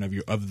explanation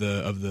of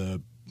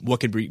the what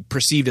could be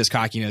perceived as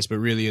cockiness, but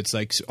really it's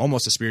like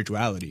almost a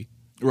spirituality.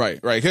 right.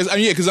 Because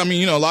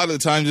a lot of the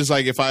times it's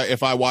like if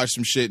I watch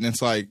some shit and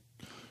it's like,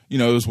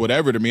 it was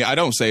whatever to me, I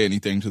don't say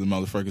anything to the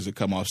motherfuckers that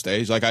come off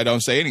stage. Like I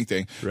don't say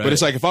anything. Right. But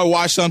it's like if I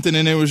watch something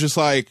and it was just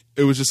like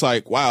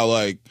wow,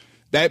 like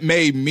that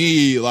made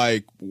me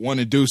like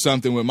want to do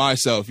something with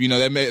myself.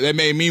 That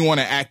made me want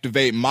to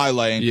activate my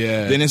lane.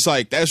 Yeah. Then it's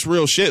like that's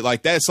real shit.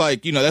 Like that's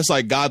like that's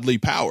like godly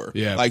power.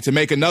 Yeah. Like to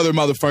make another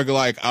motherfucker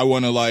like I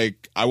want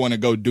to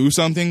go do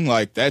something,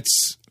 like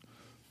that's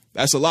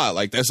a lot.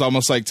 Like that's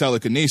almost like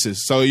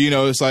telekinesis. So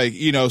it's like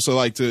so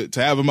like to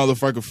have a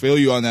motherfucker feel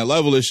you on that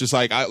level, it's just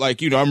like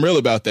I'm real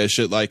about that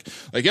shit. Like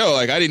yo,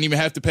 like I didn't even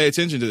have to pay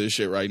attention to this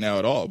shit right now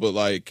at all. But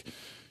like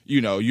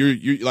you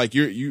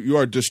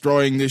are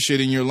destroying this shit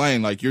in your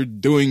lane. Like you're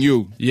doing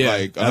you. Yeah,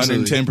 like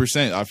absolutely.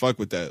 110%. I fuck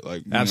with that.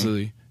 Like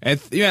Absolutely. And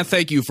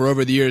thank you for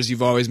over the years.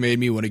 You've always made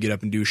me want to get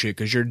up and do shit,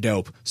 because you're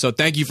dope. So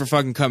thank you for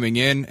fucking coming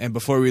in. And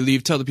before we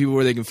leave, tell the people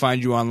where they can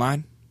find you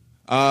online.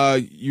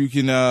 You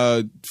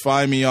can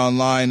find me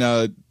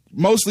online.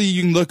 Mostly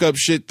you can look up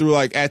shit through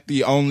like at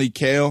the Only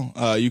Kale.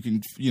 You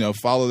can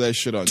follow that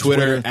shit on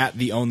Twitter. At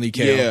the Only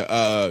Kale.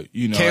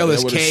 Yeah, Kale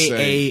is what it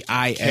say.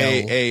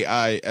 Kail.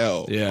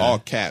 Kail. Yeah. All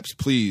caps.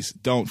 Please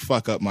don't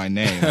fuck up my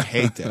name. I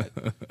hate that.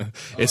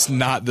 It's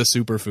not the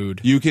superfood.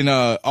 You can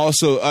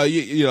also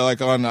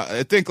like on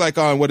I think like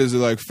on what is it,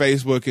 like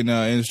Facebook and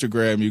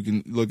Instagram, you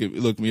can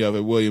look me up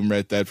at William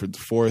Red Thedford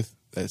IV.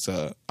 That's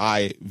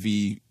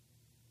IV,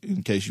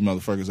 in case you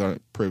motherfuckers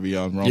aren't privy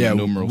on Roman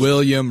numerals.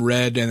 William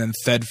Red, and then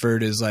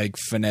Thedford is like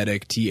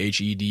phonetic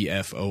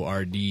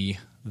THEDFORD,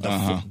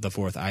 the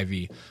fourth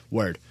IV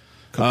word.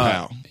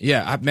 Kapow.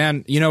 Yeah,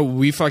 man.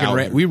 We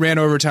fucking we ran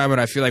over time,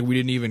 and I feel like we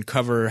didn't even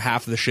cover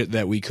half the shit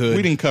that we could.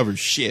 We didn't cover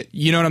shit.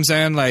 You know what I'm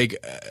saying? Like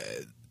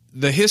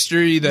the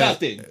history that.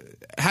 Nothing.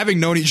 Having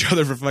known each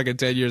other for fucking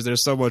 10 years,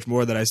 there's so much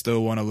more that I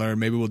still want to learn.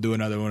 Maybe we'll do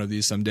another one of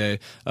these someday.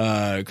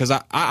 Because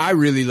I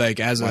really like,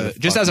 as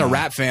a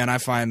rap fan, I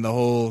find the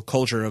whole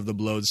culture of the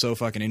Blowed so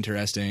fucking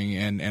interesting,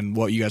 and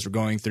what you guys were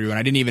going through. And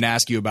I didn't even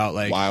ask you about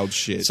like wild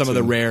shit, some of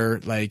the rare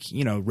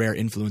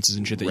influences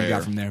and shit that you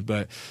got from there.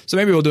 But so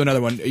maybe we'll do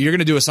another one. You're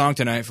gonna do a song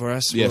tonight for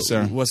us. Yes,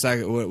 sir. What's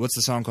that? What's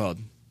the song called?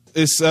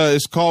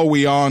 It's called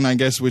We On, I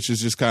guess, which is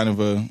just kind of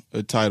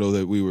a title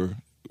that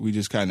we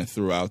just kind of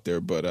threw out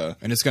there, but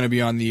and it's gonna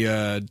be on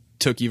the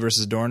Tookie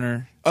versus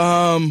Dorner.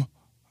 I'm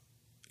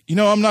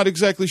not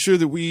exactly sure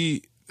that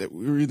we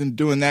were even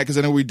doing that, because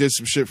I know we did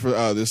some shit for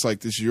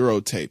this Euro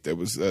tape that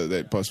was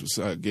that bus was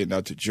getting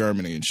out to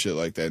Germany and shit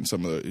like that, and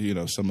some of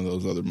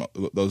those other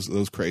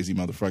those crazy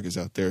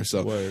motherfuckers out there.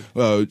 So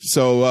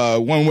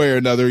one way or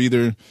another,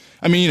 either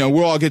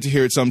we'll all get to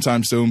hear it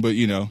sometime soon, but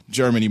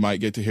Germany might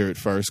get to hear it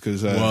first,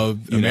 because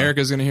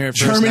America's gonna hear it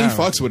first. Germany now.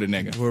 fucks with a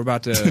nigga. We're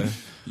about to.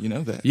 You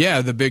know that.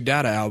 Yeah, the Big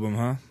Data album,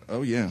 huh?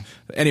 Oh yeah.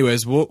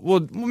 Anyways,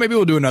 maybe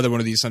we'll do another one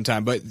of these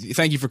sometime. But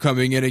thank you for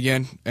coming in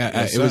again.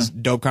 It was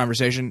dope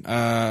conversation.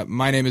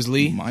 My name is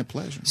Lee. My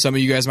pleasure. Some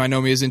of you guys might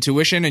know me as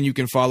Intuition, and you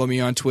can follow me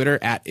on Twitter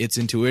at It's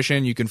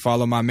Intuition. You can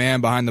follow my man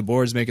behind the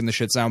boards making the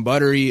shit sound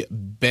buttery,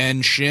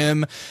 Ben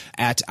Shim,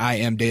 at I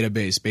Am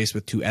Database, base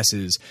with 2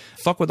 S's.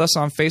 Fuck with us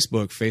on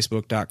Facebook,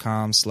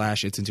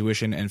 facebook.com/It's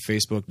Intuition and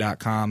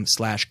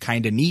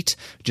facebook.com/Kinda Neat.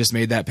 Just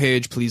made that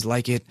page. Please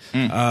like it.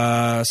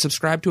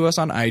 Subscribe to us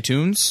on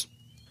iTunes.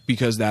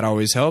 because that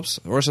always helps,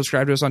 or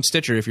subscribe to us on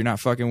Stitcher if you're not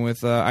fucking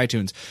with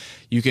iTunes.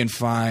 You can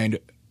find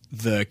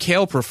the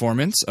Kale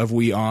performance of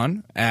We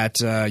On at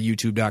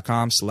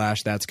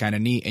youtube.com/that's kinda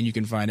neat, and you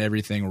can find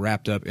everything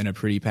wrapped up in a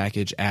pretty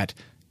package at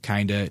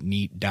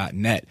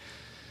kindaneat.net.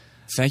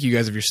 Thank you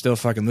guys if you're still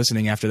fucking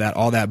listening after that,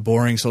 all that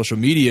boring social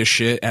media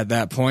shit at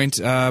that point.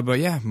 But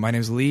yeah, my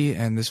name's Lee,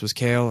 and this was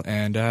Kale,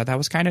 and that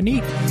was kinda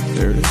neat.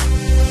 There it is.